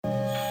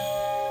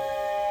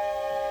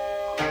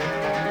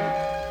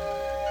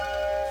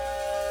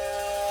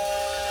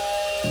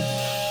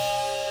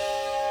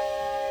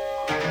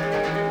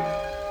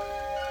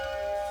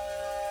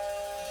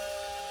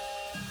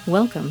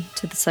Welcome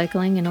to the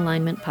Cycling in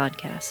Alignment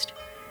podcast,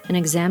 an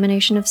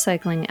examination of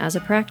cycling as a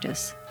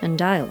practice and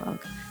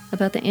dialogue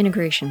about the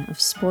integration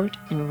of sport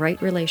in right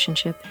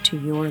relationship to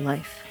your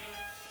life.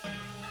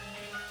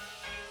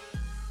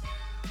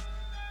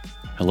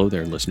 Hello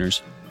there,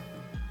 listeners.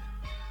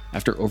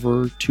 After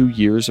over 2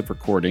 years of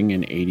recording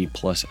and 80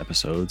 plus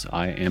episodes,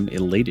 I am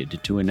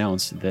elated to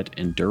announce that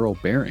Enduro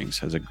Bearings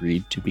has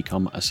agreed to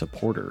become a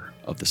supporter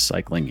of the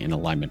Cycling in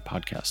Alignment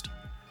podcast.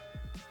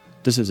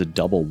 This is a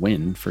double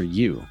win for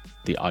you,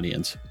 the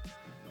audience.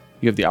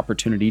 You have the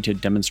opportunity to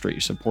demonstrate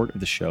your support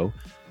of the show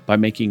by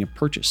making a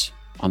purchase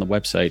on the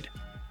website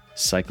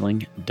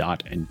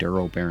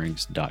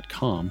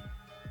cycling.endurobearings.com,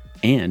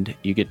 and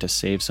you get to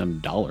save some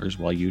dollars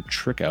while you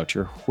trick out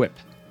your whip.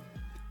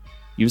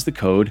 Use the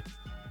code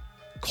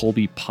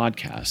Colby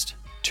Podcast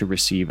to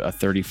receive a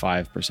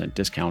 35%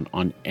 discount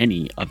on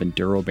any of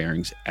Enduro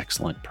Bearings'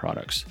 excellent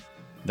products.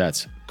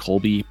 That's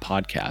Colby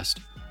Podcast,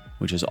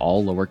 which is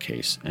all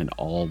lowercase and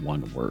all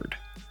one word.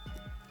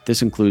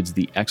 This includes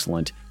the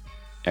excellent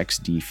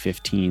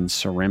XD15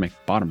 ceramic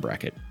bottom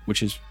bracket,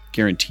 which is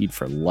guaranteed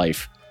for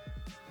life.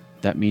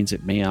 That means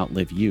it may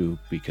outlive you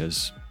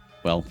because,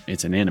 well,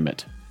 it's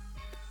inanimate.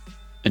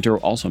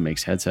 Enduro also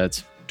makes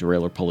headsets,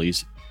 derailleur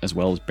pulleys, as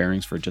well as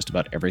bearings for just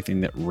about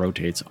everything that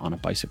rotates on a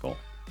bicycle.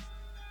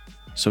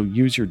 So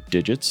use your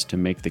digits to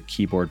make the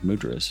keyboard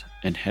mudras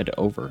and head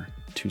over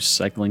to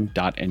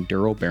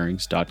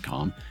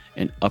cycling.endurobearings.com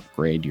and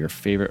upgrade your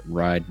favorite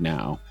ride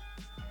now.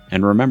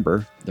 And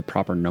remember, the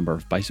proper number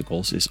of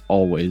bicycles is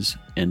always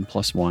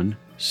N+1,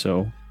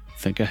 so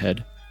think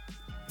ahead.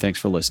 Thanks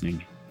for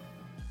listening.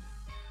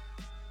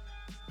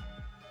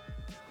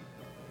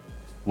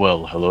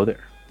 Well, hello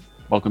there.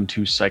 Welcome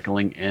to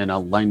Cycling in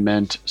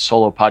Alignment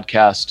solo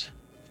podcast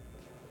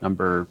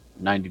number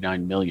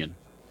 99 million.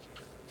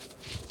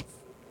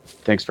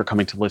 Thanks for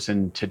coming to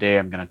listen. Today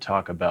I'm going to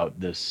talk about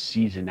the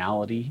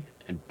seasonality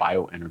and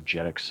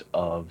bioenergetics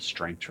of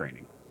strength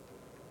training.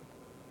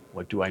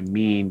 What do I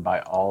mean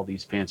by all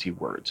these fancy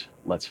words?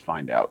 Let's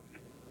find out.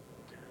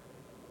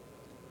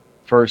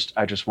 First,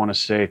 I just want to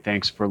say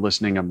thanks for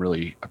listening. I'm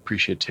really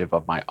appreciative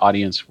of my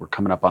audience. We're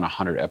coming up on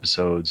 100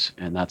 episodes,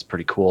 and that's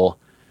pretty cool.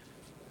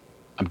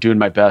 I'm doing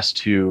my best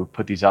to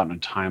put these out in a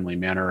timely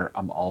manner.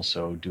 I'm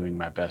also doing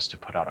my best to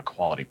put out a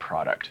quality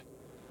product.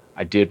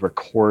 I did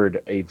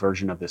record a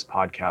version of this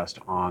podcast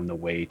on the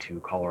way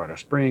to Colorado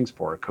Springs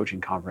for a coaching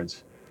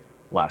conference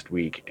last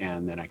week,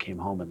 and then I came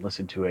home and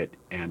listened to it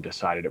and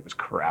decided it was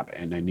crap,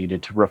 and I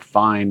needed to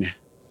refine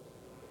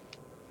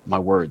my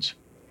words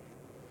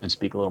and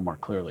speak a little more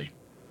clearly.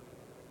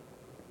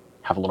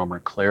 Have a little more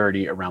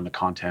clarity around the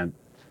content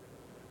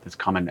that's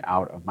coming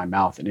out of my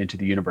mouth and into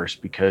the universe,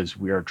 because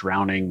we are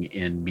drowning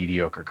in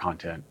mediocre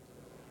content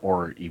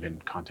or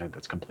even content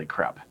that's complete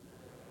crap.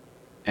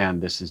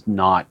 And this is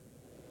not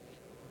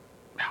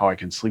how I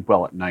can sleep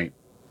well at night.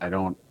 I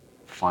don't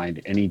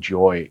find any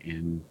joy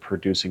in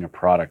producing a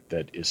product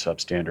that is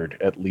substandard.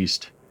 At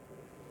least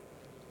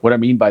what I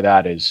mean by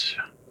that is,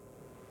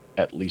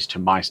 at least to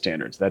my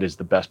standards, that is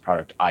the best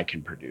product I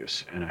can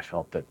produce. And I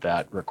felt that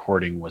that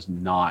recording was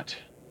not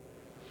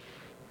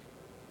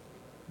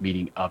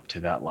meeting up to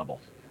that level.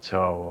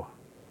 So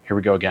here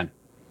we go again.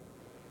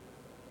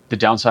 The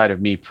downside of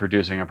me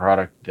producing a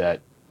product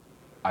that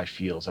I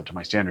feel is up to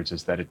my standards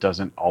is that it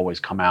doesn't always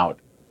come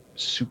out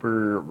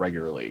super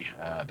regularly.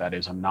 That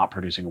is, I'm not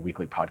producing a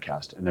weekly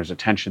podcast, and there's a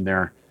tension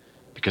there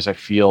because I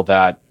feel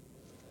that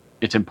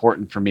it's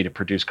important for me to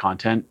produce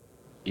content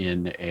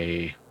in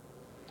a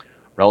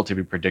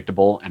relatively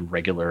predictable and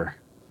regular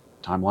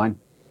timeline.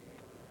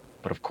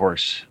 But of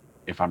course,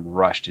 if I'm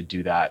rushed to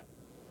do that,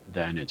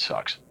 then it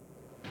sucks.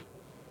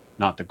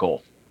 Not the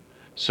goal.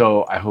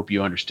 So I hope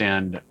you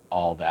understand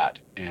all that.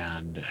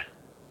 And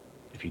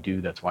if you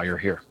do, that's why you're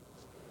here.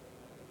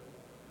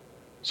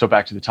 So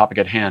back to the topic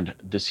at hand,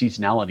 the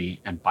seasonality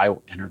and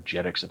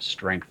bioenergetics of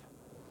strength.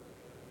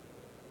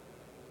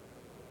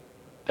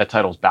 That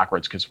title's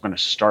backwards because we're going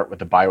to start with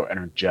the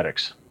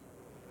bioenergetics.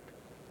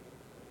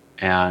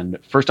 And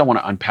first I want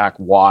to unpack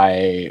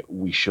why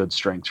we should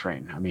strength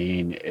train. I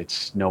mean,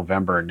 it's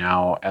November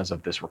now as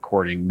of this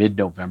recording,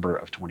 mid-November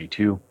of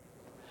 22.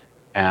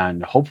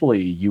 And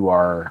hopefully you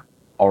are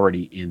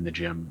already in the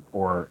gym,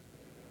 or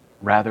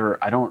rather,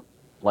 I don't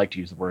like to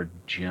use the word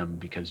gym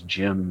because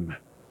gym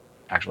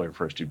actually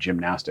refers to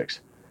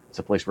gymnastics. It's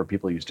a place where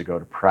people used to go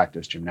to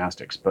practice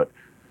gymnastics, but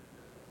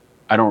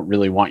I don't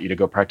really want you to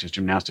go practice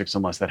gymnastics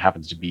unless that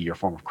happens to be your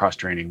form of cross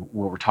training.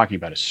 What we're talking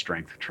about is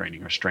strength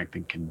training or strength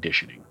and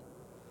conditioning.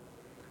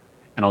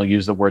 And I'll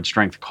use the word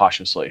strength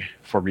cautiously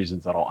for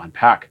reasons that I'll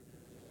unpack.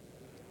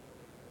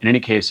 In any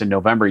case, in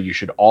November, you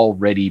should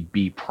already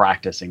be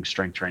practicing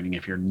strength training.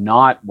 If you're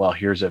not, well,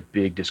 here's a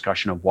big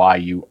discussion of why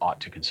you ought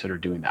to consider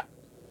doing that.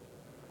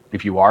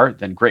 If you are,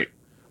 then great.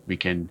 We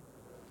can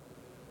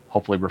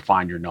hopefully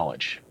refine your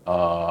knowledge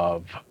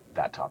of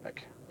that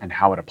topic and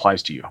how it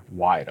applies to you,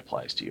 why it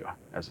applies to you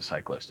as a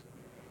cyclist.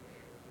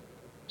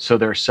 So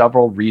there are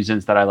several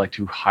reasons that I like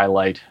to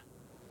highlight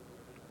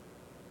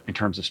in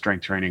terms of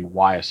strength training,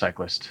 why a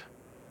cyclist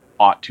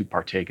ought to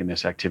partake in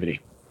this activity.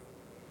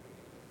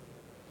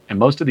 And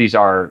most of these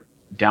are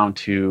down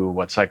to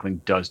what cycling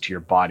does to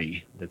your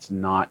body that's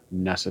not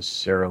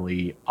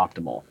necessarily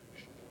optimal.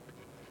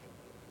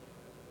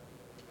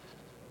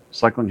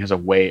 Cycling has a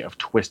way of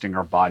twisting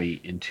our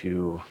body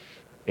into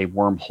a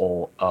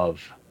wormhole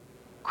of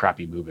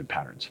crappy movement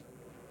patterns.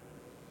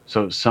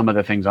 So some of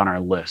the things on our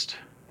list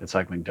that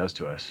cycling does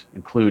to us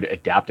include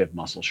adaptive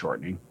muscle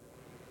shortening,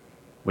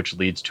 which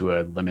leads to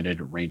a limited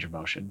range of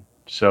motion.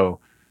 So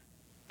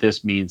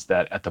this means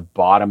that at the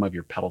bottom of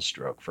your pedal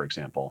stroke, for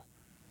example,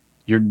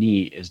 your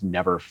knee is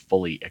never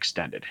fully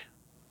extended,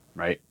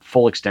 right?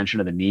 Full extension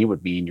of the knee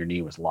would mean your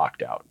knee was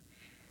locked out.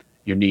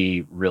 Your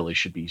knee really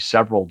should be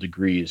several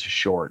degrees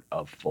short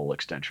of full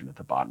extension at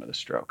the bottom of the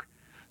stroke.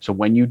 So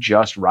when you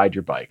just ride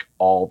your bike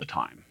all the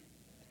time,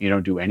 you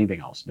don't do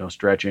anything else, no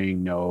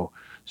stretching, no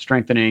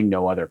strengthening,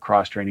 no other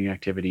cross-training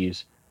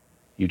activities,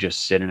 you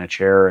just sit in a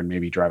chair and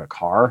maybe drive a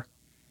car,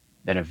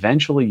 then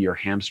eventually your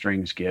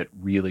hamstrings get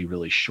really,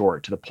 really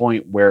short to the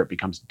point where it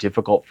becomes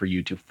difficult for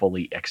you to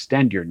fully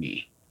extend your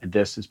knee. And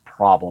this is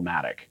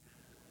problematic.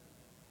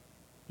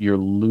 You're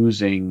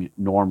losing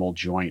normal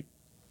joint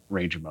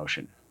range of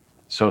motion.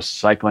 So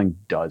cycling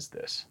does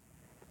this.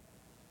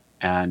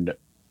 And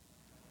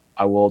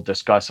I will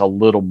discuss a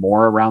little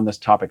more around this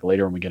topic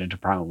later when we get into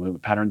primal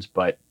movement patterns,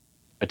 but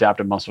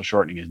adaptive muscle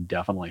shortening is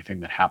definitely a thing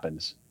that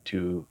happens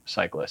to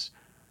cyclists.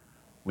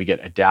 We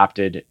get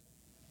adaptive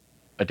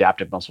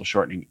muscle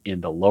shortening in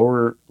the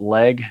lower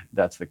leg,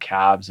 that's the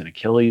calves and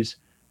Achilles,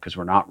 because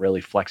we're not really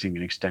flexing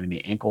and extending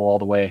the ankle all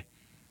the way.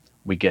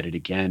 We get it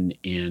again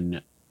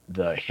in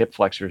the hip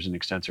flexors and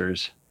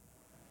extensors.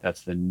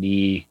 That's the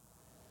knee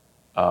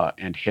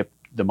and hip,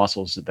 the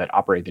muscles that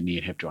operate the knee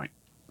and hip joint,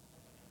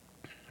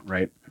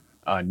 right?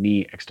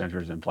 Knee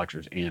extensors and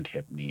flexors and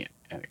hip, knee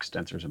and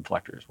extensors and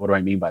flexors. What do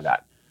I mean by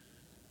that?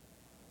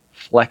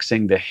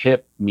 Flexing the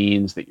hip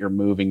means that you're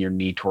moving your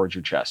knee towards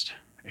your chest.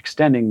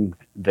 Extending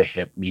the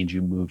hip means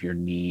you move your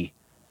knee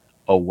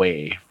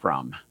away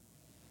from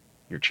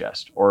your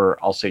chest, or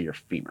I'll say your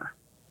femur.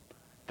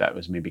 That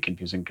was maybe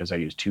confusing because I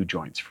use two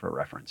joints for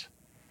reference.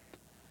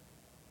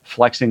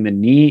 Flexing the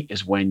knee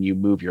is when you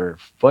move your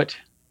foot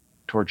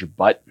towards your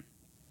butt,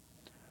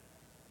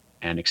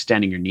 and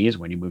extending your knee is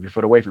when you move your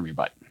foot away from your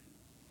butt.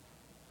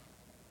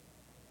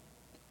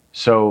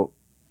 So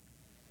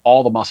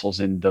all the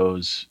muscles in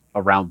those,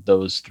 around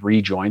those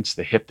three joints,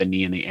 the hip, the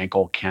knee, and the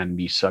ankle,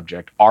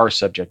 are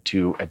subject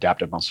to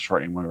adaptive muscle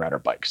shortening when we ride our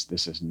bikes.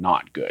 This is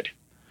not good.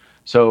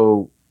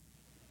 So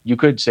you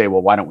could say,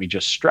 well, why don't we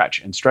just stretch?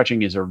 And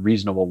stretching is a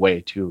reasonable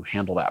way to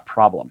handle that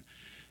problem.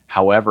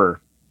 However,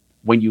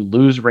 when you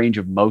lose range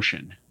of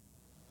motion,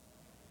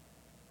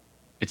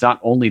 it's not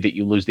only that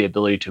you lose the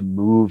ability to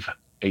move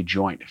a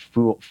joint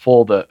through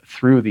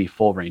the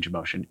full range of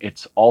motion,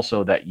 it's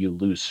also that you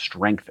lose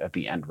strength at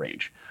the end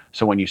range.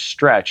 So when you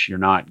stretch, you're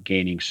not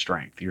gaining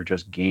strength, you're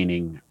just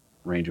gaining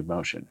range of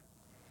motion.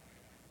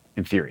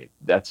 In theory,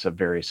 that's a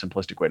very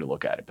simplistic way to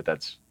look at it, but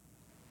that's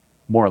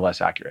more or less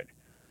accurate.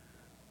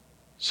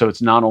 So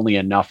it's not only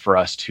enough for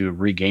us to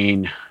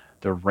regain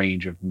the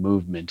range of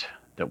movement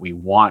that we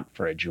want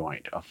for a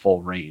joint, a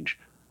full range,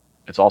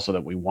 it's also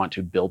that we want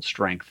to build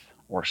strength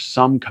or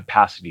some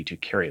capacity to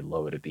carry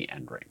load at the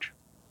end range.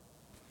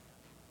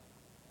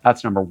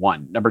 That's number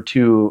one. Number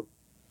two,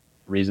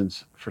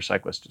 reasons for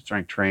cyclists to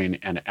strength train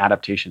and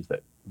adaptations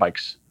that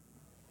bikes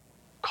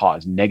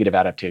cause, negative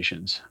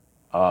adaptations.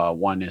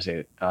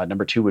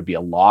 Number two would be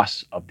a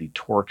loss of the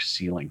torque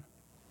ceiling,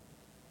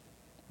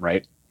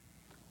 right?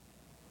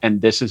 And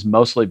this is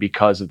mostly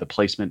because of the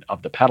placement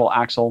of the pedal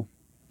axle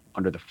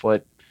under the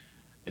foot.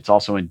 It's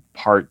also in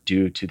part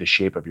due to the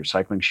shape of your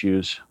cycling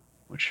shoes,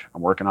 which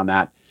I'm working on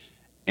that.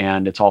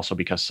 And it's also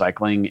because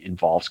cycling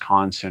involves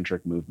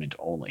concentric movement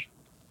only.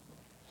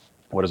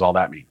 What does all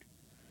that mean?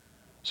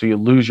 So you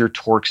lose your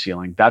torque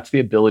ceiling. That's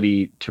the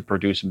ability to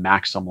produce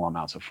maximal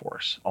amounts of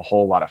force, a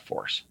whole lot of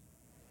force.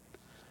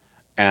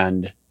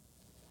 And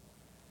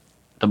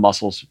the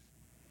muscles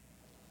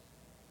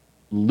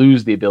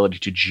lose the ability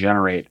to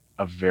generate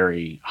a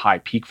very high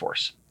peak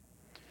force.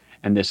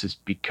 And this is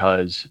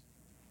because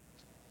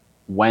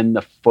when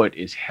the foot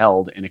is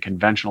held in a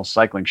conventional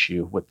cycling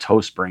shoe with toe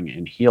spring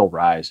and heel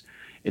rise,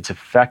 it's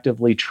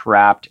effectively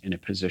trapped in a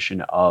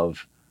position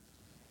of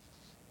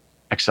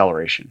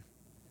acceleration.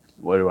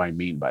 What do I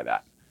mean by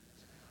that?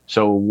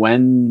 So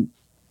when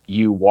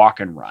you walk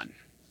and run,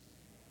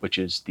 which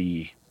is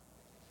the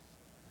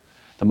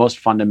most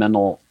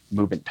fundamental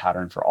movement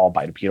pattern for all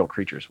bipedal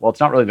creatures. Well, it's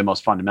not really the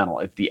most fundamental.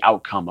 It's the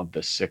outcome of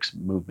the 6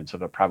 movements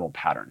of the primal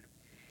pattern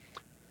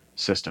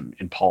system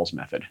in Paul's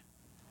method.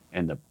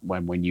 And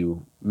when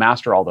you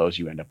master all those,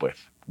 you end up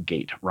with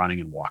gait, running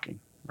and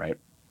walking, right?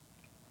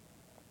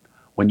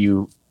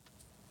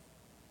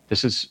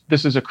 This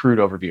is a crude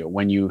overview.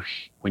 When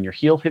your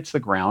heel hits the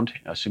ground,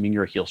 assuming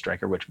you're a heel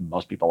striker, which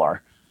most people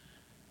are,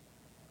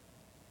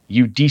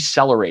 you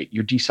decelerate.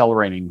 You're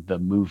decelerating the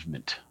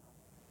movement.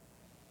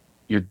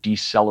 You're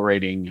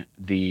decelerating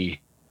the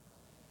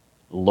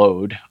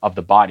load of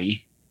the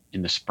body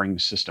in the spring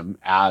system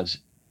as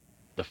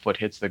the foot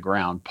hits the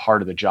ground.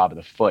 Part of the job of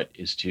the foot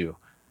is to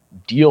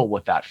deal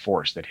with that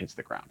force that hits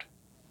the ground,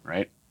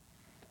 right?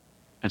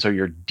 And so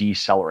you're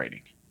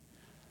decelerating.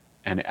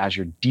 And as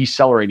you're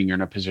decelerating, you're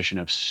in a position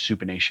of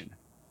supination.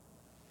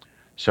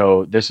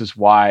 So this is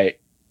why,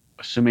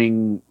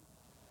 assuming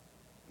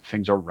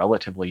things are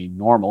relatively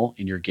normal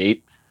in your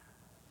gait,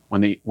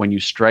 when you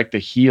strike the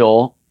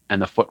heel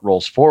and the foot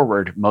rolls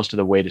forward, most of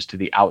the weight is to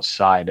the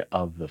outside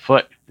of the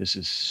foot. This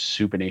is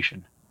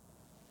supination.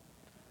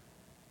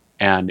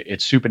 And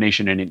it's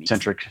supination in an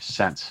eccentric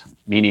sense,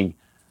 meaning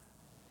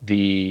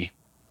the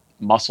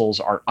muscles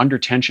are under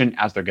tension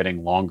as they're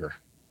getting longer.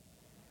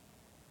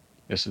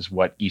 This is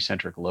what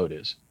eccentric load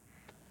is.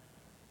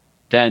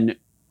 Then,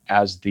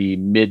 as the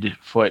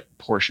mid-foot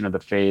portion of the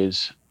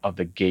phase of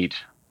the gait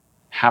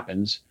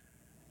happens,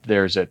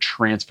 there's a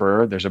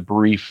transfer, there's a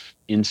brief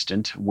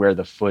instant where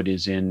the foot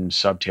is in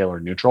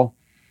subtalar neutral.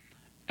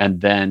 And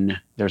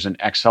then there's an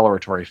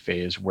acceleratory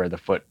phase where the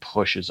foot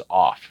pushes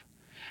off.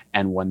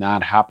 And when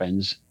that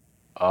happens,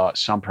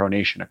 some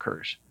pronation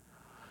occurs.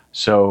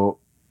 So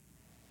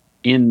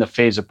in the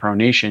phase of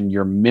pronation,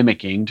 you're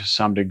mimicking to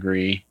some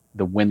degree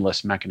the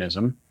windlass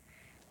mechanism.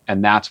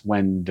 And that's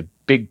when the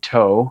big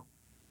toe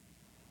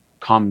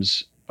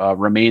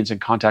remains in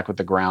contact with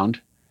the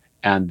ground,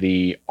 and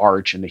the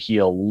arch and the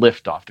heel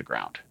lift off the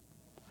ground.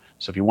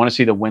 So if you want to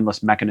see the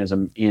windlass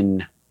mechanism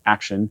in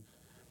action,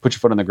 put your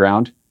foot on the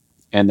ground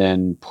and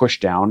then push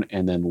down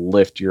and then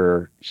lift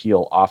your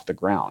heel off the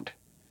ground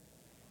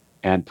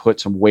and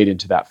put some weight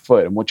into that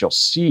foot. And what you'll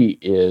see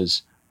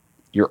is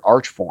your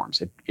arch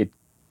forms. It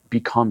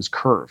becomes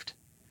curved.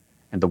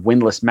 And the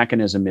windlass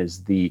mechanism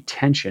is the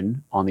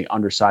tension on the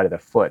underside of the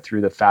foot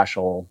through the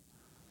fascial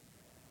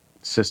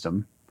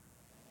system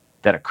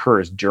that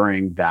occurs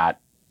during that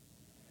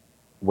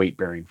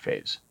weight-bearing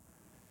phase.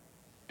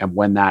 And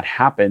when that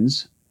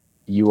happens,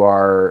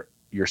 you're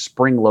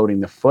spring loading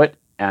the foot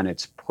and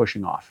it's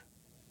pushing off.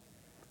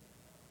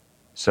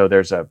 So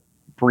there's a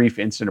brief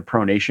instant of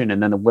pronation,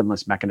 and then the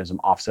windlass mechanism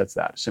offsets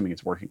that, assuming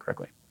it's working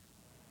correctly.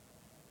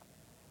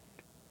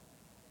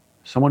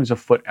 Someone who's a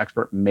foot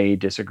expert may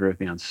disagree with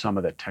me on some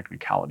of the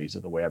technicalities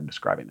of the way I'm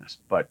describing this,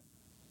 but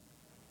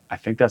I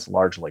think that's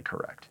largely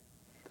correct.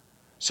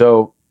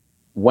 So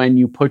when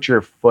you put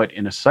your foot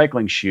in a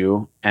cycling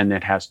shoe and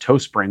it has toe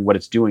spring, what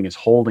it's doing is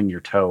holding your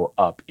toe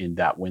up in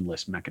that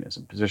windlass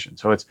mechanism position.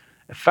 So it's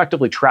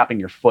effectively trapping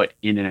your foot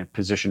in a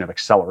position of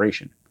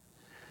acceleration.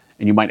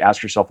 And you might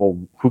ask yourself, well,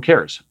 who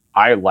cares?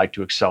 I like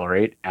to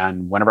accelerate.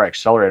 And whenever I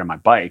accelerate on my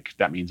bike,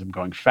 that means I'm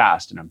going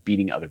fast and I'm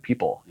beating other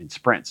people in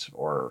sprints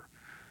or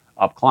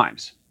up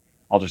climbs.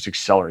 I'll just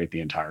accelerate the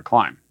entire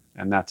climb.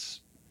 And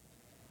that's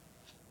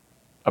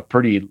a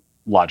pretty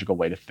logical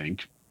way to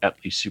think, at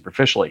least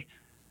superficially.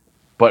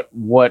 But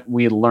what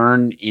we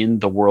learn in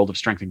the world of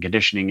strength and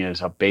conditioning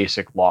is a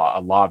basic law,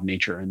 a law of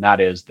nature, and that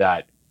is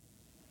that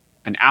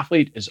an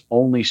athlete is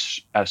only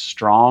as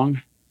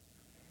strong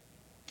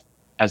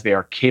as they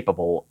are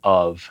capable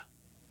of.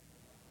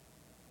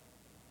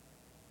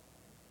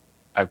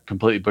 I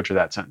completely butchered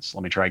that sentence.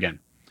 Let me try again.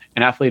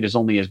 An athlete is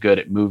only as good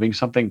at moving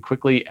something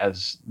quickly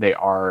as they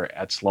are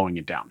at slowing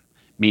it down,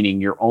 meaning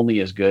you're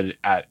only as good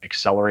at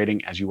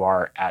accelerating as you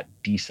are at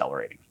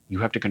decelerating. You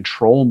have to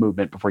control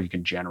movement before you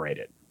can generate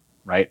it.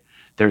 Right?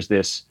 There's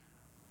this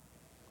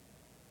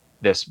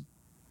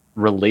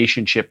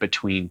relationship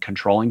between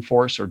controlling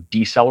force or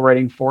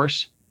decelerating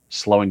force,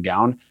 slowing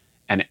down,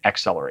 and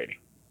accelerating.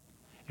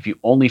 If you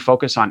only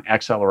focus on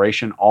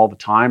acceleration all the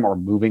time or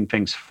moving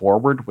things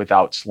forward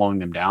without slowing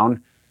them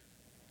down,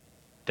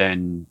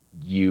 then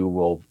you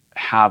will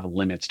have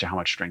limits to how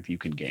much strength you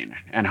can gain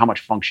and how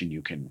much function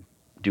you can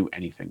do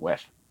anything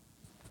with.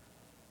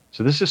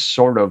 So this is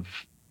sort of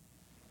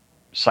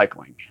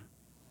cycling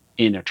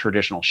in a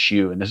traditional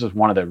shoe. And this is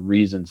one of the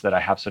reasons that I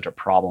have such a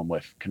problem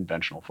with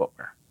conventional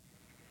footwear.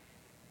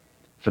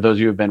 For those of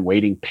you who have been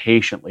waiting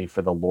patiently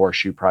for the Lore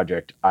shoe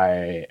project,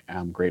 I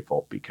am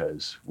grateful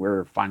because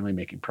we're finally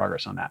making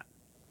progress on that.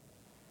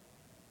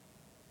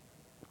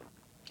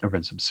 There have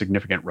been some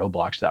significant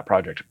roadblocks to that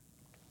project,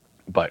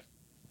 but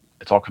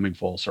it's all coming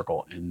full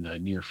circle. In the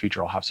near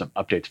future, I'll have some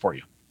updates for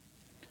you.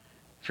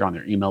 If you're on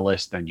their email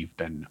list, then you've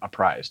been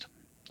apprised.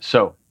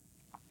 So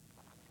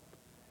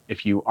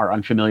if you are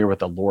unfamiliar with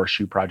the Lore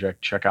shoe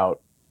project, check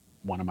out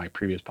one of my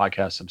previous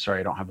podcasts. I'm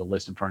sorry, I don't have the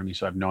list in front of me,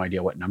 so I have no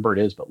idea what number it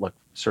is, but look,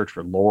 search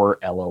for Lore,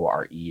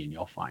 L-O-R-E, and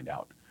you'll find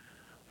out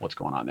what's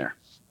going on there.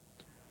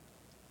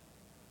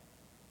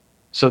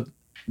 So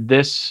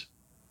this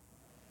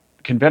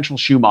conventional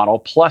shoe model,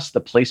 plus the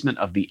placement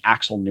of the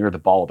axle near the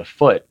ball of the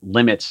foot,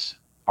 limits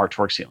our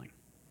torque ceiling.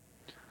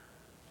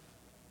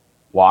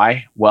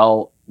 Why?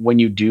 Well, when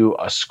you do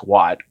a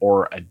squat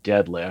or a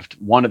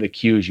deadlift, one of the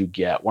cues you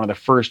get, one of the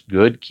first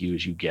good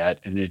cues you get,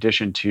 in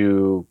addition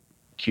to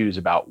cues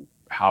about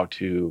how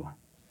to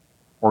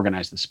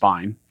organize the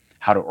spine,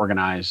 how to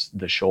organize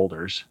the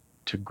shoulders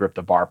to grip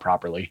the bar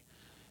properly,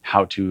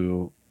 how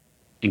to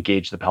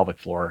engage the pelvic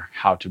floor,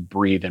 how to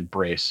breathe and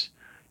brace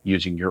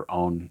using your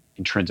own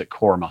intrinsic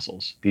core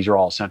muscles. These are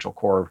all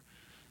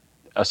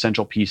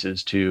essential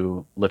pieces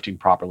to lifting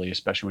properly,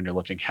 especially when you're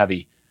lifting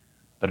heavy.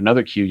 But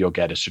another cue you'll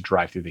get is to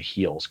drive through the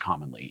heels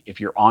commonly.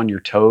 If you're on your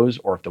toes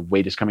or if the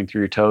weight is coming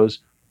through your toes,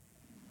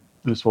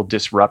 this will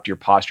disrupt your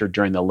posture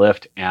during the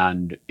lift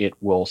and it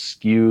will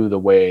skew the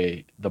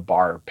way the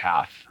bar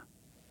path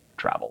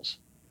travels.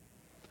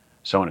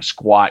 So in a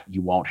squat,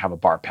 you won't have a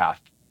bar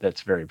path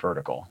that's very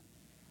vertical.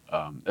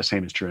 The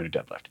same is true in a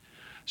deadlift.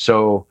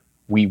 So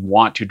we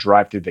want to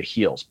drive through the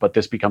heels, but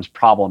this becomes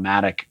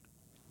problematic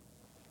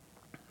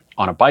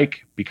on a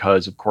bike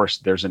because, of course,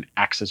 there's an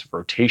axis of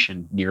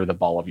rotation near the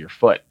ball of your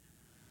foot.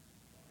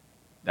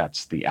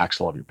 That's the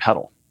axle of your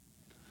pedal.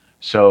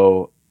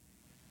 So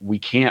we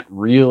can't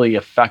really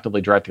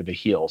effectively drive through the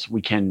heels.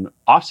 We can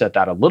offset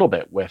that a little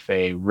bit with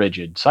a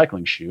rigid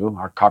cycling shoe,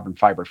 our carbon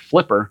fiber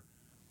flipper,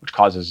 which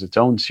causes its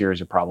own series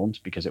of problems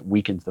because it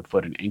weakens the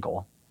foot and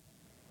ankle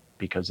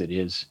because it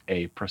is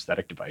a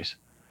prosthetic device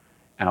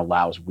and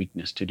allows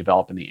weakness to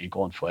develop in the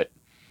ankle and foot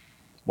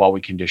while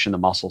we condition the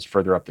muscles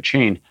further up the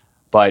chain.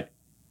 But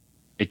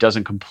it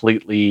doesn't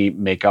completely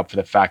make up for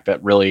the fact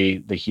that really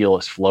the heel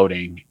is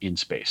floating in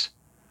space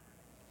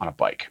on a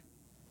bike.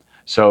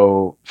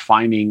 So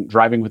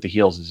driving with the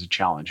heels is a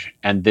challenge.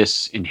 And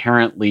this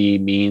inherently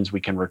means we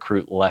can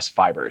recruit less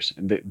fibers.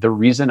 And the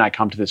reason I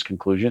come to this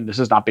conclusion, this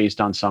is not based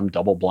on some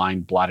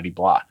double-blind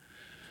blah-de-blah.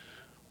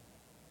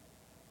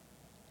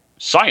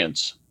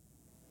 Science.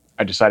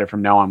 I decided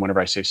from now on, whenever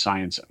I say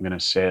science, I'm going to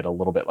say it a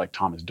little bit like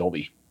Thomas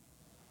Dolby.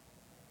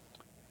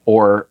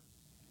 Or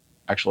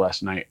actually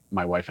last night,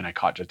 my wife and I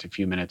caught just a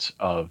few minutes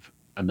of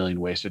A Million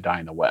Ways to Die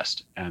in the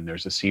West. And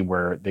there's a scene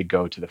where they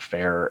go to the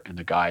fair and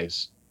the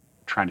guy's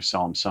trying to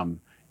sell him some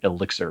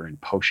elixir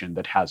and potion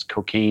that has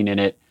cocaine in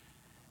it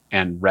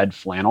and red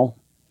flannel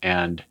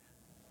and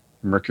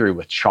mercury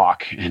with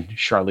chalk. And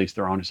Charlize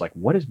Theron is like,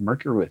 what is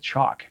mercury with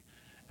chalk?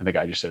 And the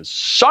guy just says,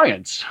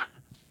 science.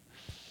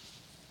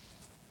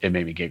 It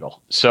made me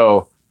giggle.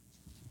 So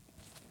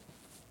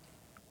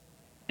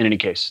in any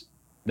case,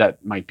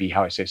 that might be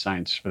how I say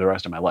science for the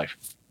rest of my life.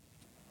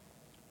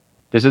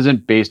 This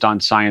isn't based on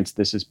science.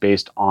 This is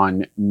based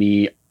on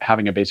me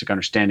having a basic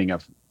understanding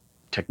of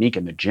technique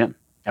in the gym.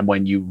 And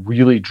when you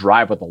really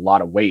drive with a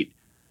lot of weight,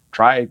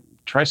 try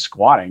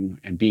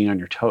squatting and being on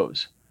your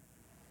toes.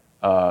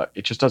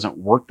 It just doesn't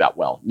work that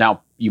well.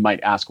 Now, you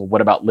might ask, well, what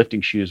about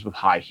lifting shoes with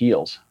high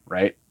heels,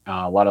 right?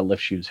 A lot of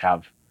lift shoes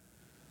have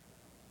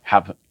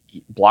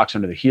blocks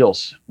under the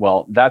heels.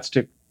 Well, that's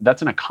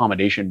an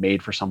accommodation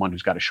made for someone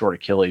who's got a short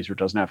Achilles or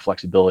doesn't have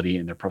flexibility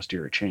in their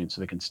posterior chain, so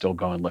they can still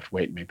go and lift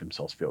weight and make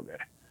themselves feel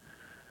good.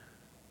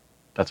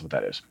 That's what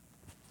that is.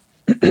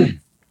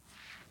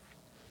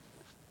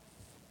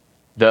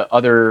 The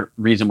other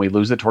reason we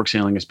lose the torque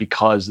ceiling is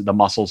because the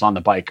muscles on the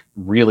bike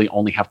really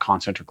only have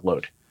concentric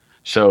load.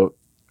 So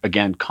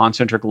again,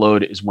 concentric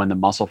load is when the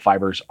muscle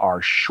fibers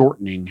are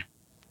shortening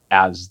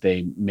as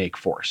they make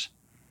force.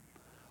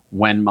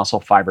 When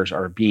muscle fibers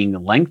are being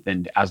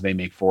lengthened as they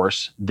make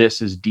force,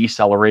 this is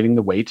decelerating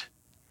the weight.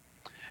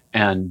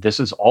 And this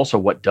is also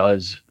what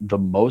does the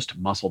most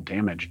muscle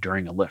damage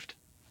during a lift.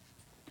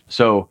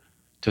 So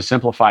to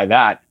simplify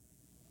that,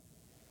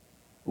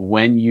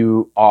 when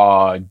you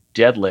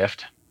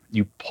deadlift,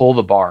 you pull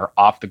the bar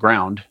off the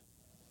ground,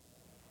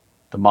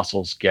 the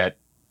muscles get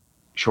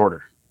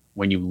shorter.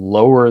 When you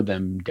lower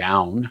them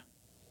down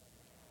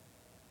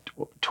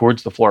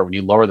towards the floor, when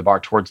you lower the bar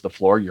towards the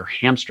floor, your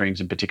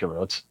hamstrings in particular,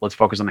 let's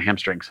focus on the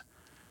hamstrings.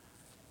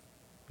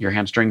 Your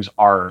hamstrings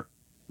are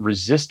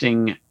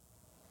resisting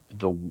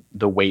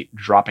the weight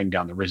dropping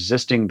down. They're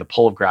resisting the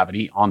pull of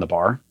gravity on the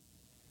bar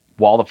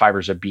while the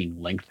fibers are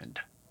being lengthened.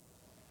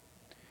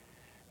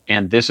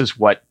 And this is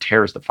what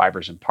tears the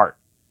fibers apart.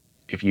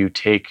 If you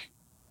take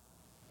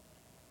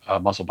a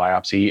muscle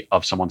biopsy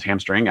of someone's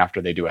hamstring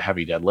after they do a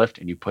heavy deadlift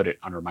and you put it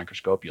under a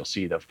microscope, you'll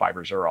see the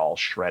fibers are all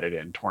shredded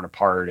and torn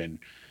apart and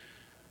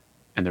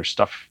there's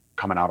stuff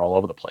coming out all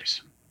over the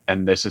place.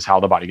 And this is how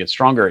the body gets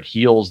stronger. It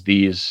heals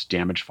these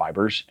damaged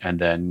fibers and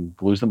then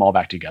glues them all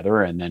back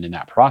together. And then in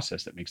that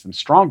process, that makes them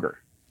stronger.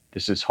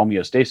 This is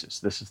homeostasis.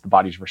 This is the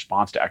body's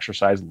response to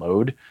exercise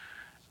load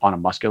on a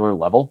muscular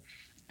level.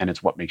 And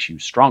it's what makes you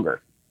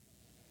stronger.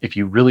 If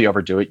you really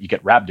overdo it, you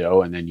get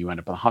rhabdo and then you end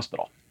up in the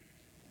hospital.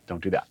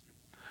 Don't do that.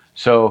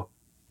 So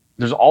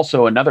there's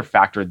also another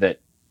factor that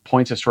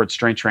points us towards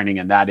strength training,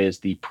 and that is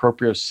the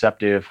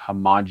proprioceptive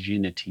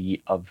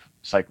homogeneity of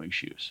cycling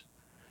shoes.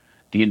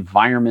 The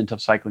environment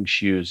of cycling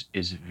shoes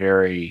is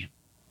very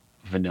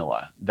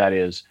vanilla. That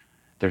is,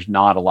 there's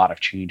not a lot of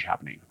change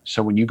happening.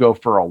 So when you go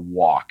for a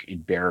walk in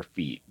bare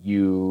feet,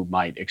 you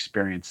might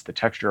experience the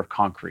texture of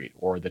concrete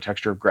or the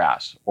texture of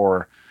grass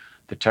or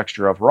the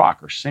texture of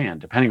rock or sand,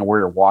 depending on where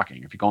you're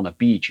walking. If you go on the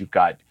beach, you've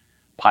got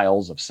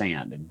piles of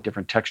sand and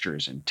different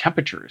textures and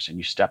temperatures, and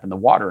you step in the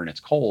water and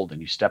it's cold,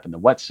 and you step in the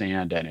wet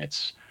sand and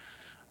it's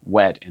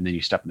wet, and then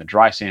you step in the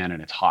dry sand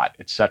and it's hot,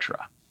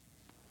 etc.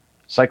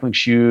 Cycling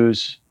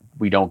shoes,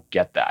 we don't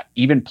get that.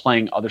 Even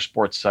playing other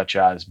sports such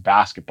as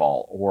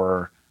basketball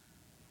or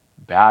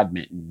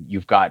badminton,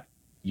 you're going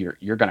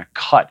to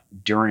cut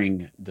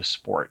during the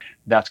sport.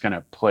 That's going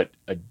to put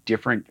a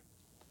different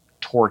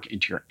torque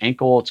into your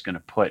ankle. It's going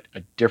to put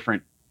a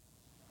different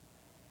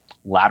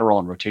lateral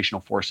and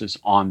rotational forces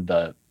on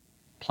the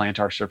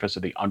plantar surface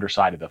of the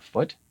underside of the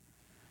foot.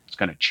 It's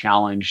going to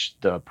challenge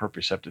the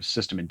proprioceptive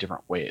system in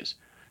different ways.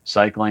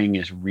 Cycling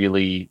is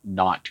really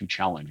not too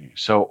challenging.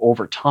 So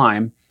over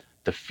time,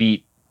 the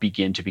feet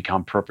begin to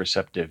become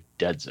proprioceptive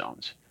dead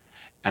zones.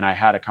 And I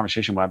had a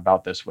conversation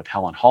about this with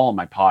Helen Hall on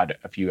my pod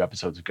a few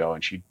episodes ago,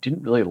 and she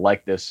didn't really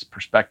like this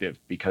perspective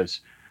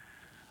because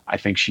I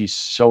think she's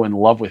so in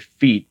love with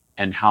feet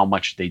and how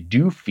much they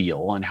do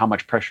feel and how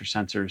much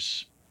pressure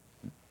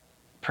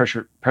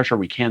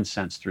we can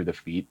sense through the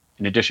feet,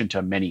 in addition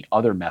to many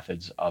other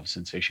methods of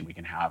sensation we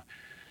can have,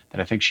 that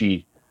I think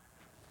she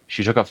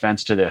took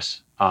offense to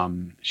this.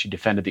 She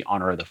defended the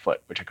honor of the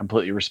foot, which I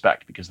completely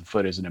respect because the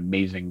foot is an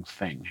amazing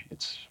thing.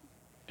 It's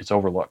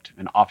overlooked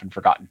and often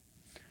forgotten.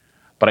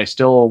 But I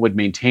still would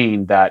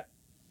maintain that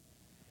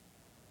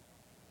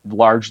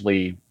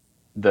largely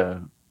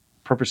the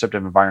proprioceptive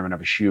environment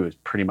of a shoe is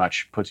pretty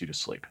much puts you to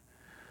sleep.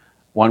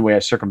 One way I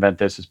circumvent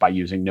this is by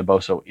using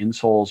Niboso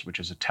insoles, which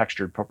is a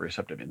textured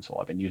proprioceptive insole.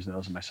 I've been using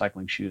those in my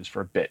cycling shoes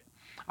for a bit.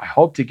 I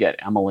hope to get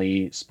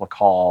Emily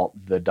Splakal,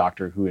 the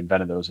doctor who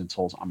invented those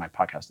insoles, on my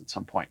podcast at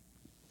some point.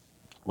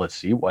 Let's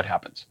see what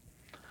happens.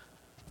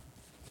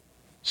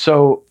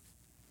 So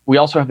we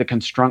also have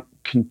the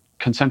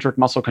concentric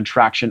muscle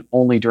contraction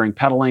only during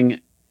pedaling.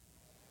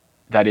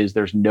 That is,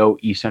 there's no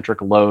eccentric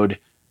load.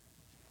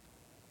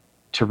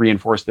 To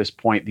reinforce this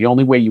point, the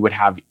only way you would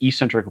have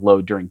eccentric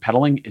load during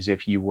pedaling is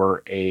if you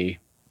were a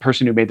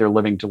person who made their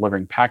living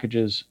delivering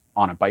packages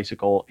on a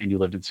bicycle and you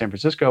lived in San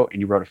Francisco and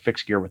you rode a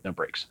fixed gear with no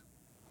brakes.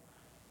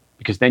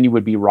 Because then you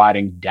would be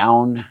riding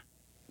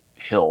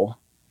downhill,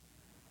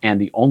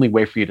 and the only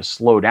way for you to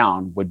slow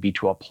down would be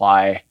to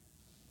apply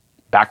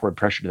backward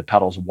pressure to the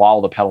pedals while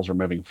the pedals are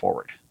moving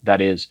forward.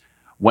 That is,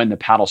 when the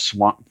pedal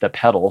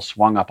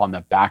swung up on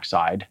the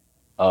backside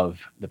of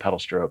the pedal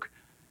stroke,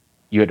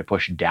 you had to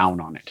push down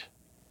on it.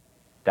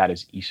 That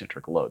is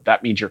eccentric load.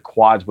 That means your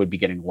quads would be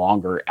getting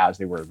longer as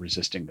they were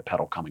resisting the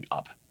pedal coming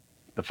up.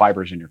 The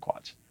fibers in your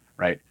quads,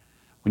 right?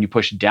 When you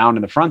push down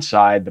in the front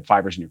side, the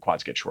fibers in your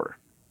quads get shorter.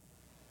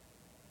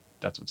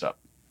 That's what's up.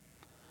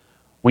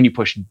 When you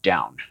push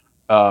down,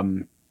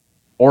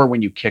 or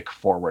when you kick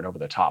forward over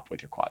the top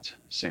with your quads,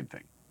 same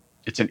thing.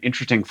 It's an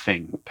interesting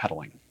thing,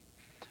 pedaling.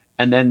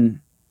 And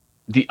then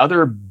the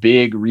other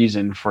big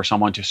reason for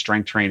someone to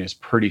strength train is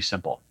pretty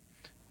simple.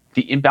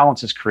 The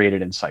imbalance is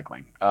created in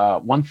cycling.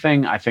 One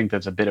thing I think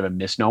that's a bit of a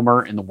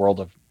misnomer in the world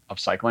of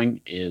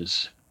cycling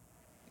is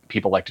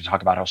people like to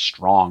talk about how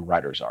strong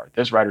riders are.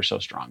 This rider's so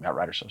strong, that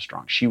rider's so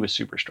strong. She was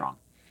super strong.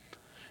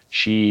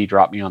 She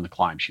dropped me on the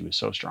climb. She was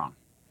so strong.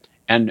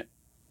 And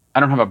I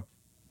don't have a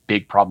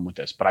big problem with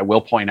this, but I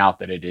will point out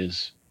that it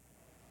is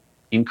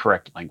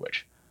incorrect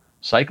language.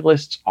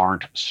 Cyclists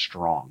aren't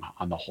strong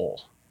on the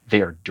whole.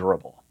 They are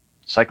durable.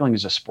 Cycling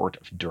is a sport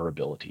of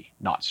durability,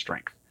 not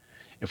strength.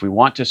 If we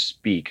want to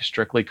speak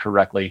strictly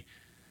correctly,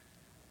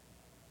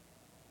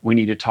 we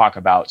need to talk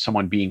about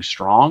someone being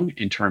strong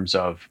in terms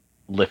of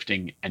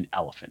lifting an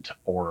elephant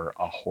or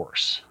a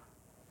horse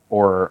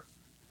or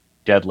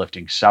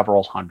deadlifting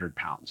several hundred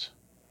pounds,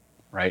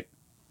 right?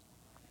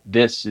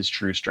 This is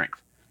true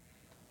strength.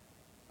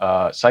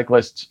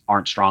 Cyclists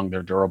aren't strong,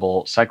 they're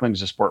durable. Cycling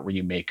is a sport where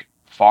you make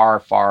far,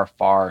 far,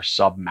 far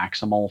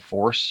sub-maximal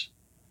force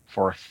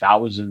for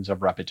thousands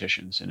of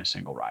repetitions in a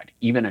single ride,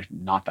 even if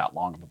not that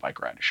long of a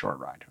bike ride, a short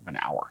ride of an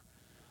hour,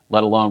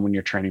 let alone when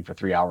you're training for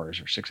 3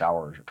 hours or 6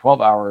 hours or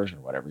 12 hours or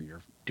whatever.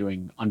 You're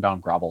doing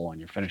unbound gravel and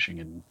you're finishing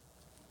in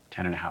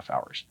 10 and a half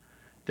hours.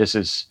 This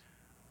is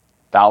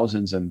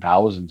thousands and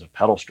thousands of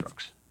pedal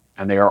strokes,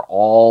 and they are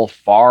all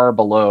far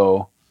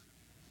below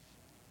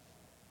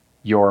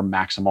your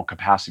maximal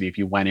capacity if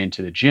you went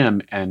into the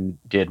gym and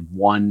did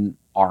 1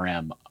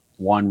 RM,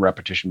 1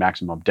 repetition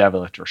maximum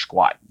deadlift or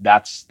squat.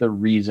 That's the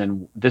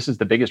reason. This is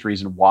the biggest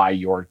reason why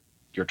your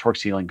torque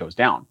ceiling goes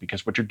down,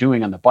 because what you're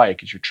doing on the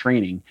bike is you're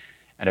training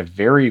at a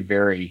very,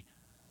 very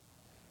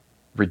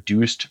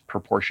reduced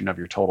proportion of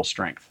your total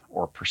strength,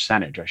 or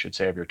percentage, I should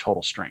say, of your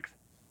total strength.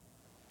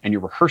 And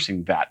you're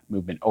rehearsing that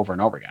movement over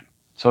and over again.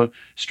 So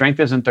strength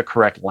isn't the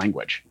correct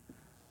language.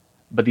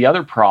 But the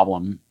other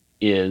problem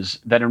is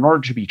that in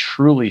order to be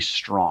truly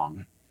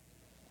strong,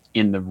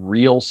 in the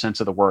real sense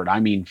of the word, I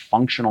mean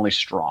functionally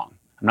strong.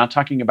 I'm not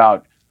talking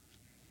about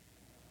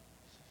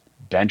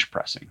bench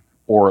pressing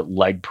or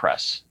leg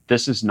press.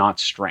 This is not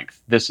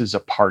strength. This is a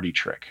party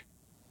trick.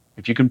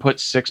 If you can put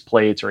 6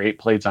 plates or 8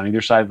 plates on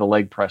either side of the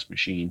leg press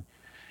machine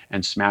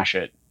and smash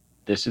it,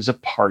 this is a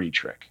party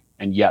trick.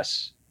 And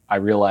yes, I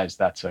realize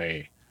that's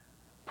a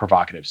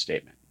provocative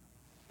statement.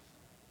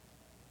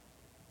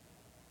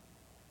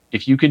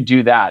 If you can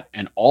do that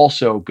and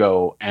also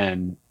go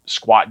and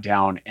squat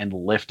down and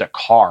lift a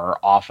car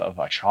off of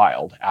a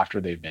child after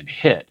they've been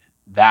hit,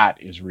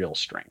 that is real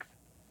strength.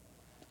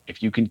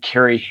 If you can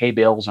carry hay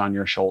bales on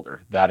your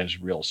shoulder, that is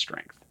real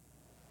strength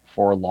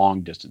for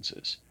long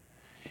distances.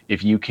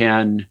 If you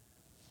can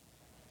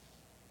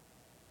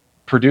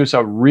produce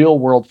a real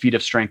world feat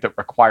of strength that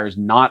requires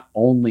not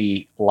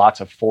only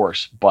lots of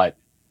force, but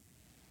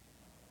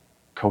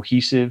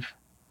cohesive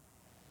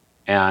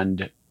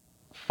and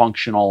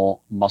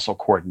functional muscle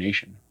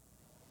coordination.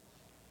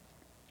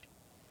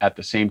 At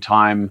the same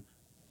time,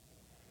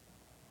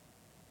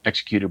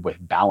 executed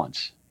with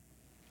balance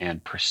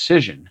and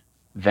precision,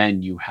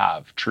 then you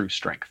have true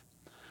strength.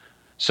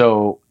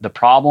 So the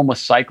problem with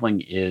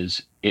cycling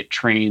is it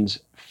trains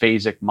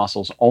phasic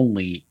muscles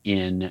only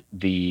in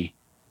the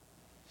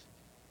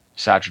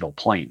sagittal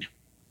plane.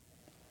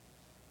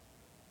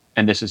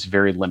 And this is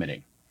very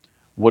limiting.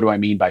 What do I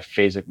mean by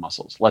phasic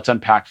muscles? Let's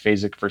unpack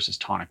phasic versus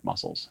tonic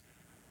muscles.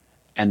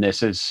 And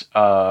this is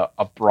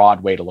a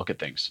broad way to look at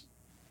things.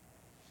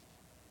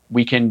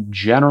 We can,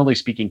 generally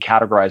speaking,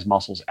 categorize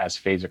muscles as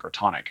phasic or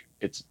tonic.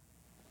 It's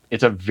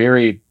a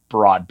very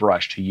broad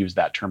brush to use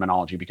that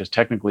terminology because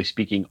technically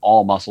speaking,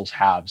 all muscles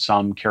have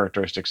some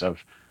characteristics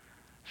of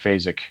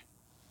phasic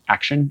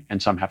action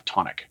and some have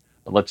tonic.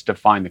 But let's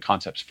define the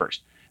concepts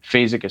first.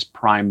 Phasic is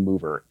prime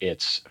mover.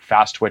 It's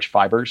fast twitch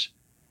fibers,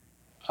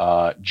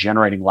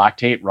 generating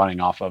lactate running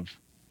off of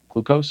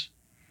glucose.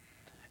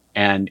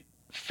 And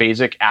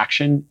phasic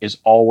action is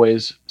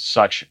always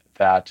such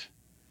that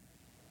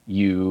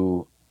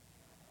you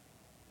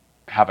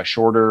have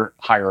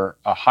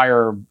a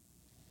higher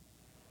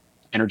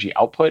energy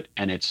output,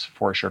 and it's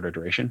for a shorter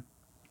duration.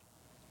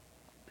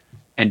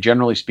 And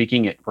generally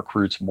speaking, it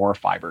recruits more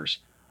fibers,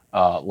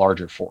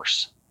 larger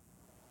force,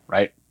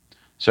 right?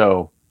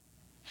 So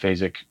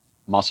phasic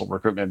muscle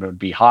recruitment would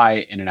be high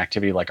in an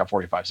activity like a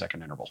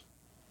 45-second interval,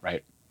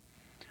 right?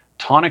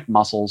 Tonic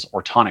muscles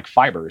or tonic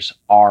fibers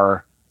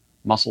are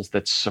muscles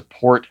that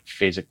support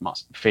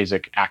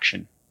phasic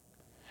action.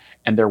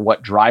 And they're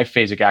what drive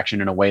phasic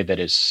action in a way that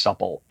is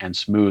supple and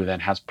smooth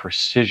and has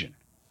precision.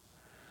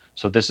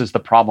 So this is the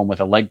problem with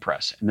a leg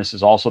press. And this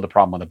is also the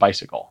problem with a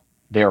bicycle.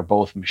 They are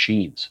both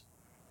machines.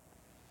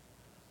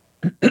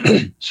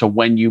 So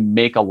when you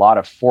make a lot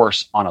of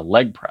force on a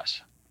leg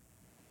press,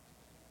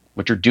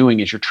 what you're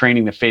doing is you're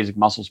training the phasic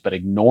muscles, but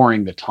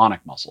ignoring the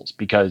tonic muscles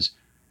because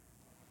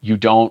you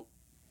don't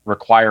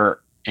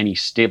require any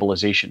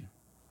stabilization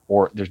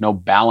or there's no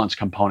balance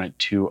component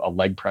to a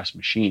leg press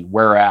machine.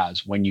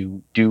 Whereas when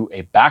you do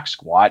a back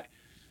squat,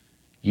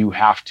 you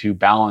have to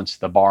balance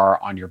the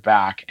bar on your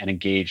back and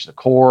engage the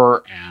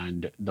core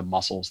and the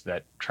muscles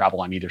that travel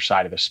on either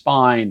side of the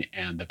spine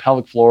and the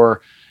pelvic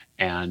floor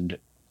and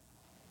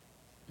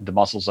the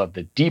muscles of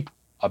the deep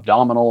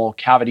abdominal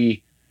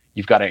cavity.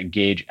 You've got to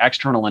engage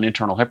external and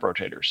internal hip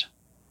rotators.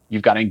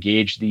 You've got to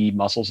engage the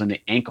muscles in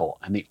the ankle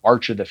and the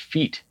arch of the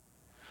feet.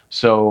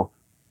 So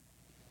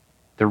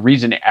the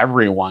reason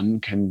everyone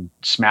can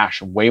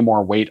smash way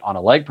more weight on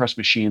a leg press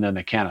machine than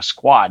they can a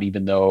squat,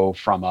 even though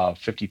from a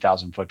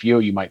 50,000 foot view,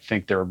 you might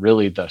think they're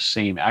really the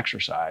same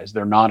exercise.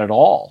 They're not at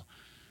all.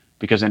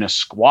 Because in a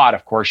squat,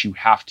 of course, you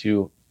have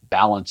to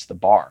balance the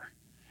bar.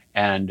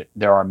 And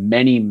there are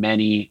many,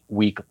 many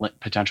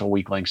potential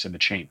weak links in the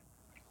chain.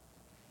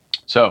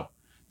 So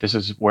this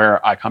is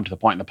where I come to the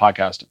point in the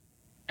podcast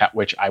at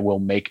which I will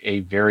make a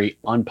very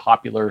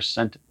unpopular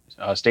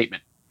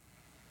statement.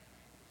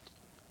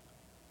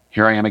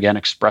 Here I am again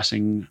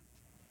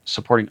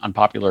supporting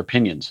unpopular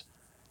opinions.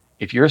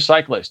 If you're a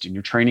cyclist and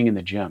you're training in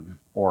the gym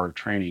or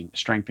undertaking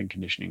strength and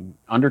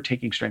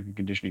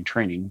conditioning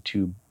training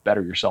to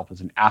better yourself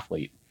as an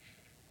athlete,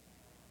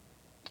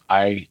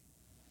 I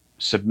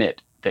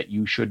submit that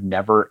you should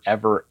never,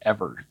 ever,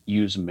 ever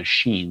use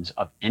machines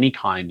of any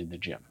kind in the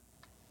gym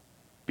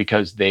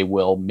because they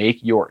will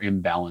make your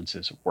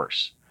imbalances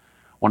worse.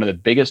 One of the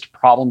biggest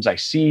problems I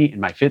see in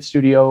my fit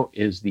studio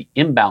is the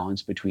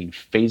imbalance between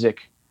phasic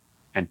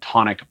and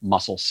tonic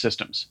muscle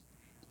systems.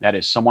 That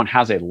is, someone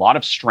has a lot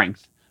of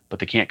strength, but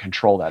they can't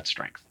control that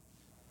strength.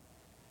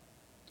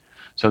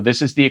 So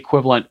this is the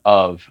equivalent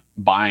of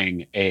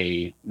buying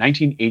a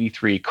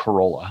 1983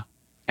 Corolla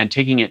and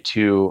taking it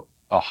to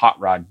a hot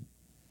rod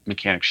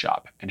mechanic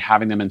shop and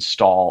having them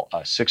install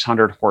a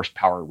 600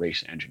 horsepower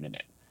race engine in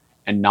it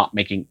and not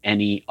making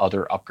any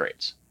other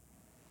upgrades.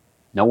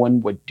 No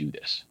one would do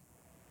this.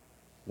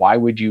 Why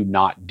would you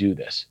not do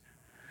this?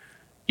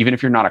 Even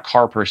if you're not a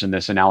car person,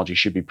 this analogy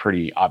should be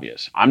pretty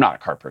obvious. I'm not a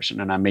car person,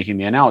 and I'm making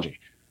the analogy.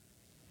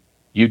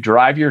 You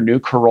drive your new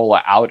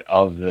Corolla out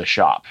of the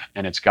shop,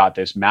 and it's got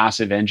this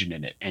massive engine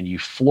in it, and you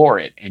floor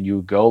it, and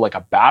you go like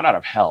a bat out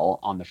of hell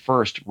on the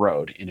first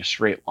road in a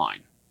straight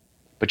line.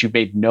 But you've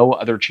made no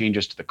other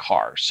changes to the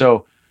car.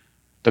 So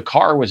the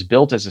car was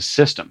built as a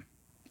system,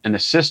 and the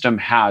system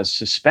has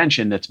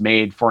suspension that's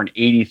made for an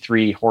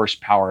 83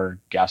 horsepower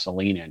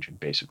gasoline engine,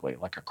 basically,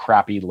 like a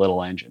crappy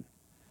little engine.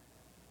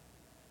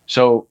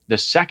 So the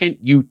second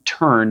you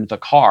turn the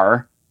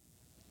car,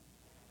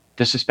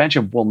 the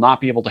suspension will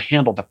not be able to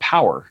handle the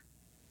power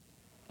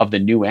of the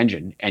new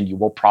engine, and you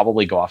will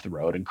probably go off the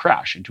road and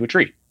crash into a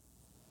tree.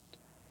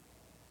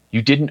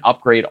 You didn't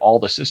upgrade all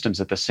the systems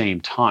at the same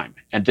time.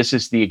 And this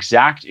is the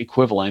exact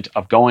equivalent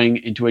of going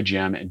into a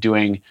gym and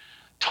doing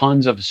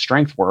tons of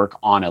strength work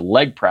on a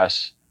leg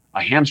press,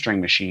 a hamstring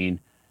machine,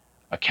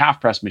 a calf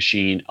press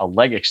machine, a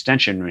leg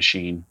extension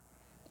machine,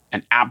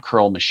 an ab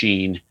curl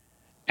machine,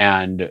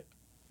 and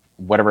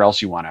whatever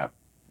else you want to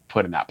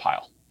put in that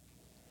pile.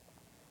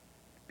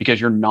 because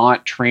you're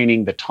not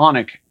training the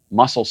tonic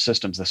muscle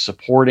systems, the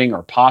supporting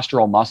or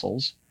postural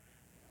muscles,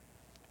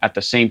 at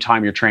the same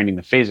time you're training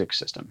the phasic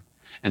system.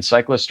 And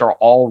cyclists are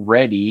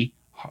already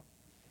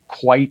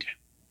quite,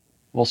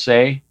 we'll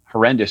say,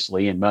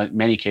 horrendously, in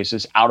many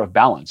cases, out of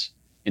balance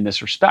in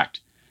this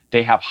respect.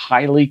 They have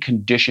highly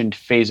conditioned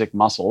phasic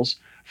muscles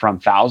from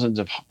thousands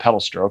of pedal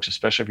strokes,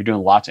 especially if you're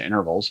doing lots of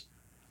intervals,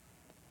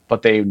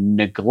 but they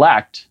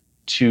neglect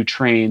to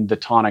train the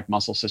tonic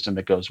muscle system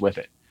that goes with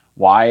it.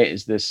 Why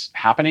is this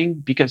happening?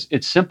 Because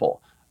it's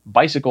simple.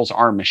 Bicycles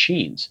are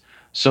machines,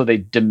 so they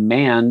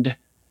demand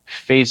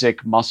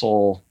phasic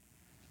muscle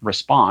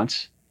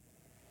response,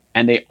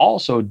 and they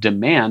also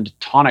demand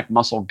tonic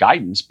muscle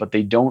guidance, but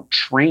they don't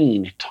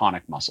train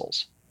tonic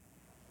muscles.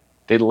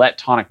 They let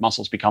tonic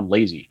muscles become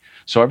lazy.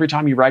 So every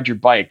time you ride your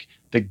bike,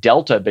 the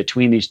delta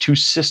between these two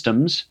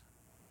systems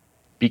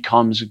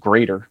becomes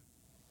greater.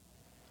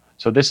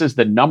 So this is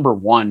the number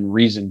one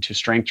reason to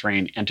strength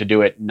train and to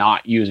do it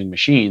not using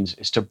machines,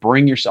 is to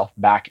bring yourself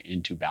back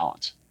into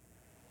balance.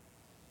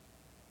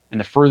 And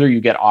the further you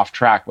get off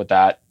track with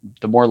that,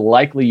 the more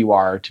likely you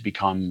are to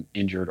become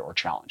injured or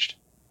challenged.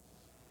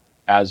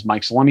 As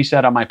Mike Salemi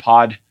said on my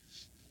pod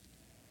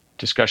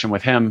discussion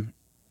with him,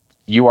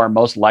 you are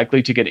most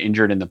likely to get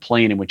injured in the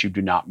plane in which you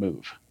do not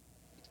move.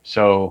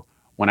 So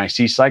when I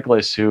see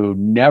cyclists who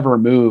never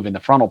move in the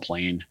frontal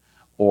plane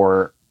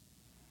or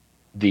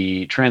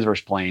the transverse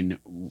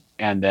plane,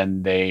 and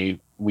then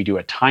we do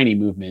a tiny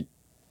movement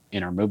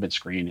in our movement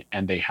screen,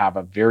 and they have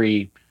a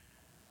very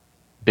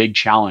big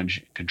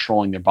challenge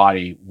controlling their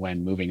body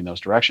when moving in those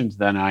directions,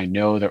 then I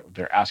know that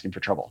they're asking for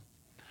trouble.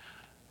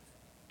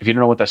 If you don't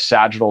know what the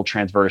sagittal,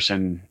 transverse,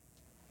 and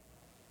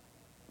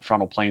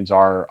frontal planes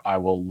are, I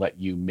will let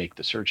you make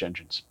the search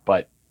engines,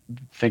 but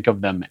think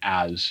of them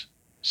as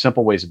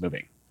simple ways of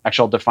moving.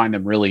 Actually, I'll define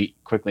them really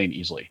quickly and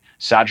easily.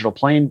 Sagittal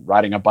plane,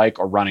 riding a bike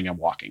or running and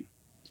walking.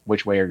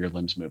 Which way are your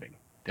limbs moving?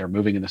 They're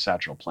moving in the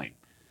sagittal plane.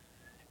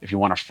 If you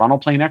want a frontal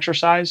plane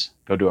exercise,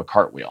 go do a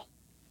cartwheel.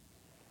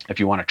 If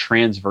you want a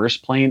transverse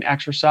plane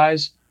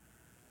exercise,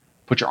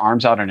 put your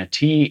arms out in a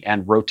T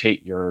and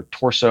rotate your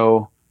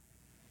torso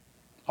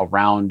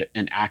around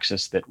an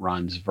axis that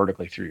runs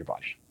vertically through your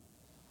body.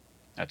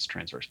 That's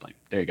transverse plane.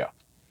 There you go.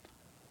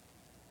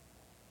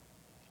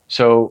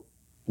 So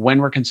when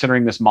we're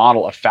considering this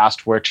model of fast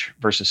twitch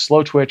versus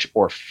slow twitch,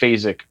 or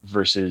phasic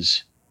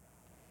versus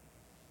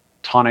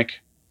tonic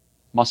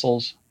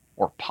muscles,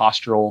 or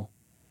postural,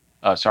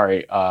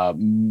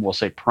 we'll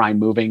say prime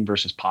moving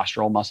versus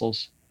postural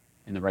muscles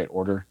in the right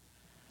order,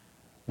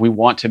 we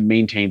want to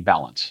maintain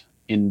balance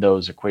in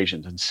those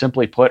equations. And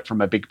simply put,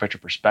 from a big picture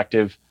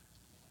perspective,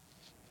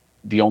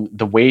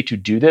 the way to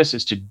do this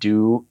is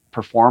to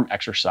perform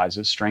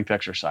exercises, strength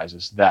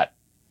exercises, that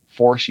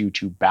force you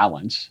to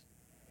balance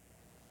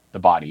the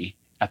body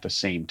at the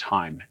same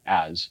time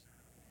as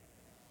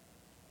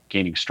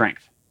gaining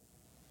strength.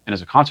 And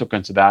as a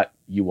consequence of that,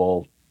 you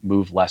will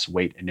move less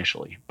weight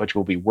initially, but you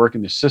will be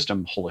working the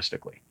system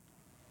holistically.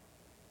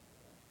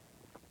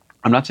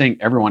 I'm not saying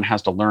everyone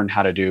has to learn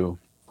how to do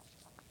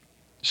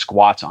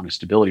squats on a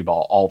stability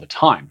ball all the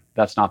time.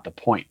 That's not the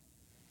point.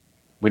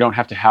 We don't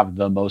have to have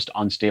the most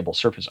unstable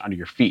surface under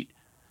your feet.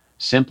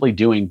 Simply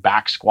doing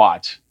back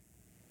squats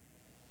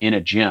in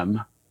a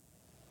gym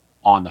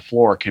on the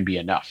floor can be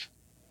enough.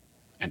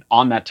 And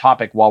on that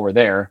topic, while we're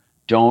there,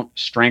 don't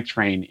strength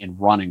train in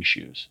running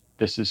shoes.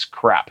 This is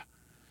crap.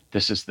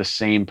 This is the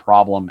same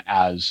problem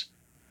as,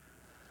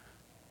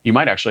 you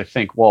might actually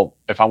think, well,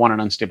 if I want an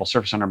unstable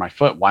surface under my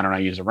foot, why don't I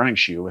use a running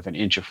shoe with an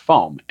inch of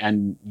foam?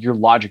 And your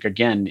logic,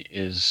 again,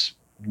 is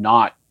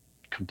not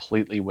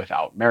completely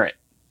without merit.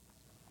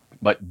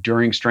 But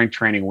during strength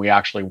training, we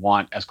actually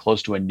want as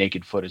close to a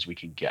naked foot as we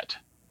can get.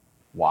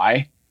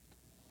 Why?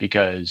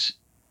 Because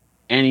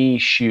any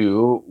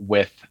shoe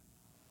with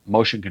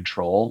motion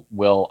control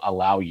will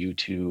allow you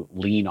to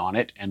lean on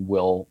it and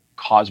will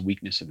cause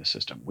weakness in the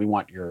system. We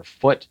want your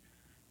foot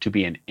to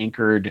be an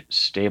anchored,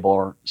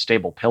 stable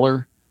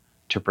pillar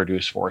to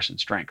produce force and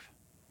strength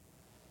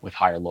with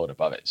higher load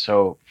above it.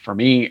 So for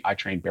me, I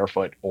train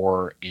barefoot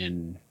or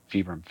in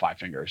Vibram 5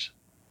 fingers.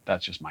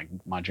 That's just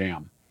my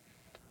jam.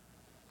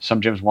 Some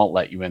gyms won't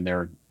let you in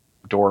their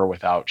door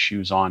without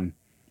shoes on.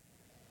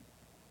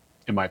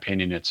 In my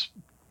opinion, it's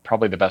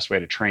probably the best way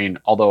to train.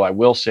 Although I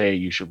will say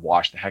you should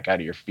wash the heck out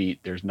of your feet.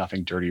 There's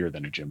nothing dirtier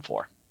than a gym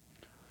floor.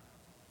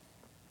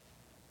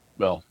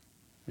 Well,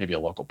 maybe a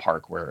local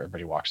park where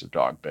everybody walks their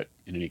dog, but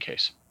in any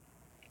case.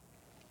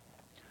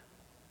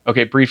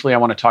 Okay, briefly, I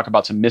want to talk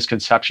about some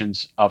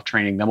misconceptions of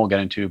training. Then we'll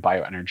get into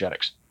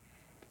bioenergetics.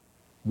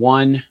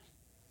 One,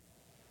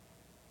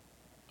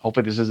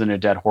 hopefully this isn't a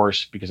dead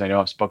horse, because I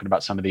know I've spoken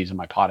about some of these in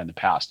my pod in the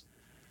past.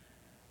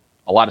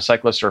 A lot of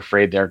cyclists are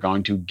afraid they're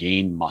going to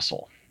gain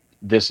muscle.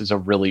 This is a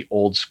really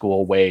old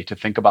school way to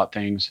think about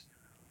things.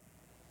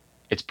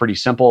 It's pretty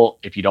simple.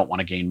 If you don't want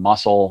to gain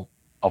muscle,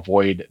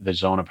 avoid the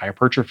zone of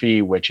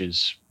hypertrophy, which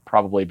is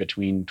probably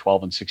between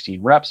 12 and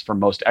 16 reps for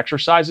most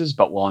exercises,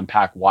 but we'll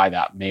unpack why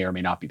that may or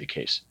may not be the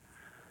case.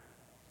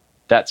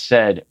 That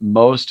said,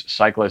 most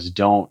cyclists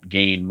don't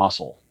gain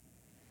muscle.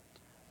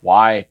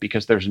 Why?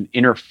 Because there's an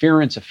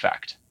interference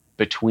effect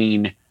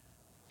between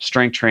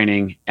strength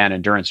training and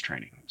endurance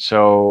training.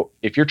 So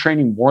if you're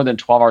training more than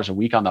 12 hours a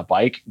week on the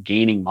bike,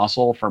 gaining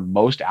muscle for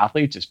most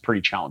athletes is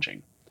pretty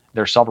challenging.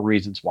 There are several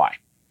reasons why.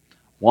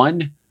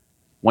 One,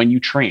 when you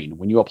train,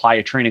 when you apply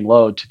a training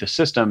load to the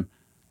system,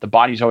 the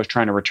body's always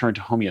trying to return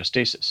to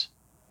homeostasis.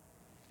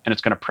 And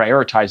it's going to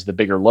prioritize the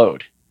bigger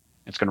load.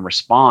 It's going to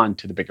respond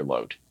to the bigger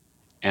load.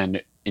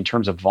 And in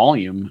terms of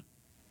volume,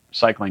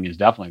 cycling is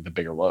definitely the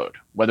bigger load.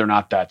 Whether or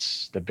not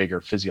that's the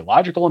bigger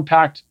physiological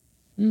impact,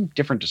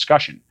 different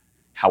discussion.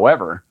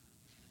 However,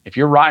 if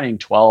you're riding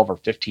 12 or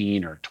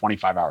 15 or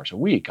 25 hours a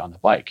week on the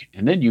bike,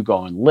 and then you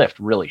go and lift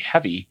really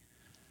heavy,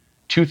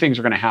 two things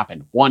are going to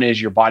happen. One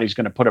is your body's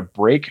going to put a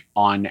brake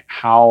on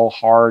how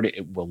hard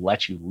it will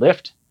let you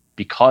lift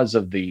because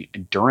of the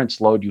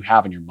endurance load you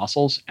have in your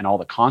muscles and all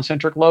the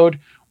concentric load.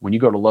 When you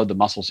go to load the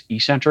muscles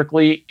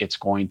eccentrically,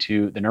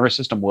 the nervous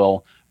system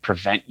will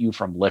prevent you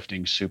from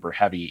lifting super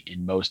heavy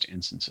in most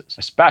instances,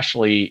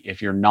 especially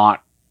if you're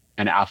not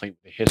an athlete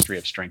with a history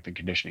of strength and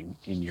conditioning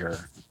in your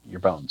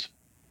bones.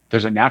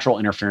 There's a natural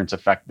interference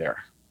effect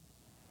there.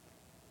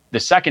 The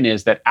second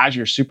is that as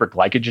you're super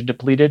glycogen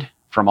depleted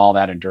from all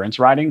that endurance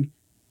riding,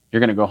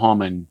 you're going to go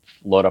home and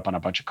load up on a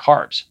bunch of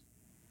carbs.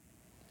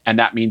 And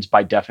that means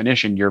by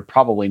definition, you're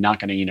probably not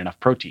going to eat enough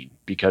protein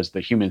because the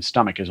human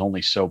stomach is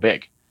only so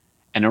big.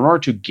 And in order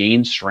to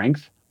gain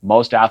strength,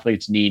 most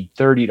athletes need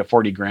 30 to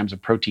 40 grams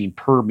of protein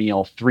per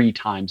meal 3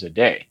 times a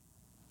day.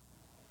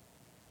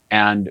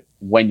 And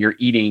when you're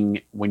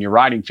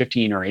riding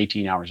 15 or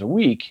 18 hours a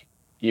week,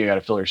 you got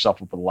to fill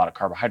yourself up with a lot of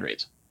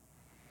carbohydrates.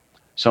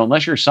 So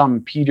unless you're some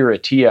Peter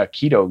Attia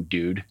keto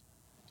dude,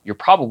 you're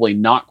probably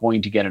not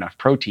going to get enough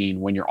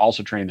protein when you're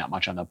also training that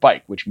much on the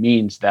bike, which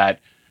means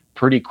that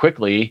pretty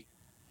quickly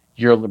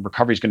your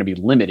recovery is going to be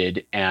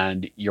limited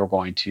and you're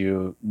going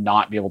to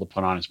not be able to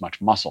put on as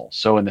much muscle.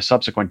 So in the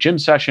subsequent gym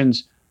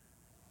sessions,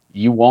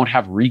 you won't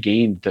have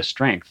regained the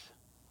strength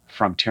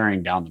from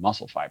tearing down the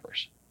muscle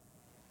fibers.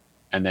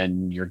 And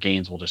then your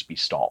gains will just be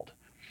stalled.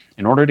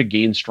 In order to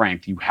gain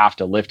strength, you have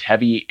to lift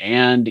heavy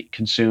and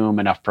consume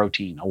enough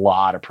protein, a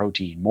lot of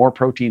protein, more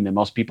protein than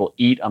most people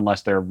eat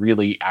unless they're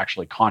really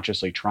actually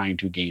consciously trying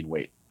to gain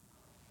weight.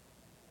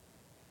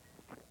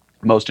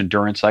 Most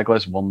endurance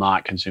cyclists will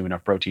not consume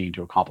enough protein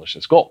to accomplish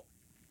this goal.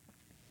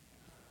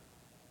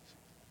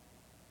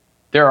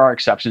 There are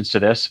exceptions to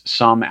this.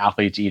 Some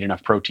athletes eat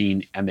enough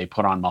protein and they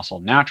put on muscle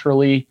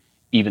naturally,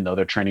 even though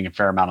they're training a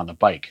fair amount on the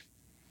bike.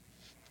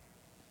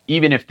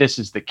 Even if this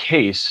is the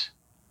case,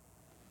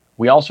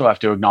 we also have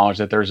to acknowledge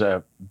that there's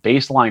a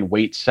baseline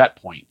weight set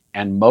point.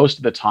 And most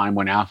of the time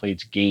when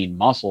athletes gain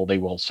muscle, they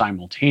will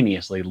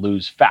simultaneously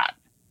lose fat.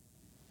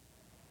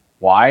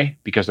 Why?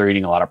 Because they're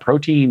eating a lot of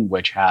protein,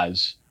 which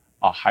has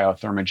a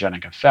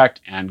hyothermogenic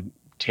effect and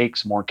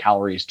takes more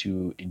calories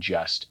to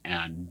ingest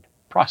and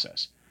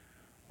process.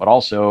 But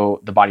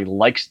also the body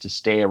likes to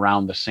stay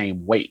around the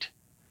same weight.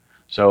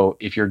 So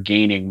if you're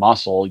gaining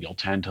muscle, you'll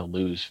tend to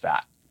lose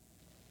fat.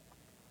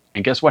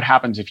 And guess what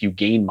happens if you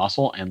gain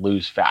muscle and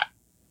lose fat?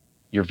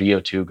 Your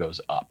VO2 goes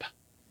up.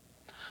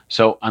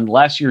 So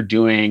unless you're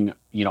doing,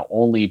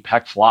 only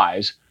pec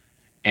flies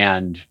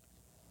and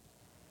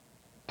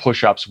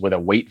push-ups with a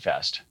weight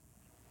vest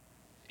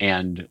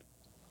and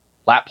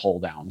lat pull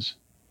downs,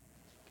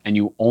 and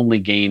you only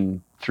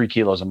gain 3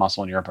 kilos of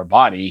muscle in your upper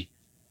body,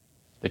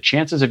 the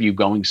chances of you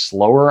going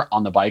slower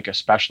on the bike,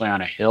 especially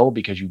on a hill,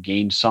 because you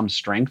gained some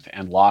strength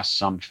and lost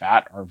some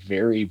fat are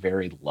very,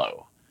 very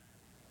low.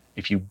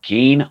 If you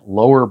gain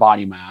lower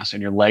body mass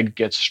and your leg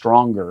gets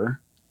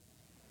stronger,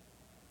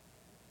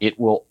 it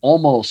will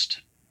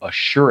almost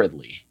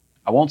assuredly,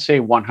 I won't say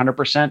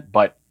 100%,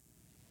 but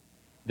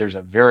there's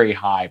a very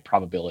high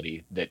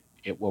probability that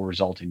it will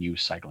result in you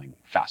cycling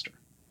faster.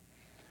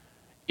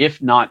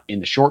 If not in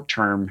the short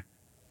term,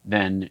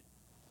 then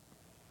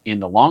in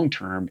the long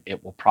term,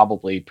 it will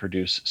probably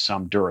produce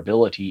some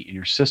durability in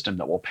your system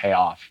that will pay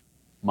off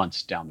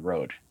months down the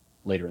road,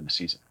 later in the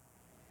season.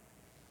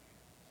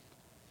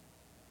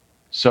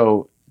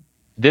 So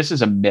this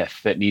is a myth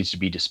that needs to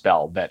be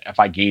dispelled, that if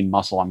I gain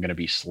muscle, I'm going to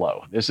be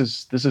slow. This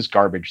is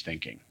garbage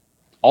thinking.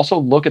 Also,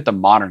 look at the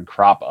modern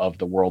crop of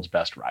the world's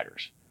best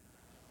riders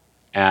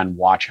and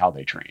watch how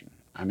they train.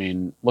 I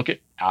mean, look at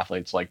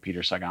athletes like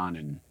Peter Sagan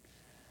and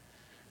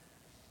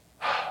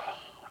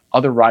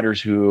other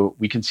riders who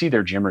we can see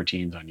their gym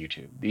routines on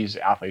YouTube. These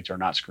athletes are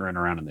not screwing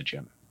around in the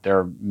gym.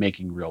 They're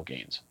making real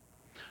gains.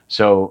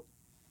 So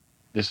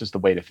this is the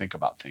way to think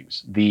about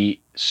things. The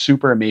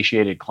super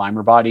emaciated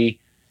climber body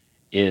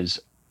is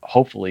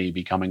hopefully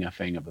becoming a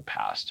thing of the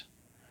past.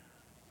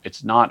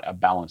 It's not a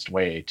balanced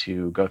way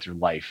to go through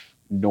life,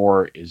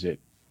 nor is it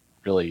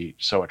really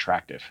so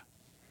attractive.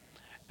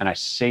 And I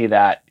say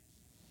that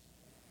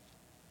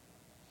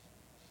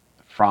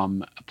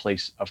from a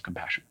place of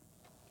compassion,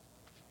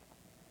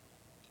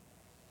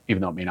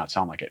 even though it may not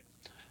sound like it.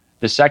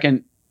 The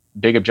second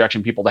big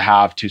objection people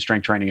have to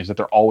strength training is that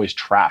they're always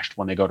trashed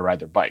when they go to ride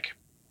their bike.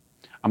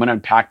 I'm going to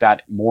unpack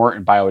that more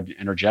in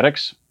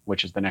bioenergetics,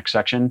 which is the next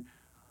section.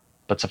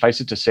 But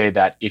suffice it to say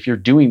that if you're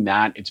doing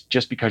that, it's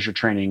just because you're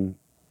training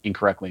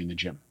incorrectly in the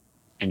gym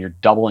and you're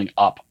doubling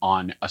up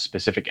on a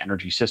specific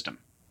energy system.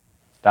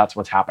 That's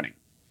what's happening.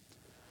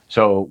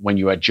 So when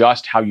you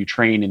adjust how you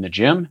train in the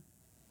gym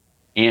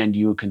and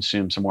you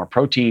consume some more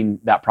protein,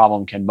 that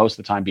problem can most of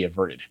the time be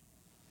averted.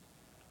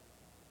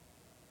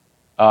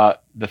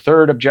 The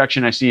third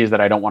objection I see is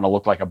that I don't want to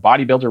look like a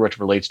bodybuilder, which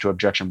relates to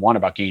objection 1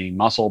 about gaining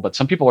muscle. But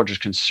some people are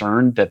just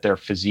concerned that their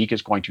physique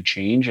is going to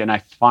change. And I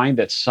find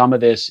that some of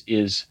this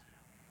is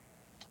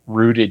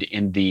rooted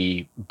in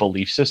the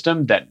belief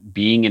system that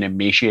being an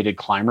emaciated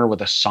climber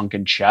with a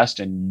sunken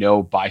chest and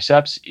no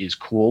biceps is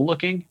cool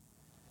looking.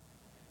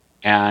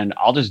 And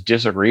I'll just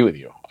disagree with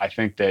you. I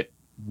think that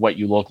what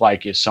you look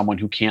like is someone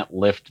who can't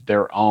lift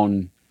their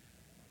own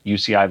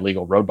UCI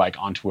legal road bike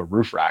onto a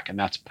roof rack, and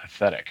that's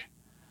pathetic.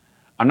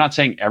 I'm not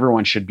saying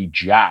everyone should be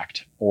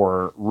jacked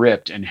or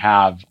ripped and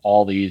have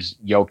all these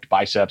yoked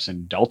biceps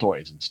and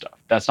deltoids and stuff.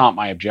 That's not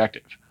my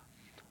objective.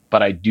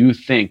 But I do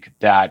think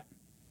that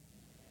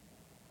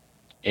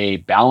a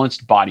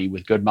balanced body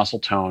with good muscle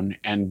tone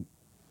and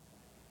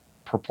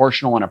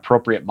proportional and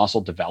appropriate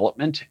muscle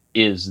development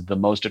is the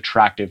most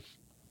attractive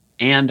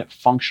and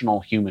functional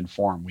human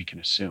form we can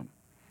assume.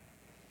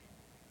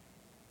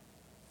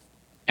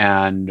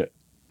 And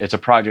it's a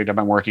project I've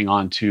been working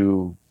on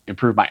to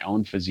improve my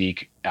own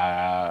physique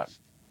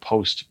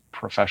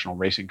post-professional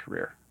racing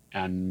career.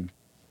 And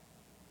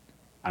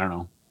I don't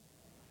know.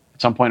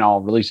 At some point, I'll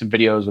release some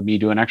videos of me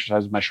doing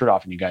exercise with my shirt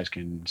off, and you guys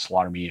can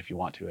slaughter me if you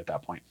want to at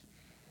that point.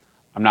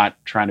 I'm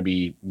not trying to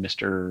be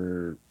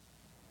Mr.,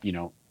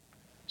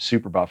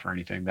 super buff or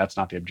anything. That's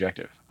not the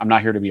objective. I'm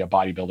not here to be a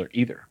bodybuilder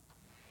either.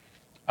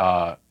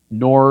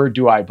 Nor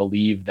do I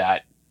believe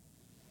that,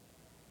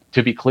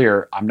 to be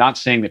clear, I'm not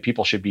saying that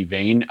people should be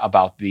vain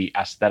about the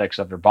aesthetics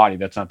of their body.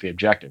 That's not the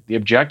objective. The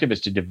objective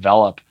is to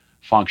develop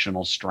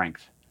functional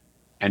strength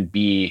and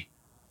be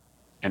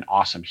an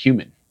awesome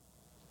human,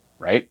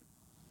 right?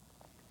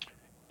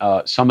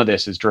 Some of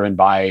this is driven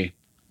by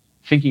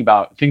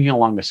thinking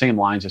along the same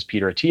lines as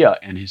Peter Attia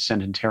and his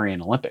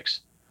Centenarian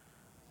Olympics,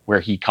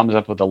 where he comes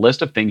up with a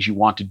list of things you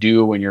want to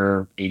do when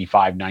you're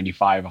 85,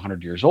 95,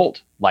 100 years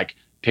old, like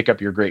pick up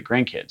your great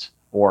grandkids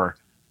or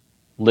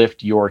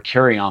lift your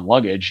carry-on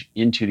luggage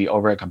into the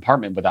overhead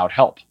compartment without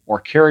help, or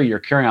carry your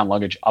carry-on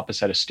luggage up a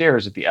set of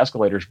stairs if the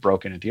escalator's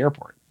broken at the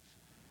airport.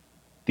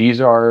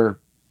 These are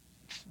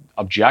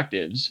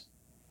objectives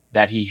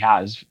that he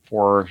has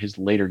for his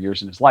later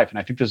years in his life. And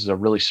I think this is a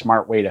really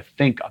smart way to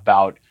think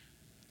about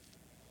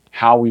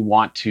how we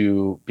want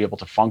to be able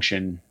to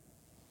function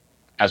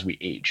as we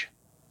age,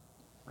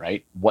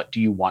 right? What do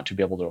you want to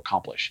be able to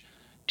accomplish?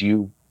 Do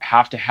you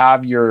have to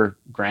have your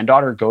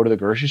granddaughter go to the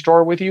grocery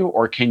store with you,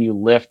 or can you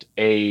lift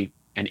an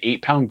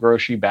 8-pound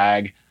grocery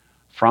bag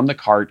from the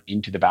cart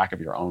into the back of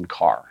your own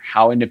car?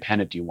 How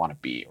independent do you want to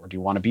be? Or do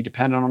you want to be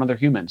dependent on other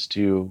humans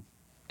to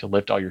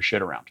lift all your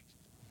shit around?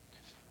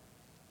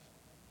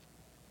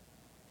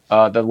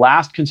 The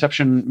last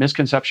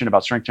misconception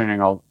about strength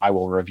training I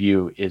will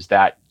review is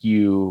that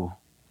you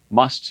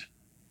must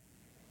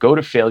go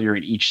to failure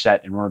in each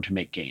set in order to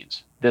make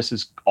gains. This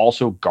is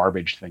also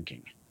garbage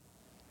thinking.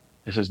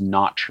 This is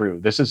not true.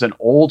 This is an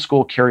old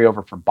school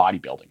carryover from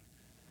bodybuilding.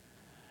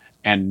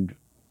 And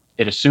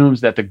it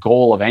assumes that the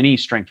goal of any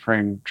strength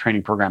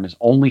training program is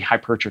only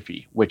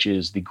hypertrophy, which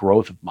is the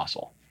growth of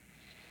muscle.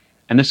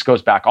 And this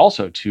goes back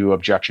also to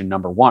objection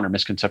number 1, or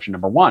misconception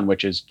number 1,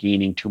 which is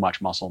gaining too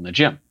much muscle in the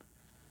gym.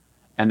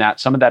 And that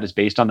some of that is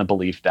based on the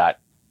belief that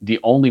the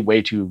only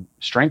way to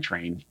strength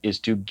train is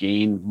to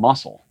gain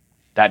muscle.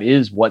 That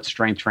is what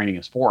strength training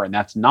is for. And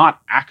that's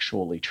not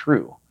actually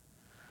true.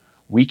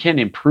 We can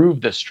improve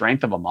the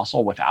strength of a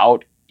muscle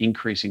without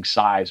increasing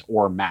size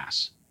or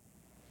mass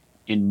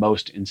in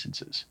most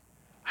instances.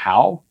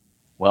 How?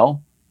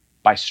 Well,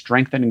 by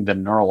strengthening the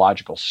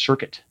neurological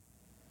circuit.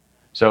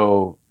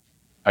 So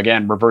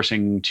again,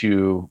 reversing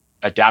to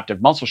adaptive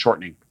muscle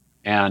shortening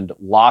and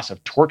loss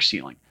of torque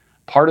sealing.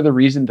 Part of the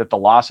reason that the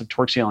loss of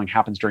torque sealing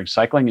happens during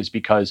cycling is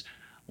because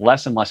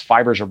less and less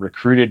fibers are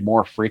recruited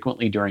more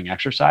frequently during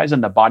exercise,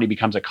 and the body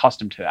becomes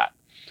accustomed to that.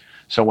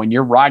 So when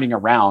you're riding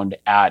around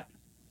at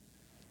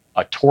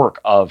a torque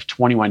of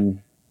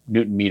 21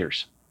 Newton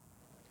meters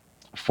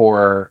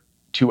for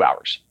 2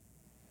 hours,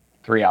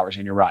 3 hours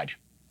in your ride,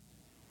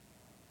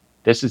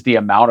 this is the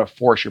amount of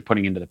force you're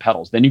putting into the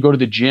pedals. Then you go to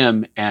the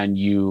gym and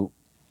you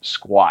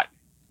squat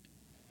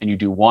and you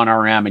do 1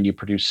 RM and you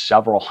produce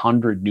several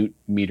hundred Newton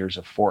meters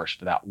of force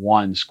for that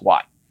one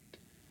squat.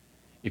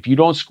 If you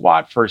don't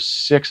squat for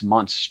 6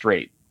 months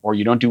straight, or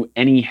you don't do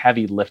any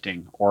heavy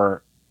lifting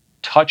or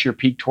touch your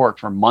peak torque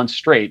for months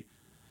straight,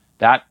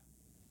 that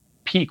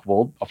peak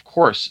will, of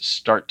course,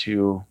 start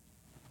to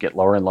get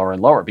lower and lower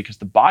and lower, because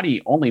the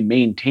body only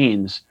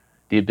maintains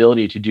the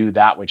ability to do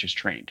that which is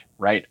trained,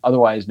 right?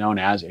 Otherwise known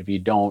as, if you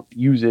don't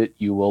use it,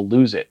 you will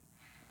lose it.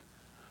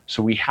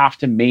 So we have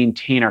to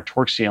maintain our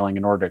torque sealing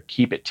in order to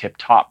keep it tip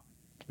top.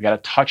 We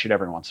got to touch it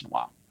every once in a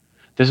while.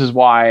 This is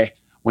why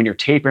when you're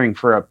tapering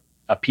for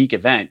a peak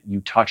event,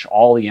 you touch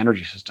all the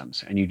energy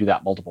systems and you do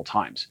that multiple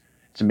times.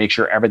 to make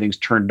sure everything's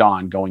turned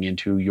on going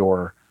into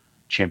your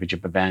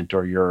championship event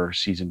or your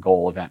season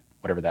goal event,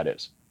 whatever that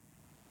is.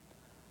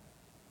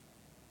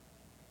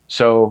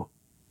 So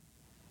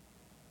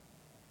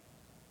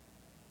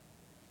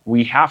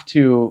we have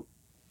to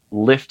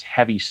lift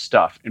heavy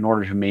stuff in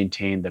order to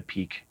maintain the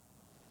peak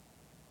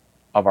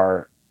of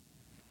our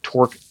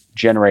torque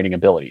generating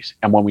abilities.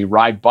 And when we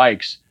ride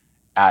bikes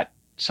at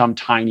some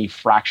tiny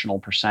fractional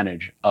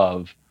percentage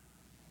of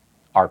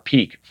our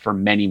peak for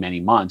many, many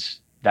months,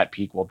 that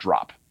peak will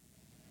drop.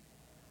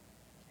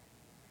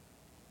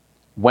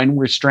 When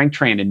we're strength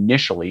trained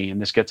initially, and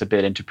this gets a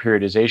bit into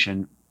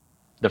periodization,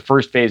 the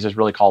first phase is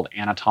really called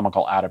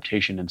anatomical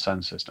adaptation in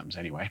sun systems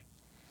anyway.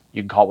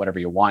 You can call it whatever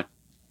you want.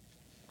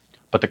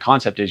 But the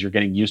concept is you're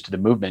getting used to the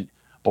movement,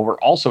 but we're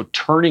also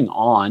turning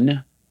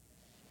on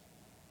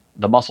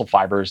the muscle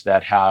fibers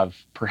that have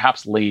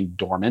perhaps lain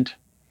dormant,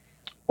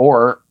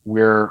 or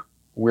we're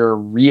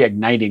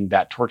reigniting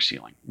that torque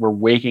ceiling. We're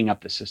waking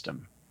up the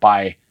system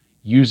by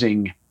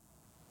using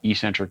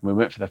eccentric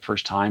movement for the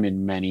first time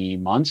in many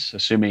months,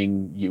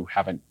 assuming you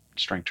haven't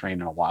strength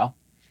trained in a while,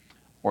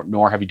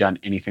 nor have you done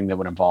anything that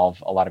would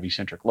involve a lot of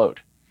eccentric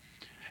load.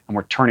 And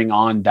we're turning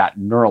on that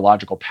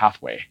neurological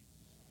pathway,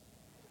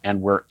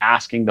 and we're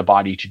asking the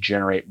body to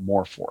generate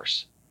more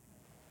force.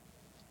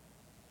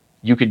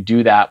 You can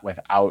do that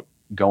without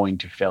going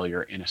to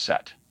failure in a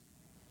set.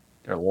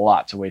 There are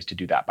lots of ways to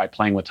do that by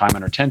playing with time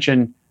under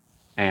tension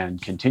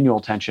and continual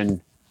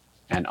tension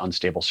and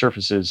unstable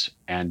surfaces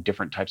and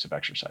different types of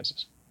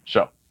exercises.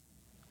 So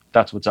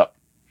that's what's up.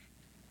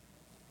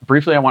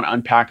 Briefly, I want to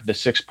unpack the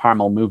 6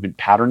 primal movement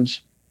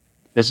patterns.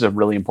 This is a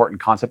really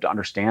important concept to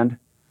understand.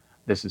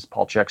 This is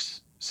Paul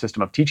Chek's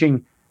system of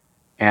teaching,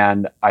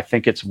 and I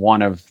think it's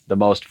one of the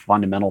most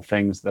fundamental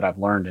things that I've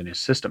learned in his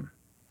system.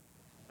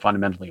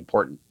 Fundamentally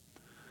important.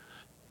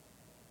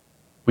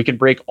 We can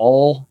break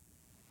all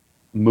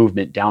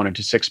movement down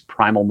into 6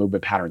 primal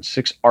movement patterns,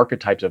 6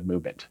 archetypes of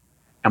movement.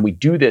 And we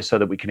do this so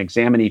that we can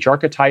examine each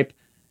archetype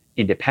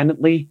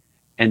independently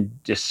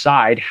and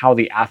decide how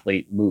the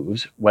athlete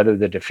moves, whether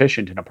they're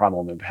deficient in a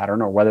primal movement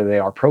pattern or whether they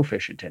are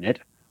proficient in it,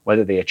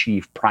 whether they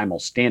achieve primal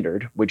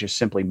standard, which is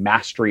simply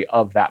mastery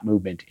of that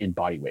movement in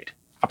body weight,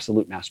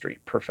 absolute mastery,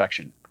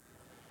 perfection.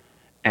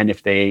 And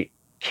if they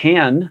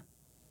can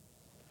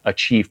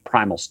achieve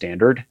primal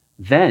standard,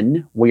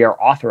 then we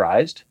are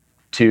authorized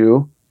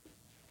to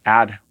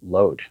add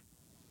load.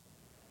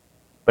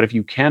 But if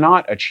you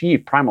cannot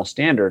achieve primal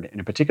standard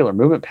in a particular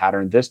movement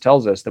pattern, this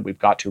tells us that we've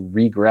got to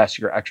regress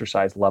your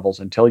exercise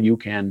levels until you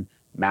can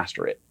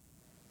master it.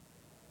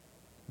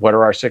 What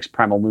are our 6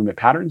 primal movement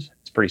patterns?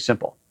 It's pretty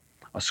simple.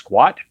 A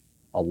squat,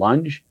 a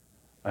lunge,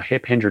 a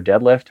hip hinge or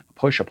deadlift, a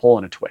push, a pull,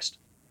 and a twist.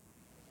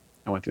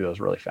 I went through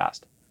those really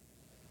fast.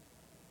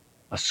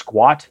 A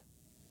squat,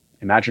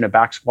 imagine a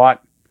back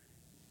squat,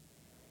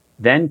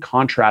 then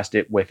contrast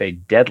it with a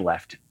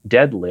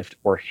deadlift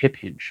or hip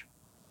hinge.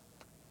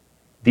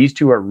 These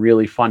two are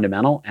really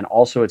fundamental, and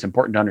also it's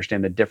important to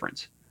understand the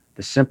difference.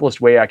 The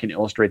simplest way I can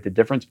illustrate the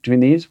difference between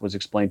these was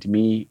explained to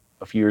me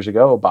a few years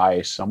ago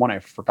by someone,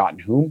 I've forgotten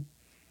whom,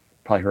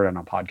 probably heard it on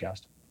a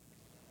podcast.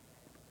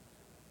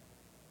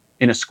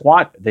 In a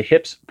squat, the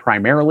hips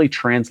primarily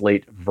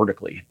translate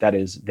vertically. That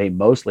is, they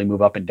mostly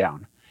move up and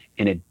down.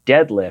 In a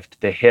deadlift,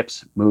 the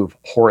hips move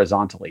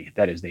horizontally.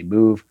 That is, they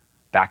move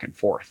back and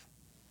forth.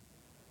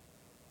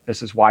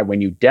 This is why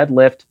when you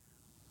deadlift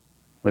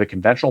with a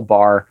conventional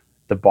bar,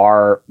 the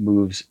bar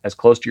moves as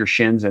close to your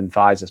shins and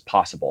thighs as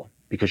possible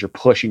because you're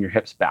pushing your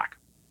hips back.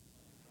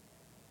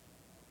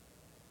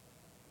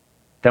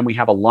 Then we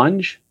have a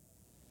lunge.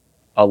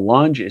 A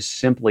lunge is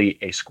simply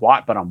a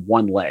squat, but on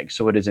one leg.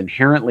 So it is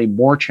inherently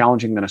more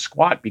challenging than a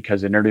squat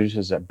because it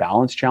introduces a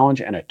balance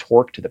challenge and a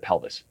torque to the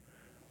pelvis,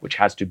 which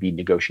has to be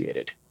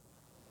negotiated.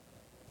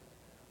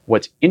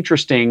 What's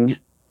interesting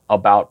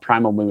about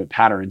primal movement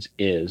patterns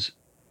is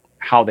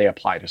how they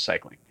apply to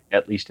cycling,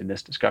 at least in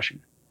this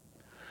discussion.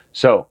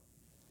 So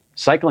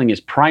cycling is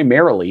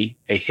primarily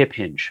a hip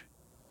hinge.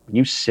 When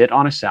you sit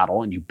on a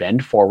saddle and you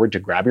bend forward to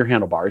grab your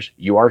handlebars,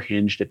 you are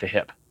hinged at the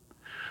hip.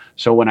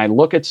 So when I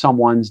look at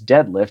someone's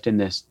deadlift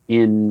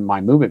in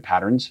my movement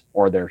patterns,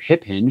 or their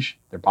hip hinge,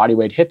 their body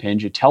weight hip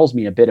hinge, it tells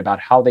me a bit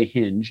about how they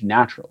hinge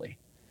naturally.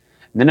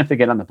 And then if they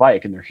get on the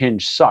bike and their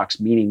hinge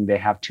sucks, meaning they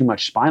have too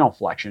much spinal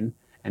flexion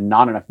and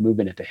not enough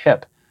movement at the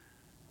hip,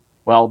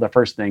 well, the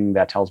first thing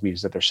that tells me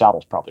is that their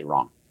saddle's probably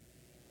wrong.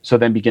 So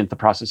then begins the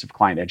process of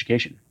client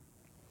education.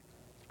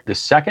 The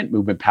second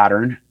movement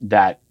pattern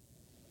that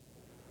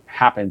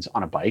happens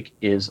on a bike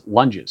is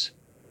lunges.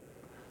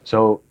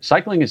 So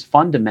cycling is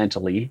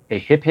fundamentally a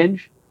hip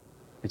hinge.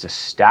 It's a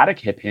static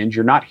hip hinge.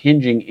 You're not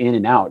hinging in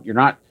and out. You're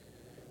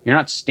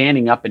not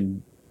standing up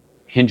and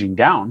hinging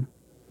down.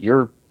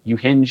 You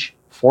hinge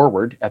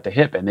forward at the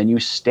hip and then you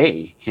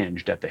stay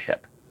hinged at the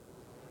hip.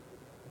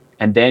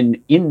 And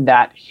then in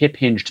that hip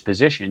hinged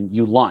position,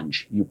 you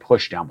lunge. You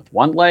push down with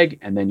one leg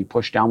and then you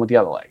push down with the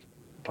other leg.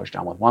 Push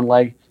down with one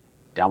leg,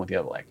 down with the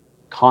other leg.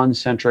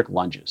 Concentric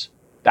lunges.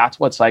 That's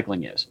what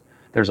cycling is.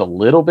 There's a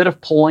little bit of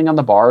pulling on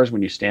the bars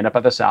when you stand up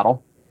at the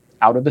saddle,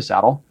 out of the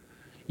saddle.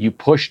 You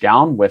push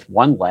down with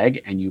one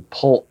leg and you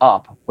pull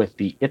up with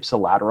the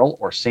ipsilateral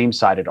or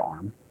same-sided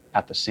arm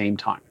at the same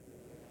time.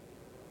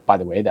 By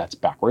the way, that's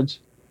backwards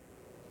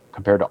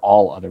compared to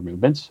all other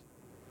movements.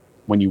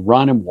 When you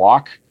run and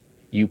walk,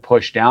 you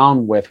push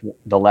down with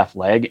the left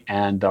leg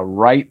and the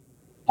right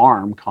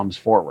arm comes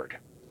forward.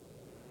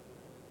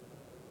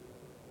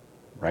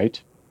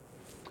 Right?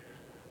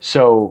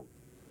 So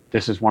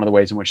this is one of the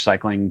ways in which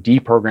cycling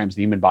deprograms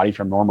the human body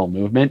from normal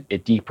movement.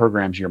 It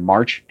deprograms your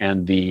march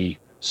and the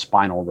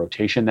spinal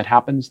rotation that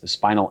happens, the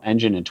spinal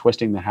engine and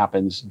twisting that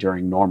happens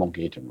during normal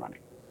gait and running.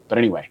 But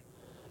anyway,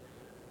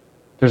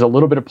 there's a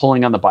little bit of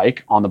pulling on the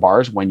bike, on the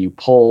bars. When you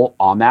pull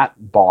on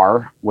that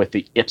bar with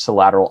the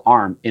ipsilateral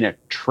arm, in a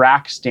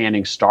track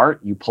standing start,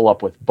 you pull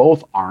up with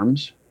both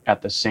arms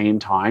at the same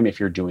time, if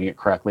you're doing it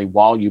correctly,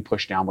 while you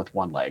push down with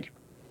one leg.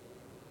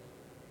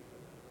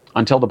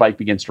 Until the bike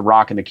begins to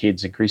rock and the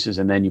cadence increases,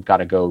 and then you've got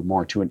to go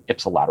more to an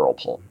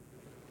ipsilateral pull.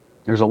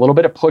 There's a little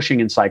bit of pushing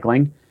in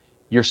cycling.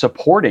 You're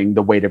supporting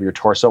the weight of your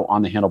torso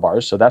on the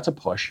handlebars, so that's a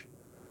push.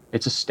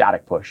 It's a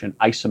static push, an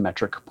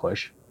isometric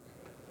push.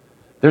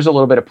 There's a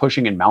little bit of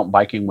pushing in mountain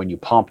biking when you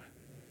pump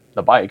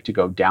the bike to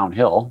go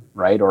downhill,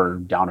 right? Or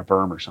down a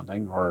berm or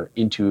something, or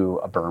into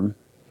a berm,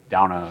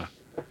 down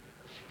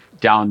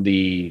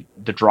the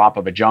drop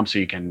of a jump so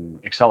you can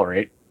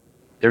accelerate.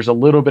 There's a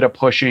little bit of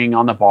pushing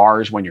on the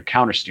bars when you're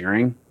counter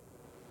steering.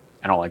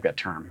 I don't like that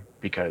term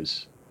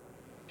because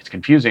it's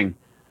confusing.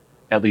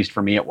 At least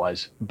for me it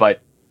was.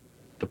 But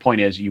the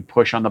point is you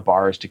push on the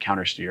bars to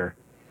counter steer.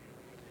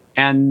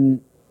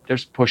 And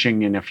there's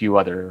pushing in a few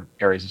other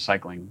areas of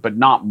cycling, but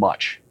not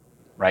much,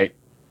 right?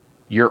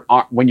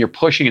 When you're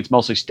pushing, it's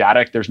mostly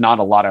static. There's not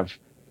a lot of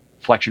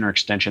flexion or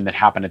extension that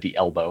happen at the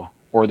elbow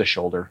or the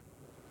shoulder.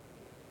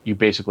 You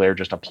basically are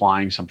just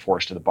applying some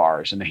force to the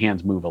bars and the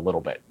hands move a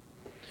little bit.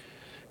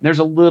 There's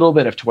a little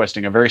bit of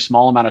twisting, a very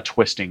small amount of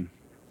twisting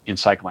in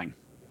cycling.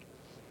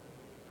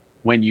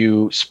 When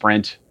you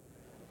sprint,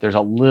 there's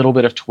a little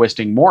bit of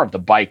twisting, more of the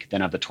bike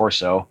than of the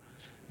torso.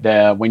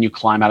 When you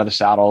climb out of the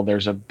saddle,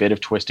 there's a bit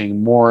of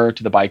twisting more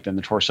to the bike than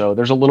the torso.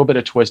 There's a little bit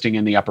of twisting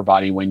in the upper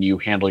body when you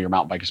handle your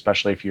mountain bike,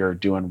 especially if you're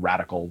doing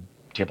radical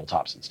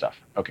tabletops and stuff.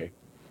 Okay,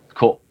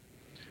 cool.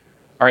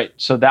 All right,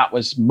 so that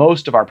was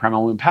most of our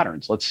primal movement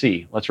patterns. Let's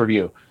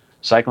review.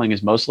 Cycling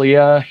is mostly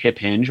a hip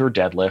hinge or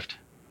deadlift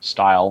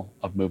style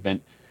of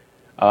movement.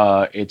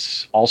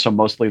 It's also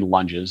mostly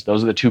lunges.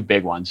 Those are the two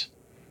big ones.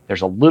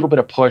 There's a little bit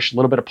of push, a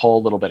little bit of pull,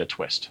 a little bit of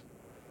twist.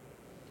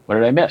 What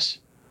did I miss?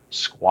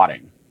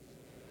 Squatting.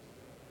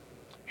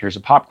 Here's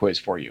a pop quiz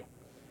for you.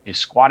 Is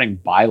squatting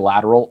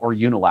bilateral or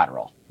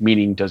unilateral?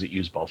 Meaning, does it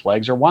use both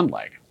legs or one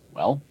leg?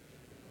 Well,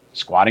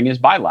 squatting is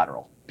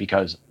bilateral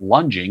because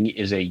lunging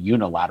is a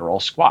unilateral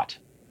squat.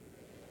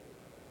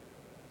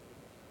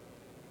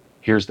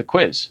 Here's the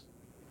quiz.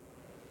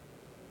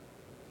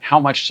 How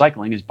much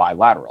cycling is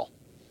bilateral?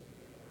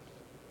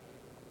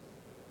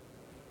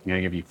 I'm going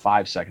to give you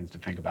 5 seconds to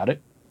think about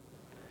it.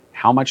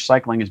 How much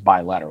cycling is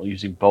bilateral,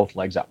 using both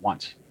legs at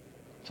once?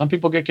 Some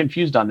people get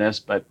confused on this,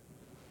 but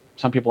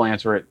some people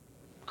answer it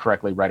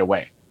correctly right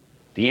away.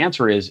 The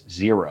answer is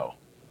 0.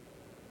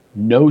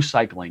 No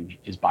cycling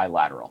is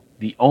bilateral.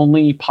 The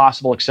only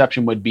possible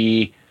exception would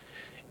be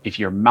if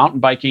you're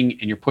mountain biking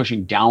and you're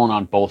pushing down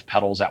on both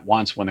pedals at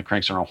once when the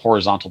cranks are in a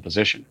horizontal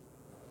position.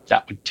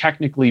 That would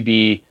technically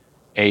be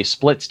a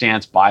split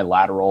stance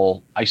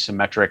bilateral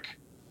isometric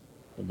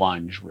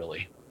lunge,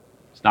 really.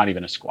 It's not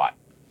even a squat.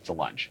 It's a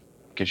lunge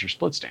because you're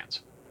split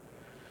stance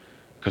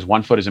because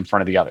one foot is in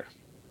front of the other.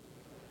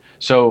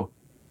 So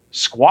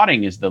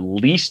squatting is the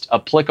least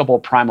applicable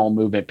primal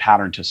movement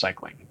pattern to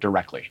cycling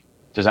directly.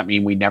 Does that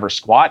mean we never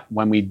squat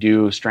when we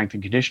do strength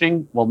and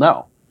conditioning? Well,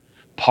 no.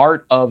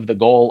 Part of the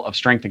goal of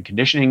strength and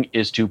conditioning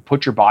is to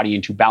put your body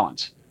into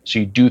balance. So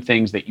you do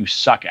things that you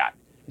suck at.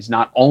 It's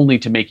not only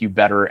to make you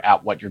better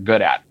at what you're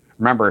good at.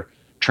 Remember,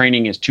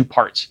 training is 2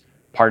 parts.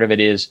 Part of it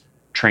is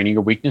training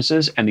your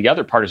weaknesses, and the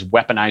other part is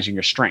weaponizing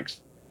your strength.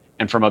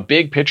 And from a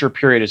big picture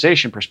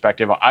periodization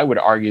perspective, I would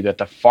argue that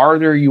the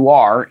farther you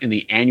are in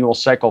the annual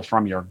cycle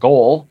from your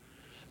goal,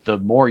 the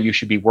more you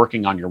should be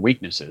working on your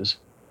weaknesses.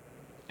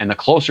 And the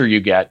closer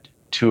you get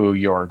to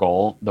your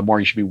goal, the more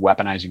you should be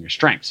weaponizing your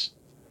strengths.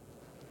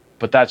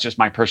 But that's just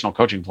my personal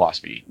coaching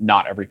philosophy.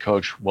 Not every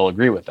coach will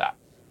agree with that.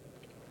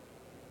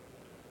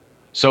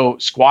 So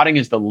squatting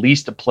is the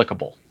least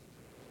applicable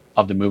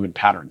of the movement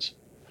patterns.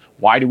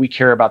 Why do we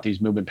care about these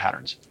movement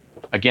patterns?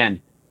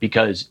 Again,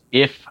 because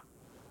if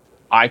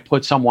I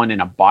put someone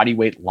in a body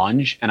weight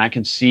lunge and I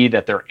can see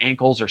that their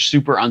ankles are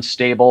super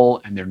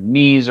unstable and their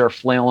knees are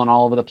flailing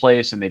all over the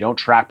place and they don't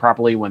track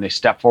properly when they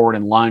step forward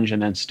and lunge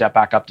and then step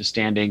back up to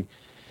standing,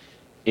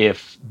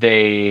 if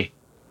they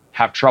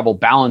have trouble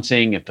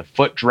balancing, if the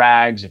foot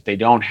drags, if they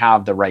don't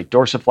have the right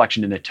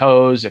dorsiflexion in the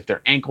toes, if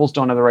their ankles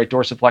don't have the right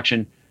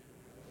dorsiflexion,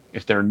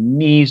 if their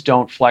knees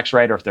don't flex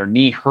right, or if their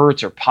knee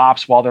hurts or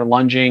pops while they're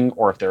lunging,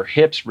 or if their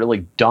hips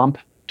really dump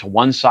to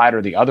one side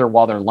or the other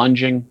while they're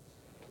lunging,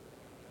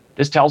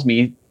 this tells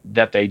me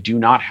that they do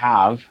not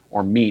have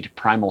or meet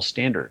primal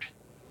standard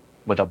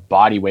with a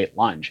body weight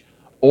lunge.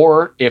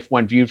 Or if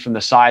when viewed from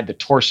the side, the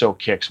torso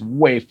kicks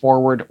way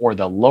forward or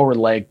the lower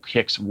leg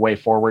kicks way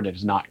forward, it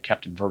is not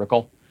kept in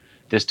vertical.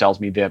 This tells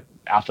me the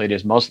athlete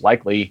is most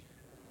likely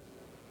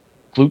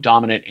glute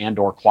dominant and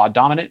or quad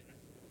dominant,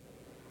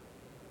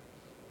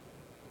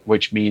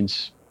 which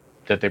means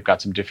that they've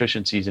got some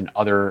deficiencies in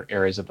other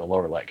areas of the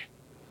lower leg.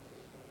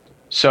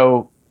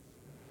 So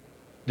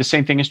the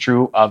same thing is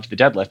true of the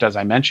deadlift. As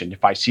I mentioned,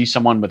 if I see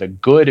someone with a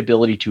good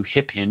ability to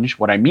hip hinge,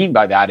 what I mean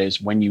by that is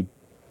when you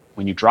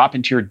drop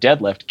into your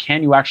deadlift,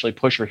 can you actually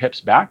push your hips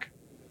back?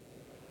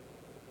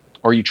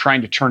 Or are you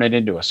trying to turn it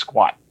into a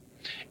squat?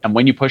 And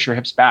when you push your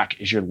hips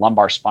back, is your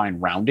lumbar spine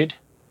rounded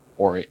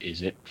or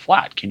is it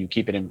flat? Can you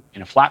keep it in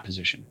a flat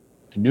position,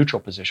 a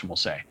neutral position, we'll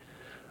say?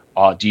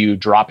 Do you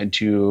drop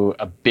into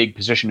a big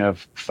position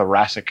of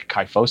thoracic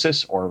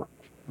kyphosis or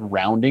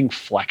rounding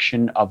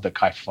flexion of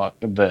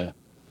the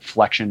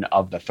flexion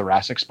of the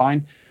thoracic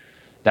spine?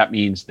 That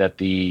means that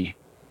the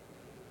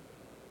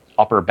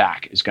upper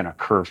back is going to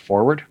curve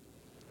forward.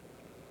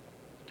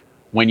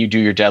 When you do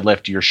your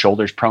deadlift, do your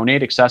shoulders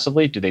pronate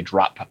excessively? Do they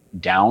drop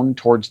down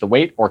towards the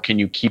weight, or can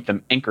you keep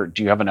them anchored?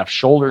 Do you have enough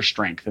shoulder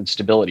strength and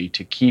stability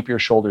to keep your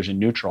shoulders in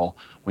neutral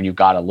when you've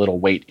got a little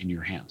weight in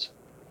your hands?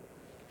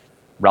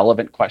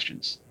 Relevant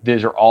questions.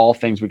 These are all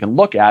things we can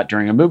look at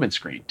during a movement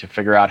screen to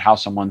figure out how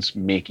someone's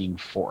making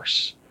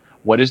force.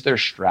 What is their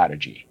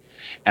strategy?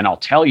 And I'll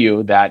tell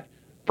you that,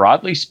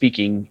 broadly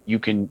speaking, you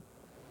can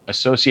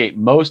associate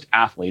most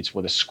athletes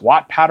with a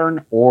squat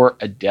pattern or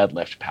a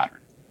deadlift pattern.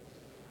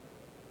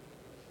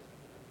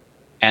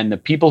 And the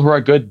people who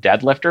are good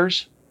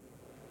deadlifters,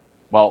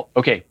 well,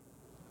 okay,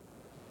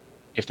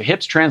 if the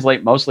hips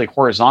translate mostly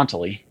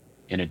horizontally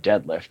in a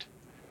deadlift,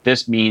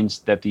 this means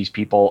that these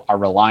people are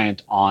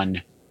reliant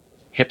on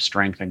hip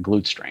strength and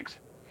glute strength.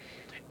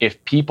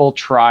 If people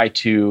try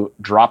to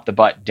drop the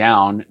butt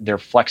down, they're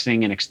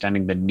flexing and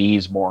extending the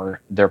knees more.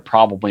 They're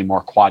probably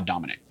more quad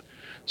dominant.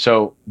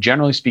 So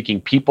generally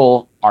speaking,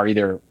 people are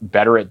either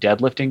better at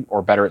deadlifting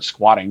or better at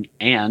squatting.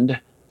 And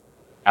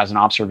as an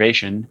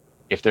observation,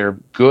 if they're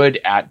good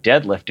at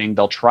deadlifting,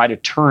 they'll try to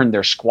turn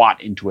their squat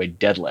into a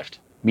deadlift,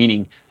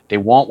 meaning they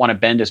won't want to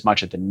bend as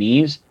much at the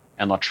knees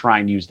and they'll try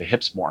and use the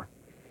hips more.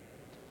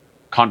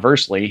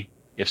 Conversely,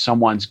 if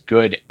someone's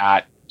good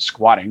at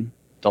squatting,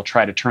 they'll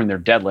try to turn their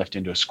deadlift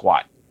into a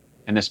squat.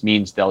 And this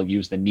means they'll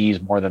use the knees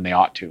more than they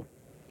ought to.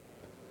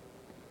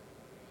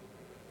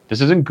 This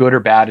isn't good or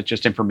bad, it's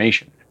just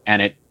information.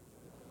 And it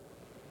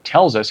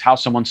tells us how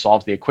someone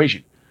solves the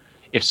equation.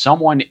 If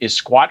someone is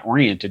squat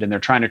oriented and they're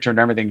trying to turn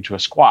everything into a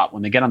squat,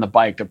 when they get on the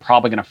bike, they're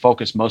probably going to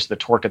focus most of the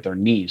torque at their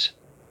knees.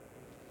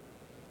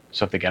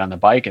 So if they get on the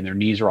bike and their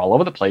knees are all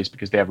over the place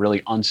because they have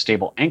really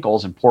unstable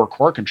ankles and poor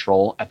core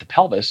control at the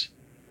pelvis,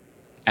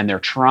 and they're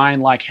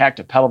trying like heck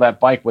to pedal that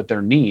bike with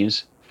their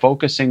knees,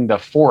 focusing the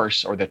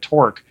force or the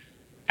torque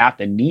at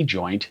the knee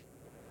joint,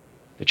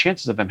 the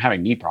chances of them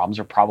having knee problems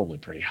are probably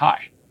pretty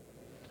high.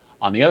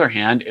 On the other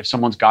hand, if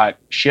someone's got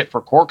shit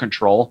for core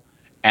control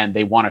and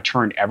they want to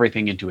turn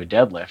everything into a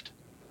deadlift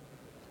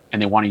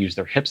and they want to use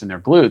their hips and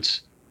their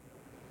glutes,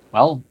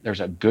 well,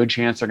 there's a good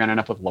chance they're going to end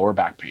up with lower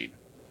back pain.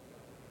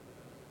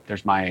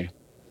 There's my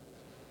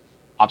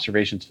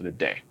observations for the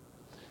day.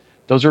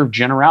 Those are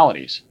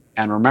generalities.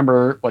 And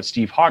remember what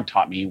Steve Hogg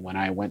taught me when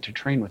I went to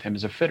train with him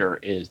as a fitter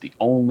is the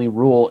only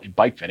rule in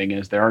bike fitting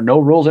is there are no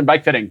rules in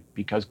bike fitting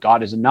because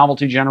God is a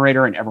novelty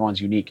generator and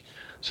everyone's unique.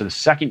 So the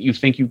second you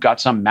think you've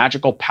got some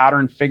magical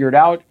pattern figured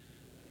out,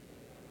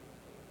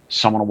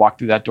 someone will walk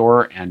through that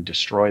door and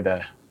destroy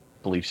the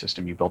belief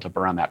system you built up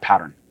around that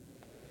pattern.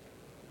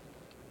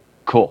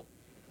 Cool.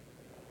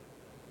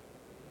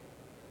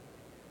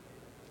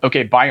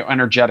 Okay,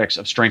 bioenergetics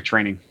of strength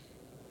training.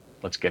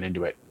 Let's get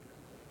into it.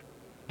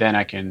 Then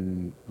I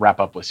can wrap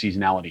up with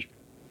seasonality.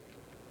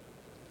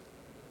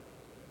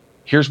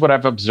 Here's what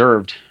I've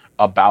observed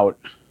about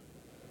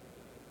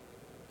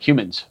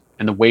humans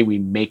and the way we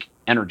make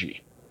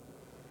energy.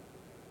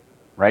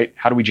 Right?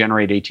 How do we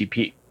generate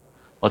ATP?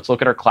 Let's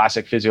look at our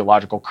classic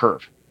physiological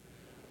curve.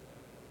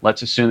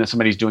 Let's assume that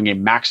somebody's doing a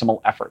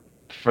maximal effort.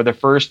 For the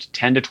first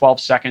 10 to 12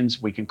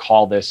 seconds, we can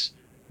call this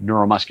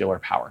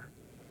neuromuscular power.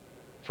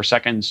 For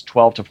seconds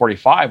 12 to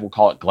 45, we'll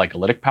call it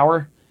glycolytic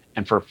power.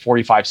 And for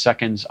 45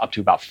 seconds up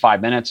to about 5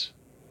 minutes,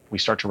 we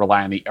start to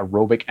rely on the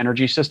aerobic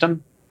energy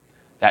system.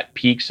 That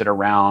peaks at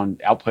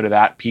around, output of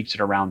that peaks at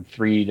around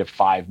 3 to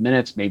 5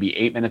 minutes, maybe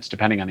 8 minutes,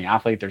 depending on the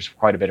athlete. There's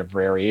quite a bit of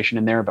variation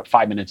in there, but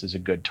 5 minutes is a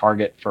good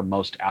target for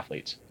most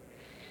athletes.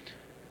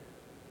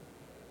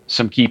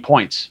 Some key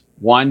points.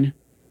 One,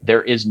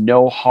 there is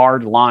no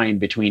hard line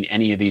between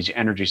any of these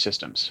energy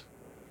systems.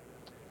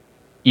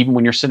 Even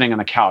when you're sitting on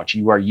the couch,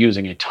 you are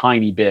using a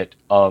tiny bit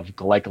of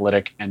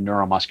glycolytic and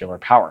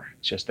neuromuscular power.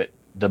 It's just that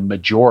the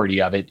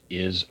majority of it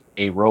is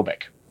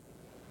aerobic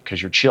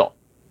because you're chill.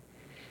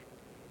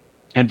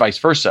 And vice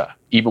versa.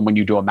 Even when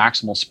you do a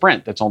maximal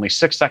sprint that's only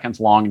 6 seconds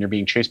long and you're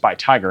being chased by a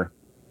tiger,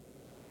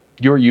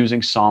 you're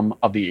using some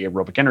of the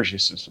aerobic energy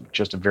system,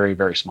 just a very,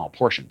 very small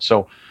portion.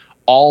 So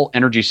all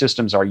energy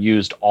systems are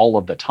used all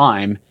of the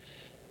time.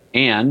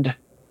 And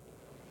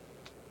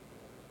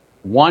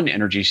one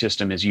energy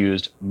system is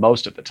used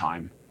most of the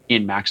time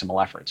in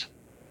maximal efforts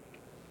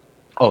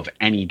of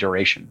any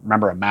duration.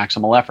 Remember, a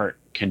maximal effort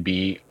can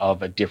be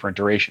of a different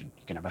duration.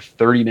 You can have a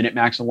 30-minute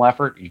maximal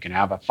effort. You can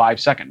have a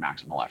 5-second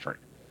maximal effort.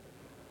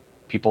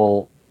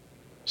 People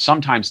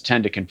sometimes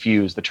tend to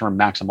confuse the term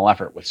maximal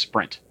effort with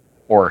sprint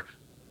or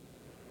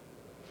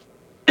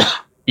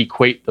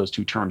equate those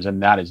two terms,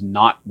 and that is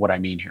not what I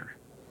mean here.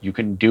 You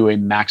can do a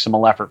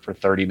maximal effort for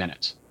 30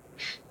 minutes.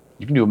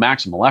 You can do a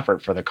maximal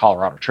effort for the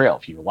Colorado Trail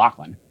if you're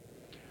Lachlan.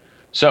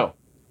 So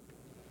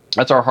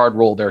that's our hard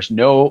rule. There's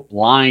no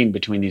line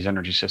between these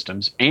energy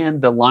systems,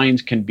 and the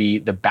lines can be,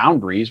 the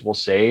boundaries will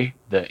say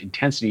the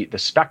intensity, the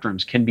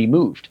spectrums can be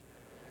moved,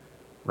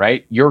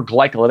 right? Your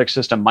glycolytic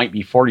system might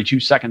be 42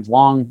 seconds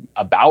long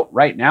about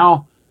right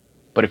now,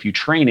 but if you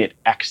train it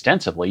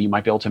extensively, you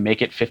might be able to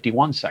make it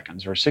 51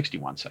 seconds or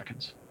 61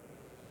 seconds.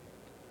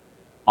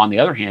 On the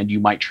other hand, you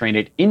might train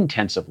it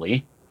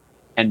intensively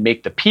and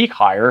make the peak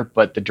higher,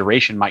 but the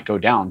duration might go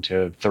down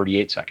to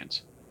 38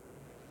 seconds,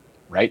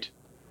 right?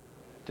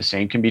 The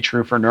same can be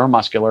true for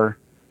neuromuscular.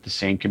 The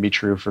same can be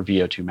true for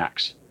VO2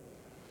 max.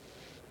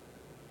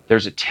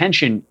 There's a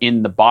tension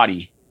in the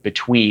body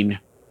between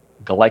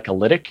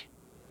glycolytic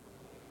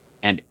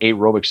and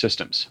aerobic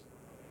systems,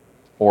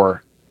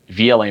 or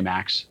VLA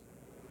max,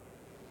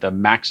 the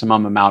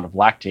maximum amount of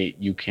lactate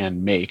you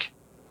can make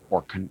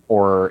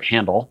or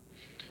handle,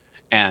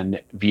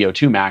 and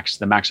VO2 max,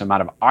 the maximum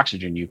amount of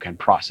oxygen you can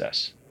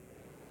process,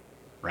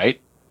 right?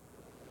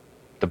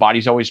 The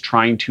body's always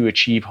trying to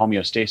achieve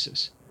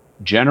homeostasis.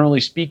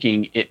 Generally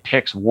speaking, it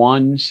picks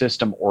one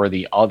system or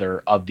the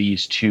other of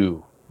these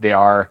two. They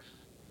are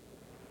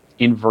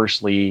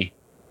inversely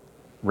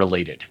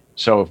related.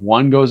 So if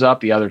one goes up,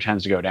 the other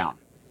tends to go down.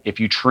 If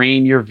you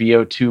train your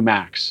VO2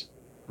 max,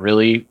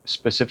 really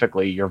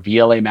specifically, your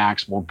VLA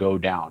max will go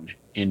down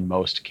in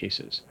most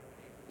cases,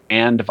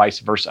 and vice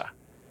versa.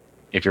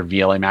 If your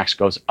VLA max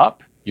goes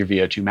up, your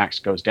VO2 max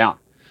goes down.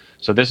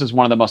 So this is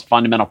one of the most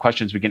fundamental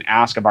questions we can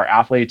ask of our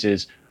athletes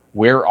is,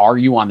 where are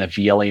you on the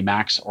VLA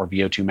max or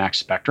VO2 max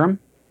spectrum?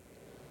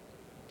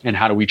 And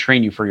how do we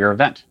train you for your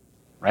event,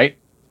 right?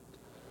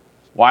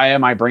 Why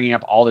am I bringing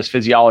up all this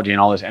physiology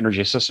and all this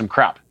energy system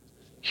crap?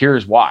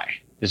 Here's why.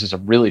 This is a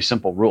really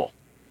simple rule.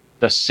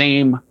 The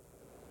same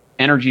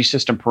energy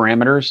system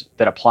parameters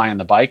that apply on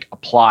the bike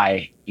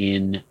apply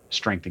in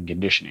strength and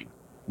conditioning.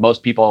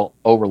 Most people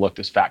overlook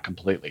this fact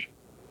completely.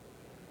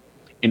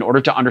 In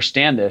order to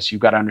understand this,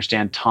 you've got to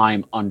understand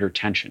time under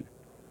tension.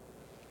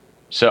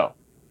 So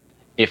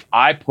if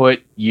I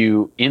put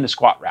you in the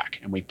squat rack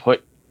and we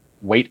put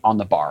weight on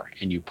the bar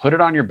and you put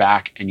it on your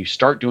back and you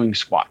start doing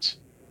squats,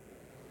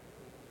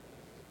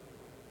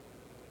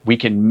 we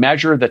can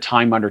measure the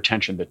time under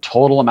tension, the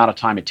total amount of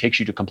time it takes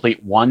you to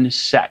complete one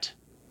set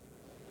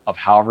of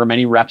however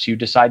many reps you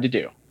decide to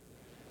do.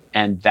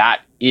 And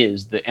that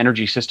is the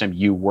energy system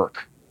you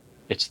work.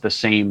 It's the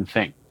same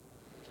thing.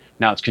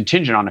 Now, it's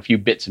contingent on a few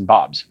bits and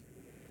bobs.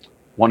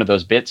 One of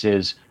those bits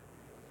is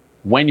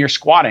when you're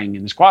squatting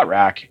in the squat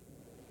rack,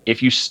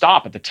 if you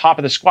stop at the top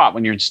of the squat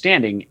when you're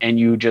standing and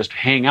you just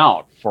hang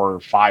out for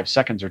 5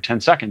 seconds or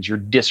 10 seconds, you're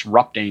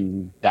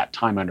disrupting that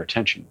time under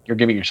tension. You're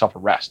giving yourself a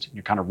rest.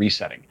 You're kind of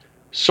resetting,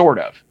 sort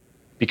of,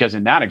 because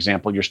in that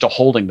example, you're still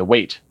holding the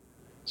weight.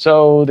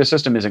 So the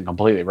system isn't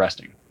completely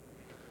resting.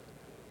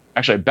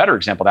 Actually, a better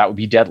example of that would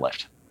be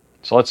deadlift.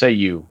 So let's say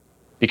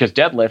because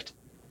deadlift,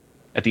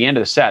 at the end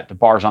of the set, the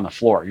bar's on the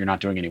floor. You're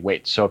not doing any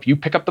weight. So if you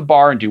pick up the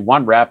bar and do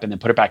one rep and then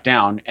put it back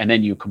down, and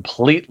then you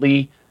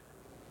completely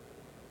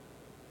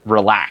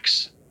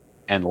relax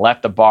and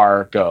let the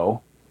bar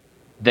go,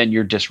 then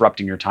you're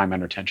disrupting your time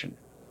under tension.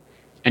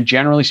 And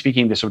generally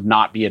speaking, this would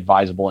not be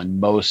advisable in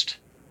most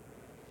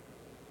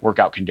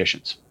workout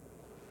conditions.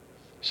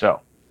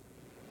 So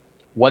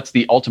what's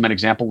the ultimate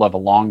example of a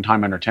long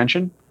time under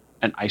tension?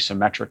 An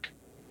isometric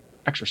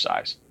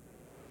exercise,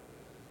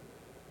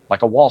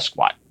 like a wall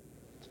squat.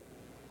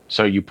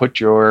 So you put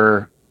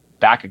your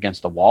back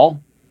against the wall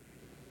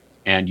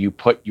and you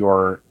put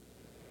your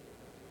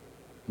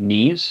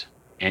knees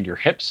and your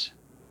hips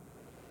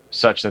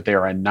such that they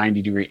are a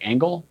 90-degree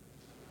angle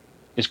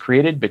is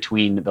created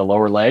between the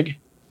lower leg,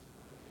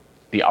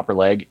 the upper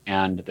leg,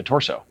 and the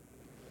torso,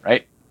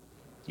 right?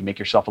 You make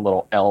yourself a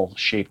little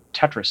L-shaped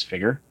Tetris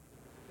figure,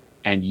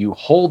 and you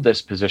hold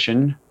this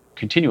position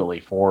continually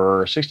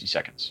for 60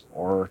 seconds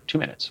or 2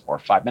 minutes or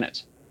 5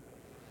 minutes.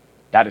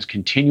 That is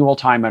continual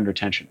time under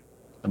tension.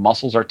 The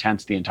muscles are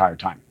tense the entire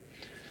time.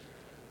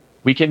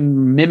 We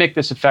can mimic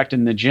this effect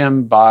in the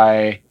gym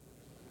by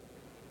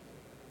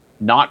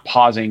not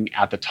pausing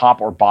at the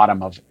top or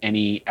bottom of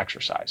any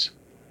exercise,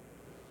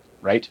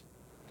 right?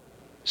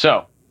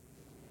 So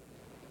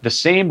the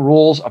same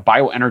rules of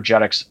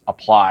bioenergetics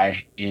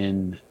apply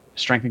in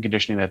strength and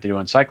conditioning that they do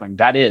in cycling.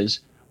 That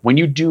is, when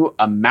you do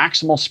a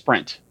maximal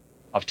sprint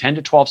of 10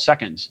 to 12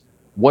 seconds,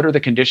 what are the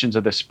conditions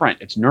of this sprint?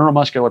 It's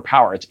neuromuscular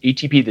power. It's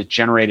ATP that's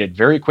generated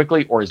very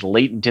quickly or is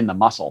latent in the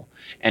muscle.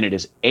 And it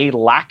is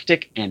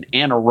alactic and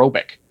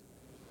anaerobic.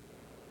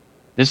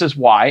 This is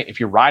why if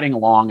you're riding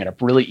along at a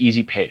really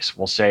easy pace,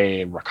 we'll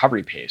say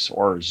recovery pace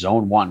or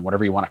zone 1,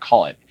 whatever you want to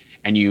call it,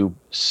 and you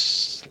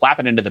slap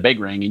it into the big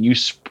ring and you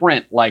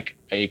sprint like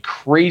a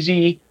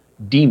crazy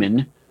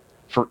demon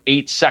for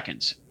 8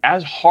 seconds,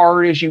 as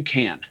hard as you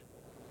can.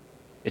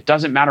 It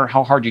doesn't matter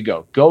how hard you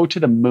go. Go to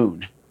the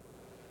moon.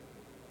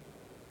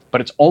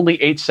 But it's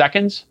only 8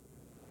 seconds.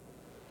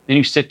 Then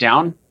you sit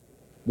down.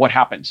 What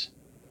happens?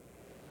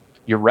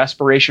 Your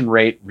respiration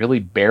rate really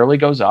barely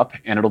goes up,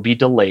 and it'll be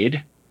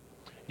delayed.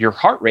 Your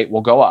heart rate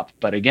will go up,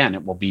 but again,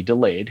 it will be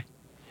delayed.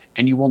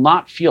 And you will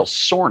not feel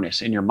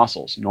soreness in your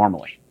muscles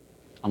normally,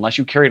 unless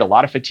you carried a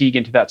lot of fatigue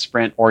into that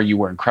sprint or you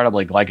were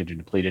incredibly glycogen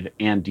depleted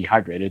and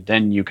dehydrated.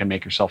 Then you can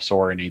make yourself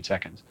sore in 8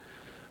 seconds.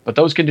 But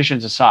those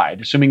conditions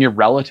aside, assuming you're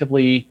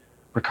relatively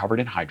recovered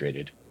and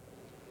hydrated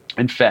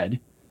and fed,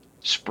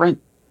 sprint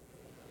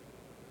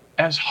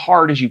as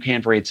hard as you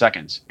can for 8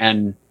 seconds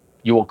and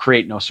you will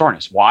create no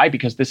soreness. Why?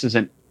 Because this is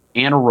an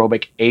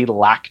anaerobic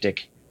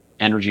alactic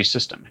energy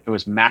system. It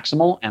was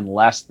maximal and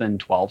less than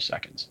 12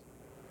 seconds.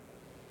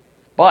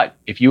 But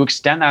if you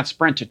extend that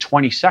sprint to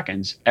 20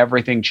 seconds,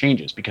 everything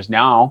changes, because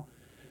now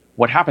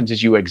what happens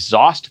is you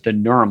exhaust the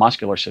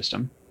neuromuscular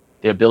system,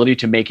 the ability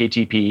to make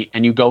ATP,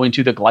 and you go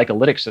into the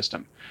glycolytic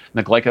system.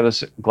 And the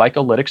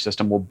glycolytic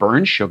system will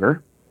burn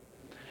sugar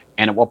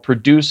and it will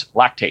produce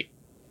lactate.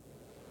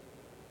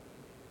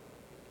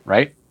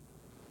 Right?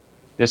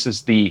 This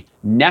is the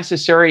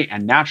necessary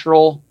and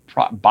natural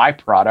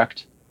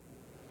byproduct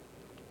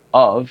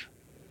of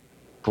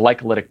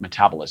glycolytic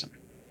metabolism.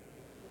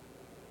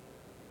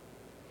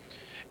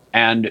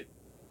 And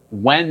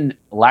when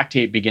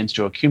lactate begins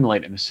to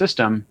accumulate in the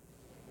system,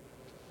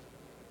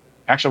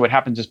 actually what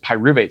happens is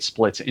pyruvate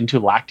splits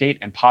into lactate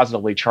and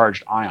positively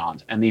charged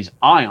ions. And these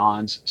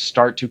ions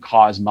start to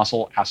cause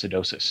muscle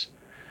acidosis.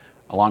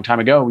 A long time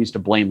ago, we used to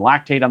blame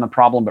lactate on the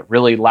problem, but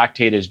really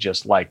lactate is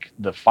just like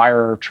the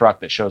fire truck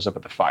that shows up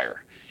at the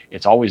fire.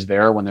 It's always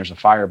there when there's a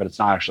fire, but it's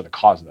not actually the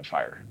cause of the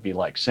fire. It'd be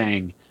like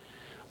saying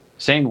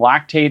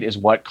lactate is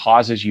what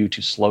causes you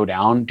to slow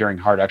down during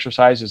hard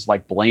exercise is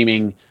like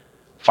blaming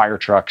fire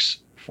trucks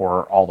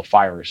for all the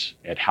fires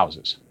at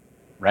houses,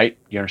 right?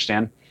 You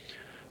understand?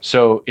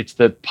 So it's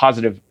the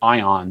positive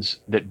ions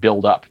that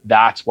build up.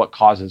 That's what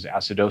causes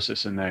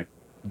acidosis and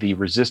the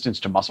resistance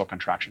to muscle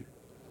contraction.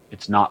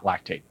 It's not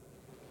lactate.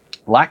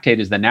 Lactate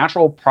is the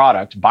natural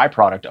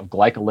byproduct of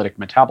glycolytic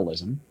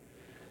metabolism.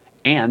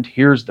 And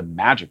here's the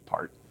magic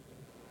part.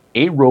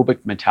 Aerobic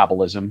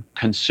metabolism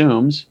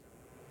consumes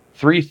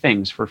 3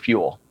 things for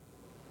fuel.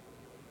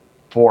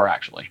 4,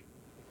 actually.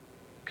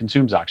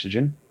 Consumes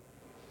oxygen,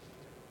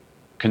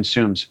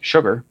 consumes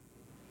sugar,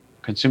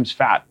 consumes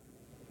fat,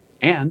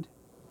 and,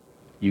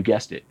 you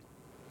guessed it,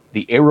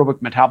 the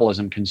aerobic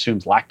metabolism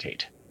consumes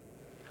lactate.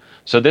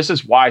 So this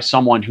is why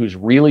someone who's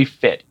really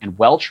fit and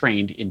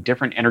well-trained in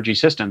different energy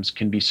systems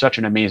can be such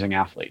an amazing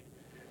athlete.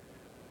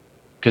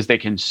 Because they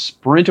can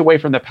sprint away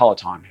from the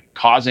peloton,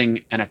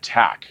 causing an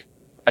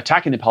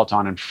attacking the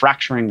peloton and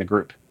fracturing the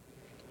group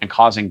and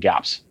causing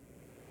gaps.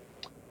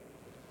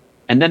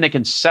 And then they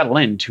can settle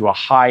into a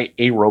high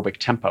aerobic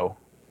tempo.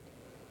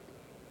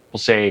 We'll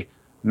say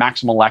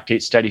maximal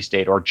lactate steady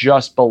state or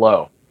just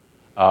below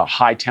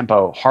high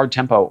tempo, hard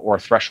tempo or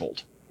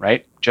threshold,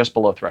 right? Just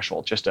below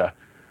threshold, just a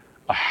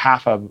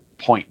half a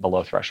point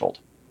below threshold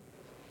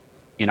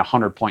in a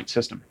 100-point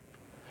system.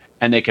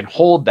 And they can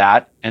hold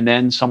that, and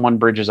then someone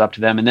bridges up to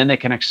them, and then they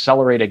can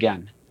accelerate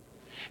again.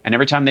 And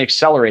every time they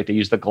accelerate, they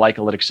use the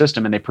glycolytic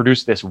system, and they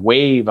produce this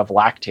wave of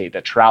lactate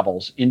that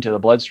travels into the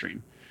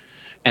bloodstream.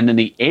 And then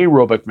the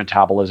aerobic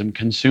metabolism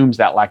consumes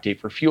that lactate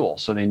for fuel,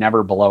 so they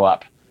never blow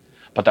up.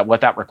 But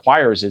what that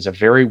requires is a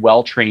very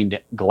well-trained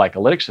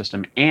glycolytic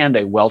system and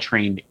a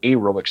well-trained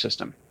aerobic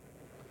system.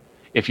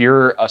 If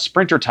you're a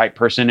sprinter type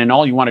person and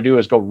all you want to do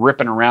is go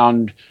ripping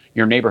around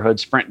your neighborhood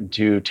sprinting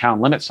to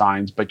town limit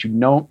signs, but you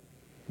don't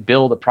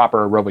build a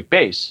proper aerobic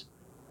base,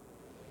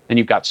 then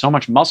you've got so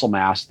much muscle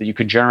mass that you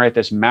can generate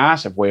this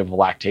massive wave of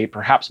lactate,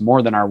 perhaps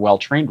more than our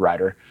well-trained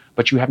rider,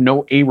 but you have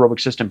no aerobic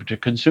system to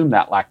consume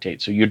that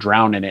lactate. So you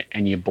drown in it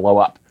and you blow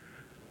up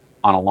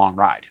on a long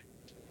ride.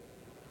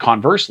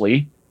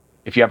 Conversely,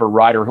 if you have a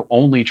rider who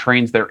only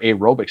trains their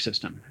aerobic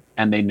system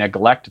and they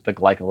neglect the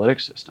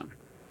glycolytic system,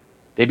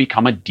 they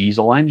become a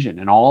diesel engine,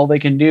 and all they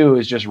can do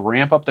is just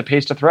ramp up the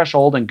pace to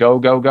threshold and go,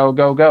 go, go,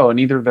 go, go. And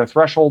either the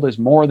threshold is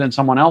more than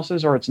someone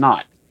else's or it's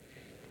not.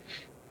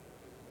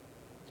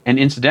 And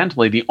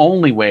incidentally, the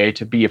only way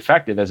to be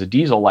effective as a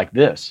diesel like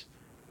this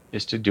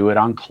is to do it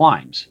on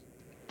climbs.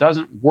 It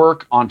doesn't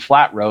work on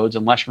flat roads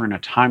unless you're in a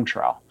time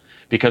trial.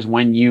 Because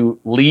when you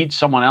lead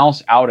someone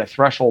else out at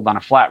threshold on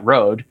a flat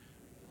road,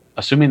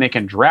 assuming they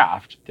can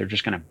draft, they're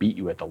just going to beat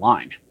you at the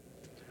line.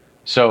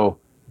 So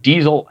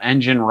diesel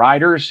engine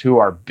riders who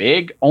are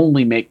big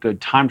only make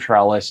good time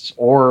trialists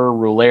or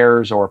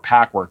rouleurs or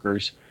pack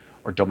workers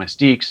or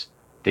domestiques.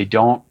 They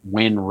don't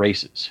win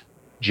races,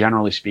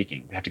 generally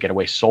speaking. They have to get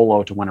away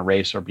solo to win a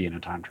race or be in a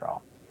time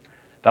trial.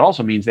 That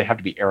also means they have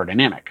to be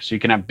aerodynamic. So you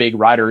can have big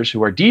riders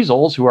who are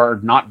diesels who are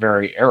not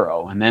very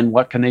aero. And then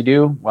what can they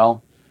do?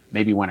 Well,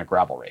 maybe win a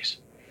gravel race.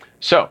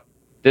 So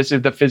this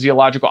is the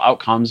physiological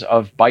outcomes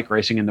of bike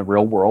racing in the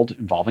real world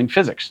involving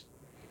physics.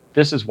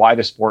 This is why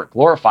the sport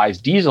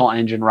glorifies diesel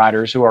engine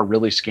riders who are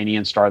really skinny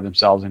and starve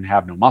themselves and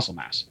have no muscle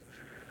mass.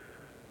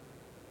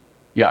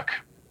 Yuck.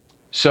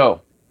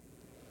 So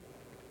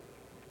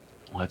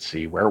let's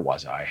see, where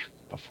was I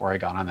before I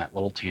got on that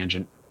little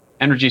tangent?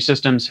 Energy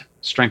systems,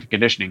 strength and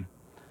conditioning.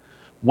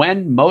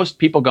 When most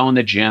people go in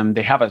the gym,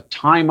 they have a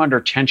time under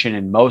tension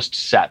in most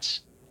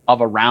sets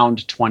of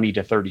around 20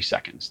 to 30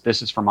 seconds.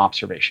 This is from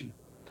observation.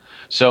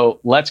 So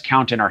let's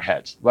count in our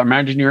heads.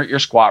 Imagine you're at your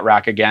squat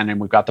rack again, and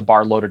we've got the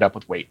bar loaded up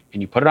with weight,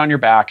 and you put it on your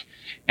back,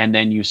 and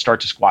then you start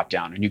to squat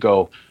down, and you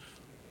go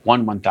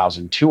 1,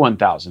 1,000, 2,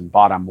 1,000,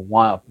 bottom,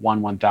 1,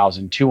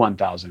 1,000, 2,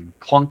 1,000,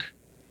 clunk.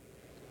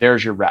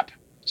 There's your rep.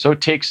 So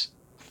it takes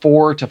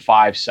 4 to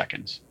 5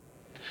 seconds.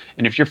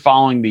 And if you're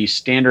following the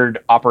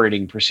standard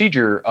operating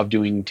procedure of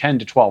doing 10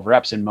 to 12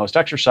 reps in most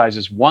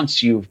exercises,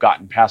 once you've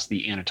gotten past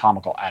the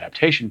anatomical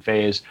adaptation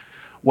phase,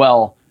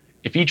 well,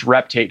 if each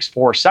rep takes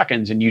 4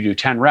 seconds and you do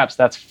 10 reps,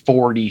 that's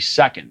 40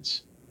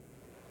 seconds.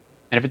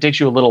 And if it takes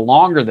you a little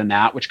longer than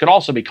that, which could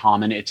also be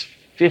common, it's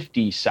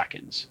 50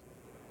 seconds.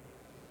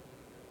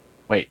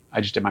 Wait,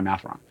 I just did my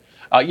math wrong.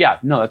 Yeah,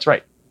 no, that's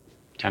right.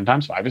 10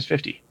 times 5 is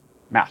 50.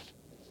 Math.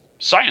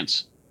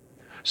 Science.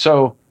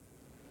 So,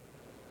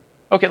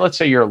 okay, let's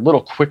say you're a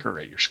little quicker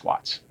at your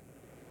squats.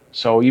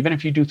 So even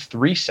if you do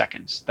 3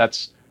 seconds,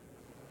 that's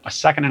a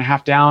second and a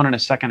half down and a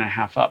second and a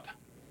half up.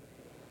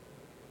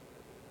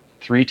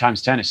 3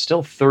 times 10 is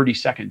still 30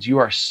 seconds. You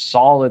are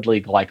solidly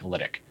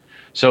glycolytic.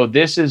 So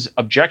this is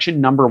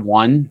objection number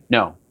 1.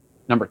 No,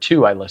 number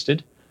 2 I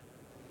listed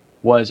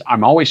was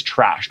I'm always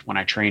trashed when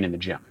I train in the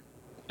gym.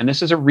 And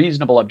this is a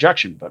reasonable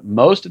objection, but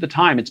most of the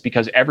time it's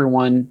because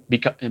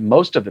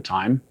most of the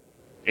time,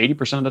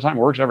 80% of the time,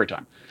 works every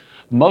time.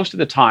 Most of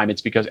the time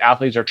it's because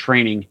athletes are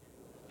training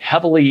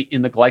heavily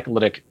in the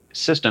glycolytic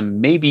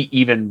system, maybe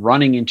even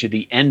running into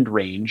the end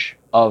range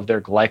of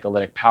their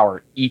glycolytic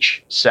power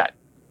each set.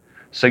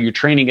 So you're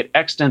training it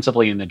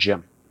extensively in the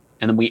gym.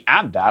 And then we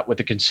add that with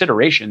the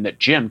consideration that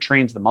gym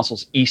trains the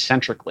muscles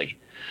eccentrically.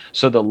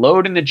 So the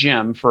load in the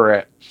gym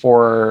for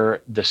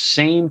the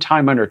same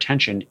time under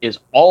tension is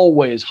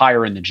always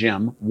higher in the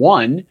gym.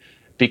 One,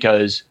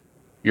 because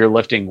you're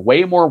lifting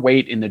way more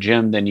weight in the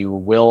gym than you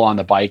will on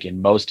the bike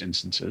in most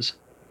instances,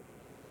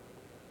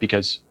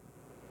 because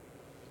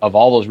of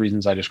all those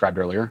reasons I described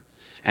earlier.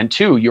 And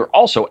 2, you're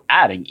also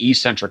adding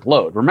eccentric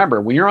load. Remember,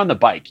 when you're on the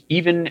bike,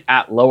 even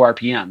at low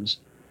RPMs,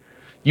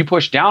 you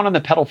push down on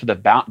the pedal for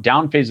the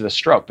down phase of the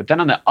stroke, but then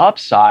on the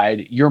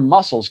upside, your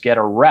muscles get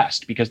a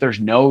rest because there's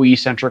no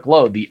eccentric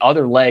load. The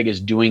other leg is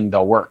doing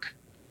the work.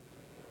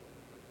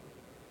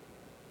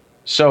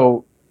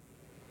 So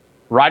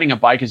riding a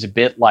bike is a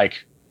bit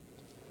like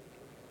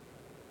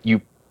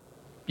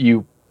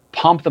you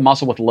pump the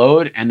muscle with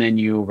load and then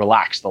you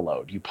relax the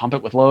load. You pump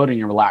it with load and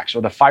you relax.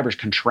 Or the fibers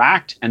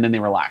contract and then they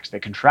relax. They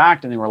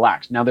contract and they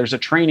relax. Now there's a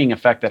training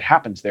effect that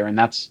happens there, and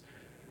that's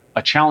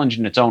a challenge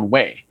in its own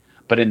way.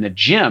 But in the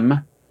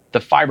gym, the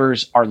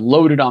fibers are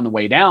loaded on the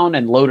way down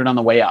and loaded on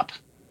the way up.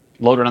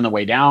 Loaded on the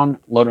way down,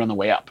 loaded on the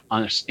way up.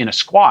 In a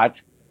squat,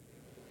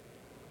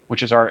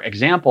 which is our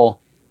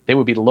example, they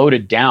would be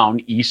loaded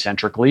down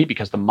eccentrically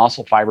because the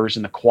muscle fibers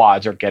in the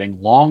quads are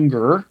getting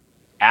longer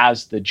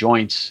as the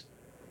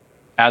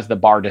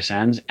bar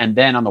descends. And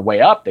then on the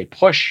way up, they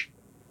push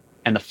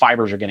and the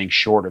fibers are getting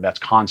shorter. That's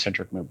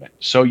concentric movement.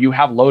 So you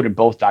have load in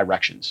both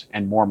directions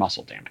and more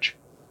muscle damage.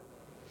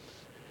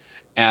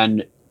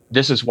 And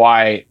this is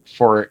why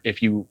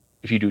if you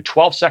do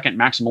 12-second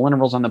maximal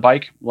intervals on the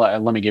bike, let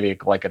me give you a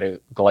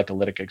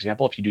glycolytic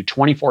example. If you do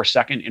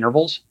 24-second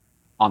intervals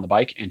on the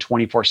bike and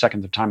 24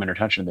 seconds of time under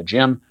tension in the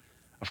gym,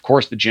 of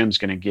course the gym's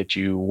going to get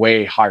you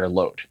way higher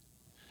load.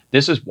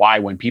 This is why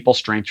when people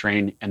strength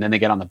train and then they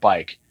get on the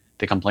bike,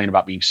 they complain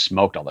about being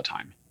smoked all the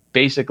time.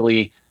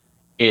 Basically,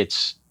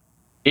 it's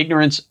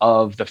ignorance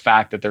of the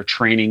fact that they're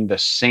training the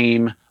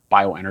same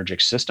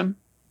bioenergetic system,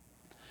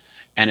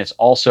 and it's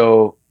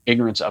also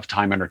ignorance of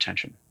time under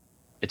tension.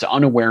 It's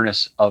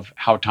unawareness of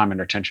how time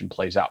under tension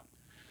plays out.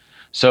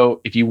 So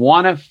if you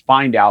want to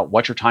find out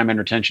what your time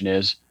under tension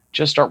is,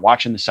 just start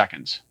watching the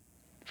seconds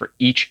for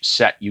each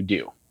set you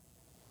do.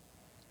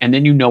 And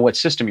then you know what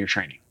system you're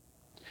training.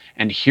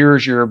 And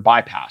here's your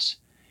bypass.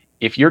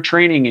 If you're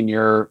training and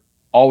you're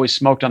always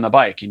smoked on the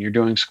bike and you're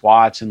doing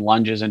squats and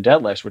lunges and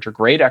deadlifts, which are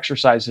great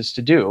exercises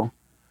to do,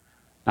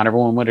 not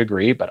everyone would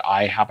agree, but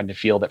I happen to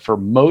feel that for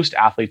most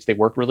athletes, they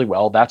work really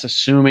well. That's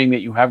assuming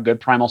that you have good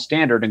primal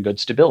standard and good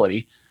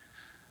stability.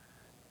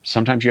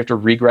 Sometimes you have to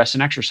regress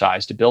an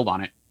exercise to build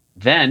on it.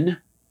 Then,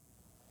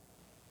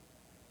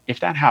 if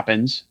that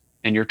happens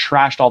and you're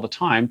trashed all the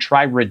time,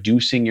 try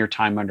reducing your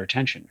time under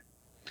tension.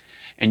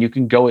 And you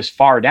can go as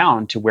far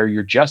down to where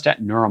you're just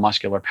at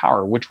neuromuscular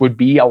power, which would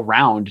be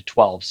around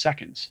 12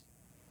 seconds.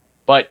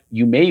 But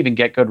you may even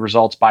get good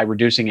results by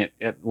reducing it.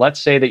 Let's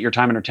say that your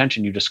time under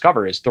tension you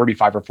discover is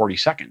 35 or 40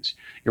 seconds.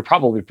 You're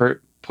probably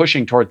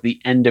pushing towards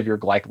the end of your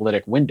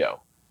glycolytic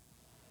window.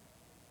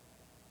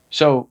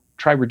 So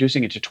try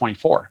reducing it to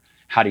 24.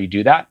 How do you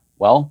do that?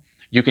 Well,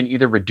 You can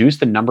either reduce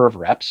the number of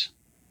reps,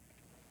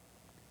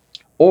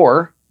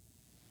 or,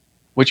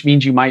 which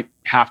means you might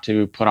have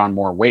to put on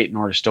more weight in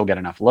order to still get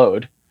enough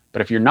load.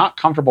 But if you're not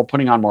comfortable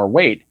putting on more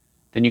weight,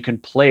 then you can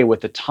play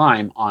with the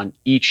time on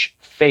each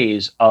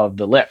phase of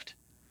the lift.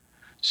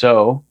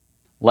 So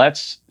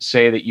let's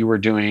say that you were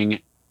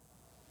doing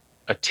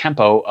a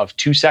tempo of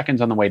 2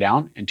 seconds on the way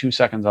down and 2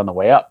 seconds on the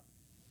way up.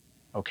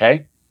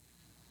 Okay?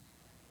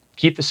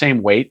 Keep the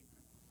same weight.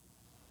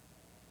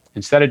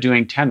 Instead of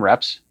doing 10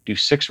 reps, do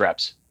 6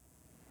 reps.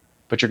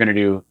 But you're going to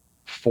do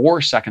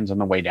 4 seconds on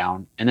the way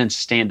down and then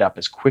stand up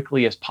as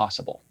quickly as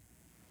possible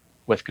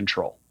with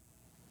control.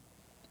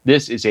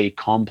 This is a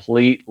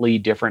completely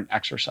different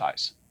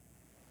exercise.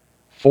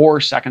 4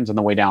 seconds on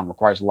the way down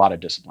requires a lot of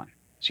discipline.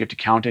 So you have to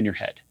count in your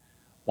head.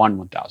 1,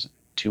 1,000,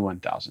 2,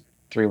 1,000,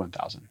 3,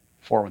 1,000,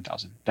 4,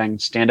 1,000. Then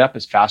stand up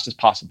as fast as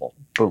possible.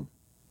 Boom.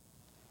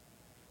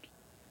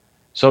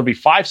 So it'd be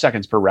 5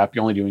 seconds per rep.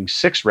 You're only doing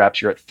 6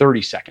 reps. You're at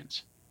 30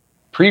 seconds.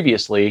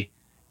 Previously,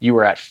 you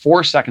were at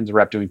 4 seconds a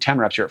rep doing 10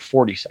 reps. You're at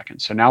 40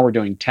 seconds. So now we're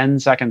doing 10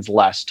 seconds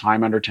less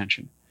time under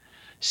tension.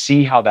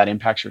 See how that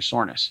impacts your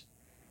soreness.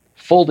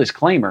 Full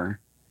disclaimer,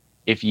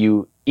 if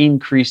you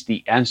increase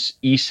the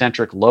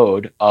eccentric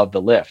load of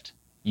the lift,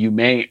 you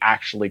may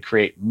actually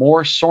create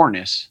more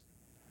soreness,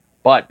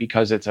 but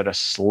because it's at a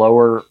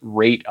slower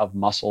rate of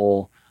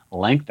muscle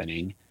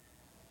lengthening,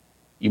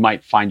 you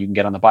might find you can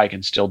get on the bike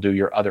and still do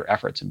your other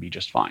efforts and be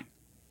just fine.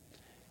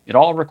 It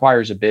all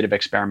requires a bit of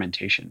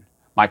experimentation.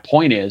 My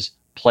point is,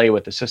 play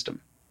with the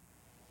system.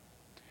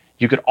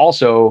 You could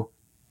also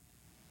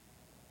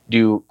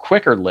do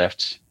quicker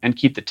lifts and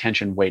keep the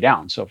tension way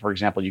down. So for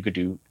example, you could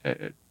do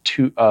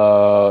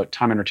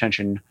time under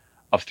tension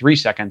of 3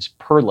 seconds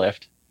per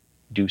lift,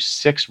 do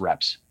 6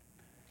 reps,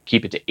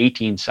 keep it to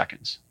 18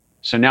 seconds.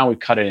 So now we've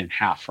cut it in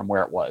half from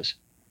where it was.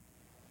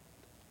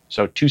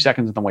 So 2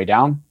 seconds on the way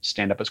down,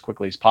 stand up as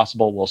quickly as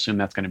possible. We'll assume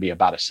that's going to be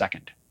about a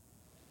second.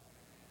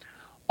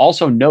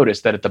 Also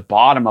notice that at the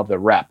bottom of the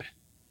rep,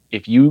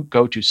 if you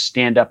go to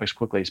stand up as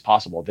quickly as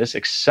possible, this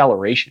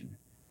acceleration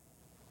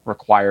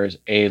requires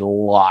a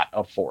lot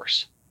of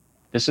force.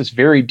 This is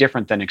very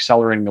different than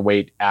accelerating the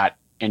weight at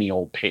any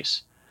old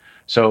pace.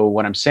 So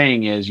what I'm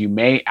saying is you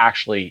may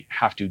actually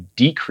have to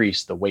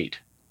decrease the weight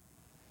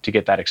to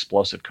get that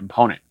explosive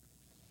component.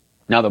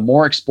 Now, the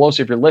more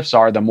explosive your lifts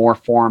are, the more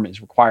form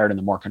is required and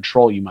the more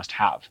control you must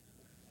have.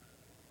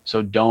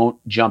 So don't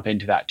jump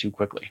into that too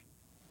quickly.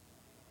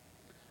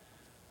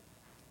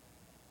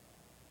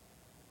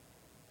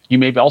 You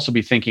may also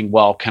be thinking,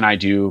 well, can I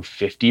do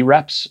 50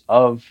 reps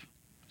of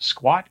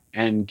squat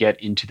and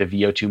get into the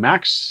VO2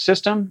 max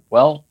system?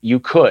 Well, you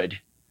could.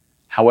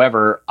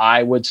 However,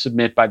 I would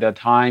submit by the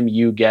time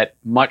you get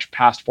much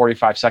past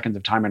 45 seconds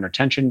of time under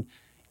tension,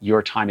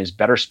 your time is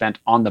better spent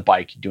on the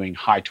bike doing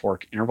high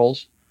torque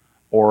intervals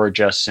or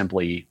just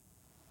simply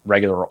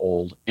regular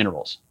old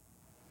intervals.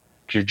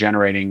 Because you're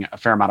generating a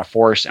fair amount of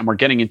force, and we're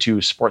getting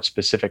into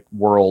sport-specific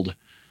world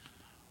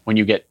when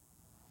you get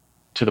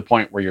to the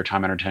point where your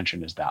time under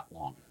tension is that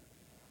long.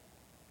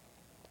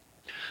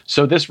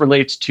 So this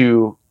relates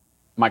to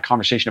my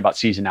conversation about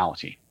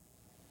seasonality.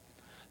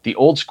 The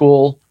old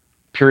school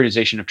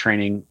periodization of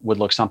training would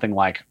look something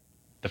like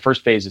the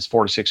first phase is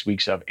 4 to 6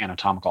 weeks of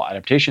anatomical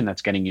adaptation.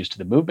 That's getting used to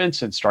the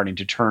movements and starting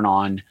to turn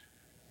on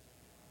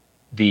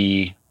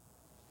the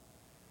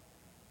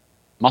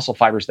muscle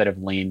fibers that have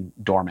lain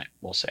dormant,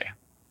 we'll say.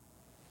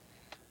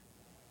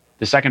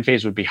 The second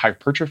phase would be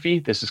hypertrophy.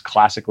 This is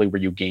classically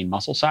where you gain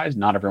muscle size.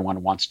 Not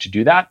everyone wants to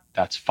do that.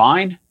 That's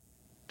fine.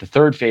 The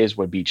third phase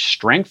would be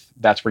strength.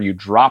 That's where you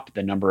drop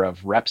the number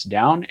of reps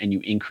down and you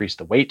increase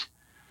the weight.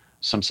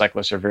 Some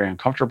cyclists are very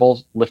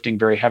uncomfortable lifting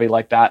very heavy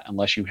like that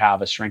unless you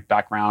have a strength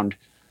background.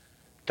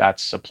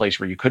 That's a place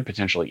where you could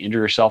potentially injure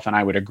yourself. And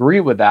I would agree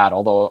with that,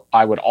 although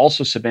I would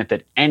also submit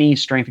that any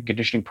strength and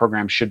conditioning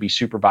program should be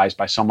supervised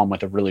by someone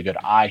with a really good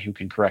eye who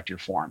can correct your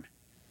form.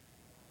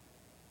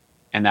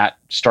 And that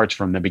starts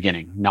from the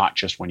beginning, not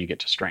just when you get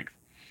to strength.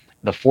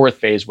 The fourth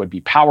phase would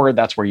be power.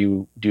 That's where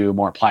you do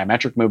more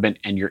plyometric movement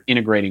and you're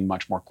integrating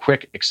much more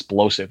quick,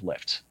 explosive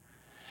lifts.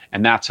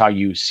 And that's how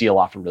you seal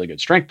off a really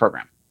good strength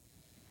program.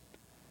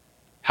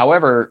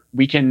 However,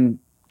 we can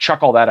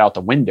chuck all that out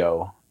the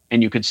window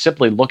and you could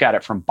simply look at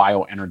it from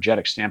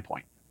bioenergetic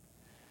standpoint.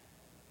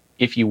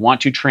 If you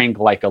want to train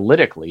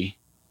glycolytically,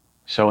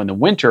 so in the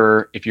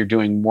winter, if you're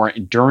doing more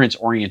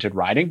endurance-oriented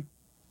riding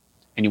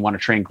and you want to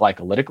train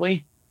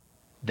glycolytically,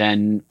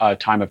 then a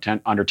time of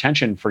under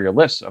tension for your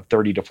lifts of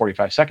 30 to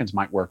 45 seconds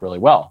might work really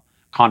well.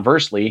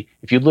 Conversely,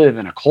 if you live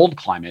in a cold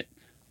climate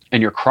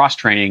and you're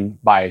cross-training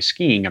by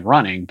skiing and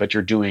running, but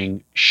you're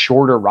doing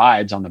shorter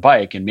rides on the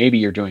bike, and maybe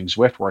you're doing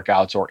Zwift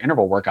workouts or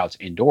interval workouts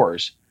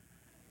indoors,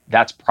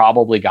 that's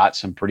probably got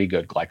some pretty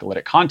good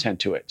glycolytic content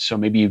to it. So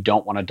maybe you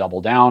don't want to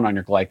double down on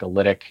your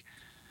glycolytic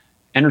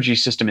energy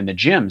system in the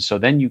gym. So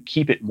then you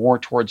keep it more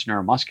towards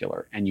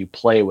neuromuscular and you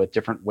play with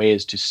different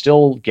ways to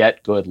still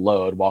get good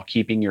load while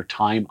keeping your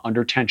time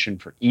under tension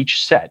for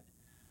each set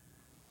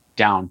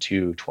down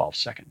to 12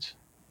 seconds.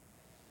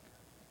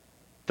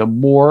 The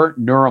more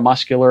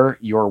neuromuscular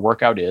your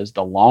workout is,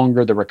 the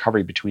longer the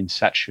recovery between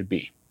sets should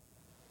be.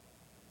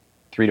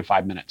 3 to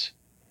 5 minutes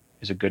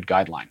is a good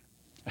guideline,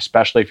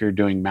 especially if you're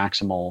doing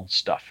maximal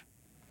stuff.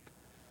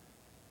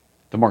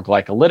 The more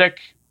glycolytic,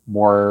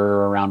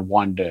 more around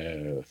 1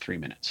 to 3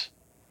 minutes.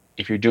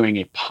 If you're doing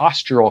a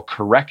postural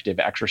corrective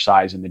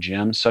exercise in the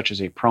gym, such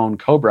as a prone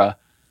cobra,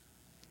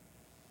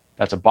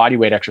 that's a body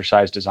weight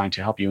exercise designed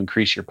to help you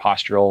increase your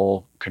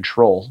postural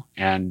control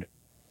and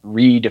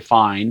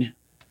redefine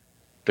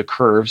the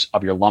curves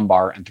of your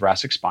lumbar and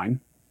thoracic spine.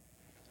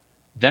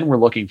 Then we're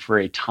looking for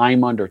a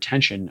time under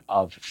tension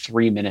of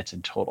 3 minutes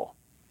in total.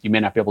 You may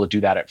not be able to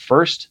do that at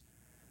first,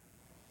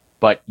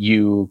 but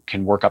you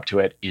can work up to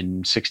it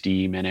in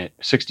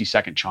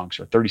 60-second chunks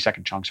or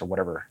 30-second chunks or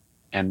whatever.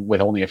 And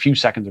with only a few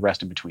seconds of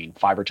rest in between,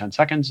 5 or 10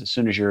 seconds, as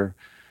soon as you're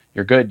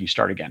good, you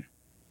start again.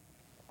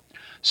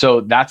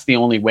 So that's the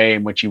only way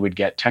in which you would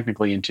get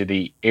technically into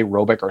the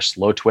aerobic or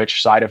slow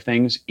twitch side of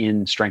things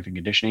in strength and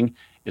conditioning,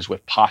 is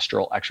with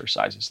postural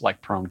exercises like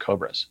prone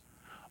cobras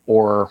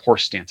or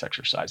horse stance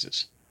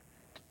exercises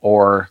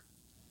or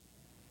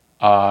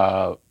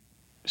alternating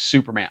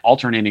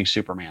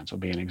Supermans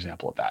would be an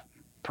example of that.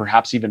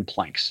 Perhaps even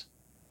planks.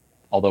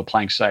 Although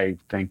planks, I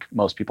think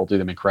most people do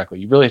them incorrectly.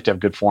 You really have to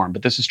have good form,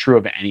 but this is true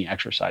of any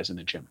exercise in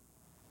the gym.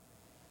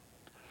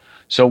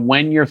 So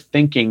when you're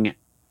thinking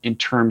in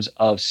terms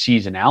of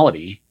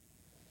seasonality,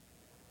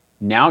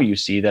 now you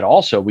see that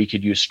also we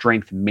could use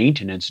strength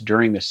maintenance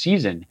during the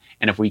season.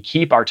 And if we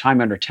keep our time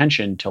under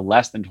tension to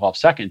less than 12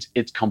 seconds,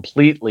 it's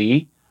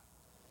completely,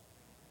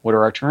 what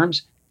are our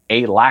terms?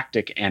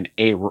 Alactic and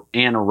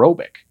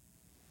anaerobic.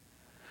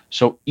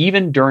 So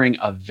even during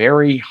a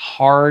very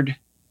hard,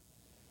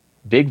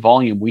 big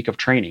volume week of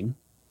training,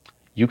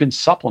 you can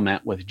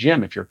supplement with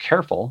gym if you're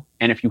careful.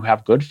 And if you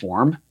have good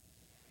form,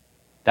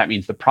 that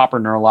means the proper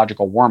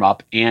neurological warm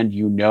up, and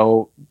you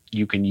know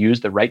you can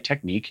use the right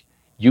technique,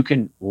 you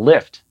can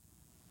lift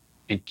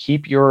and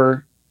keep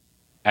your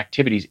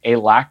activities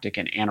alactic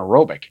and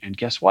anaerobic. And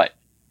guess what?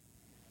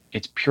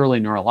 It's purely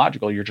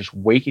neurological. You're just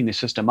waking the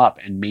system up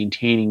and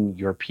maintaining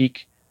your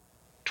peak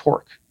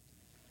torque.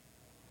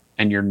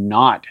 And you're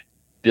not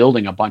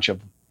building a bunch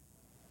of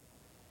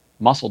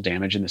muscle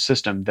damage in the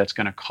system that's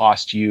going to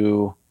cost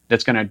you,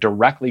 that's going to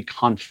directly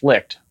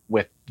conflict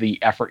with the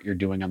effort you're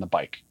doing on the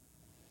bike.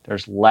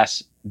 There's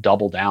less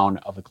double down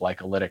of the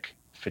glycolytic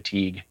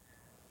fatigue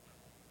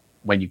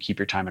when you keep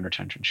your time under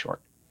tension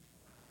short.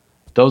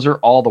 Those are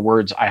all the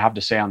words I have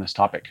to say on this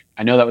topic.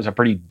 I know that was a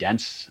pretty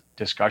dense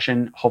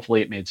discussion.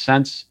 Hopefully it made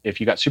sense. If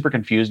you got super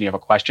confused and you have a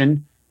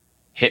question,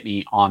 hit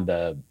me on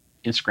the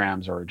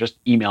Instagrams or just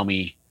email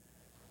me.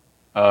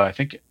 I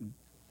think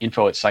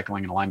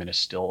info@cyclingandalignment is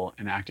still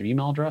an active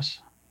email address.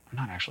 I'm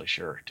not actually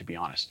sure, to be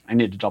honest. I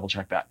need to double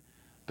check that.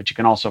 But you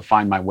can also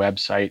find my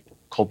website,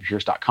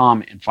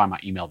 colbypierce.com, and find my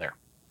email there.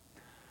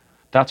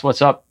 That's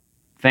what's up.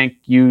 Thank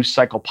you,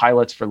 cycle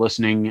pilots, for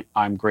listening.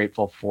 I'm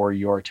grateful for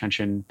your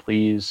attention.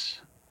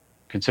 Please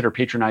consider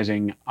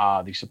patronizing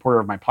the supporter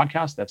of my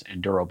podcast. That's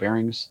Enduro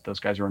Bearings. Those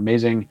guys are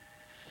amazing.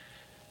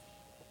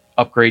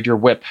 Upgrade your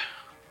whip.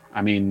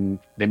 I mean,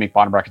 they make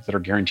bottom brackets that are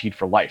guaranteed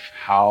for life.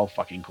 How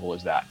fucking cool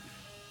is that?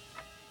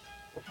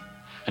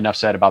 Enough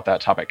said about that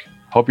topic.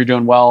 Hope you're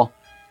doing well.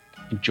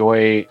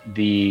 Enjoy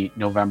the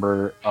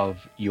November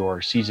of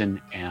your season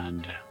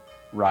and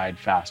ride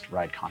fast,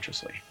 ride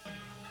consciously.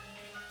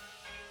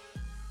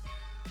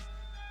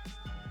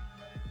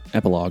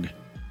 Epilogue.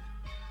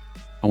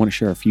 I want to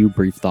share a few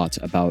brief thoughts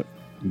about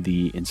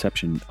the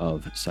inception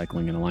of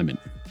Cycling and Alignment.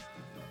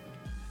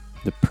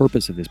 The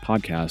purpose of this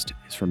podcast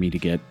is for me to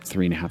get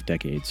 3.5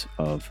 decades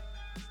of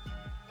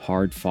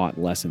hard-fought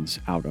lessons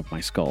out of my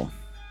skull.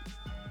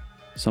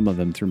 Some of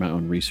them through my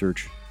own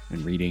research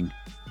and reading.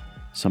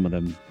 Some of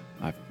them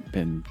I've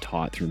been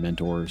taught through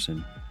mentors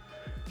and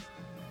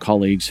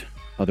colleagues,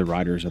 other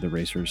riders, other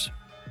racers.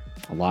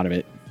 A lot of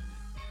it,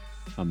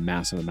 a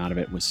massive amount of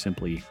it, was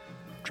simply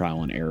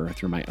trial and error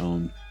through my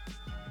own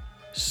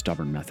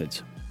stubborn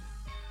methods.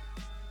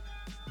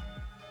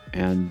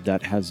 And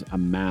that has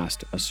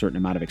amassed a certain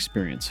amount of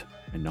experience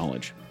and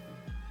knowledge,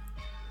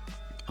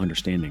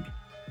 understanding.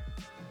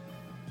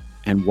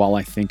 And while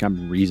I think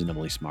I'm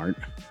reasonably smart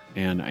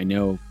and I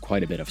know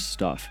quite a bit of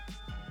stuff,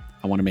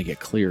 I want to make it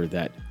clear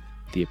that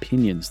the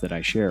opinions that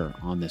I share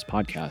on this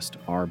podcast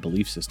are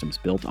belief systems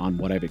built on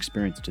what I've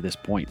experienced to this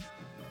point.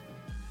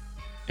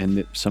 And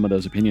that some of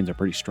those opinions are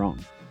pretty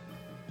strong,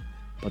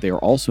 but they are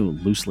also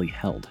loosely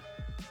held.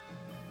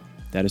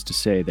 That is to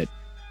say that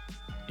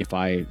if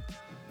I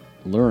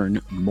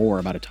learn more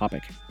about a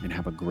topic and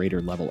have a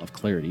greater level of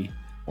clarity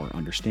or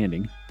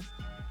understanding,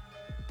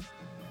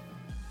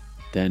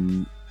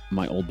 then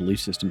my old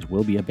belief systems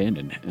will be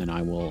abandoned and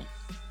I will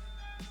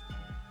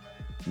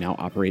now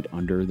operate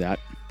under that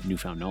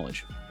newfound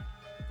knowledge.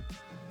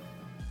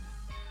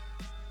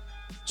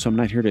 So I'm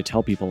not here to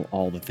tell people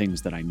all the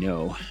things that I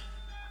know.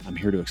 I'm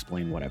here to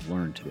explain what I've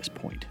learned to this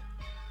point.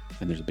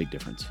 And there's a big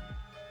difference.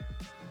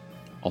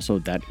 Also,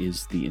 that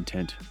is the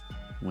intent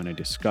when I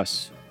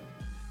discuss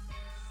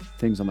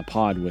things on the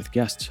pod with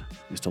guests,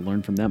 is to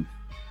learn from them.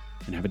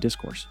 and have a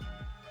discourse.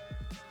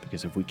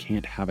 Because if we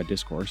can't have a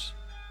discourse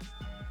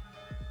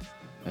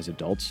as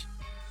adults,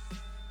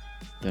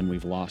 then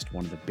we've lost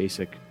one of the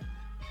basic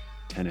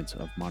tenets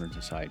of modern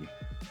society.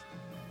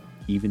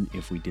 Even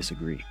if we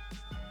disagree,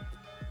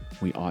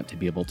 we ought to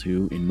be able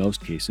to, in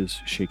most cases,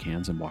 shake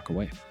hands and walk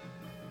away.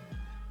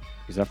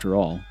 Because after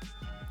all,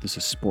 this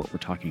is sport we're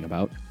talking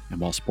about, and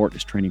while sport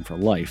is training for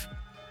life,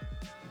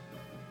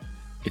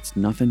 it's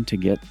nothing to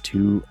get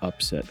too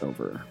upset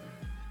over.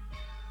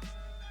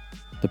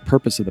 The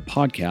purpose of the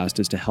podcast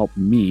is to help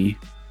me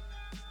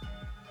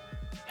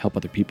help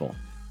other people,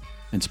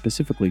 and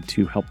specifically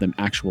to help them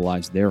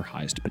actualize their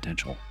highest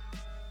potential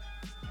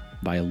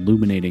by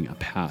illuminating a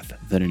path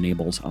that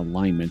enables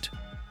alignment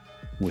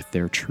with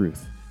their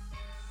truth,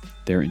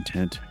 their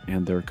intent,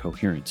 and their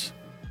coherence.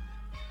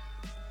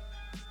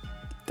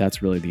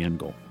 That's really the end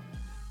goal.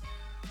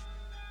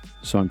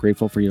 So I'm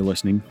grateful for your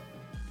listening.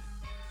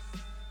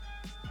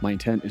 My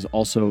intent is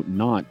also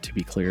not, to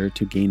be clear,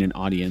 to gain an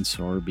audience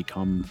or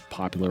become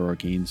popular or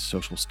gain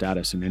social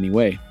status in any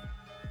way.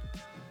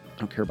 I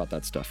don't care about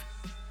that stuff.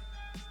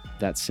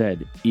 That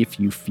said, if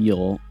you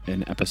feel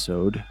an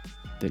episode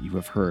that you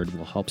have heard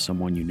will help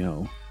someone you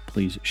know,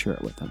 please share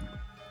it with them.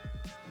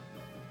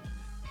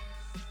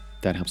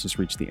 That helps us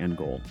reach the end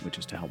goal, which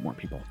is to help more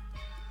people.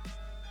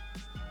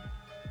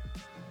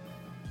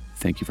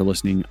 Thank you for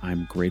listening.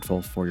 I'm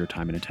grateful for your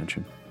time and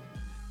attention.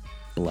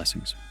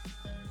 Blessings.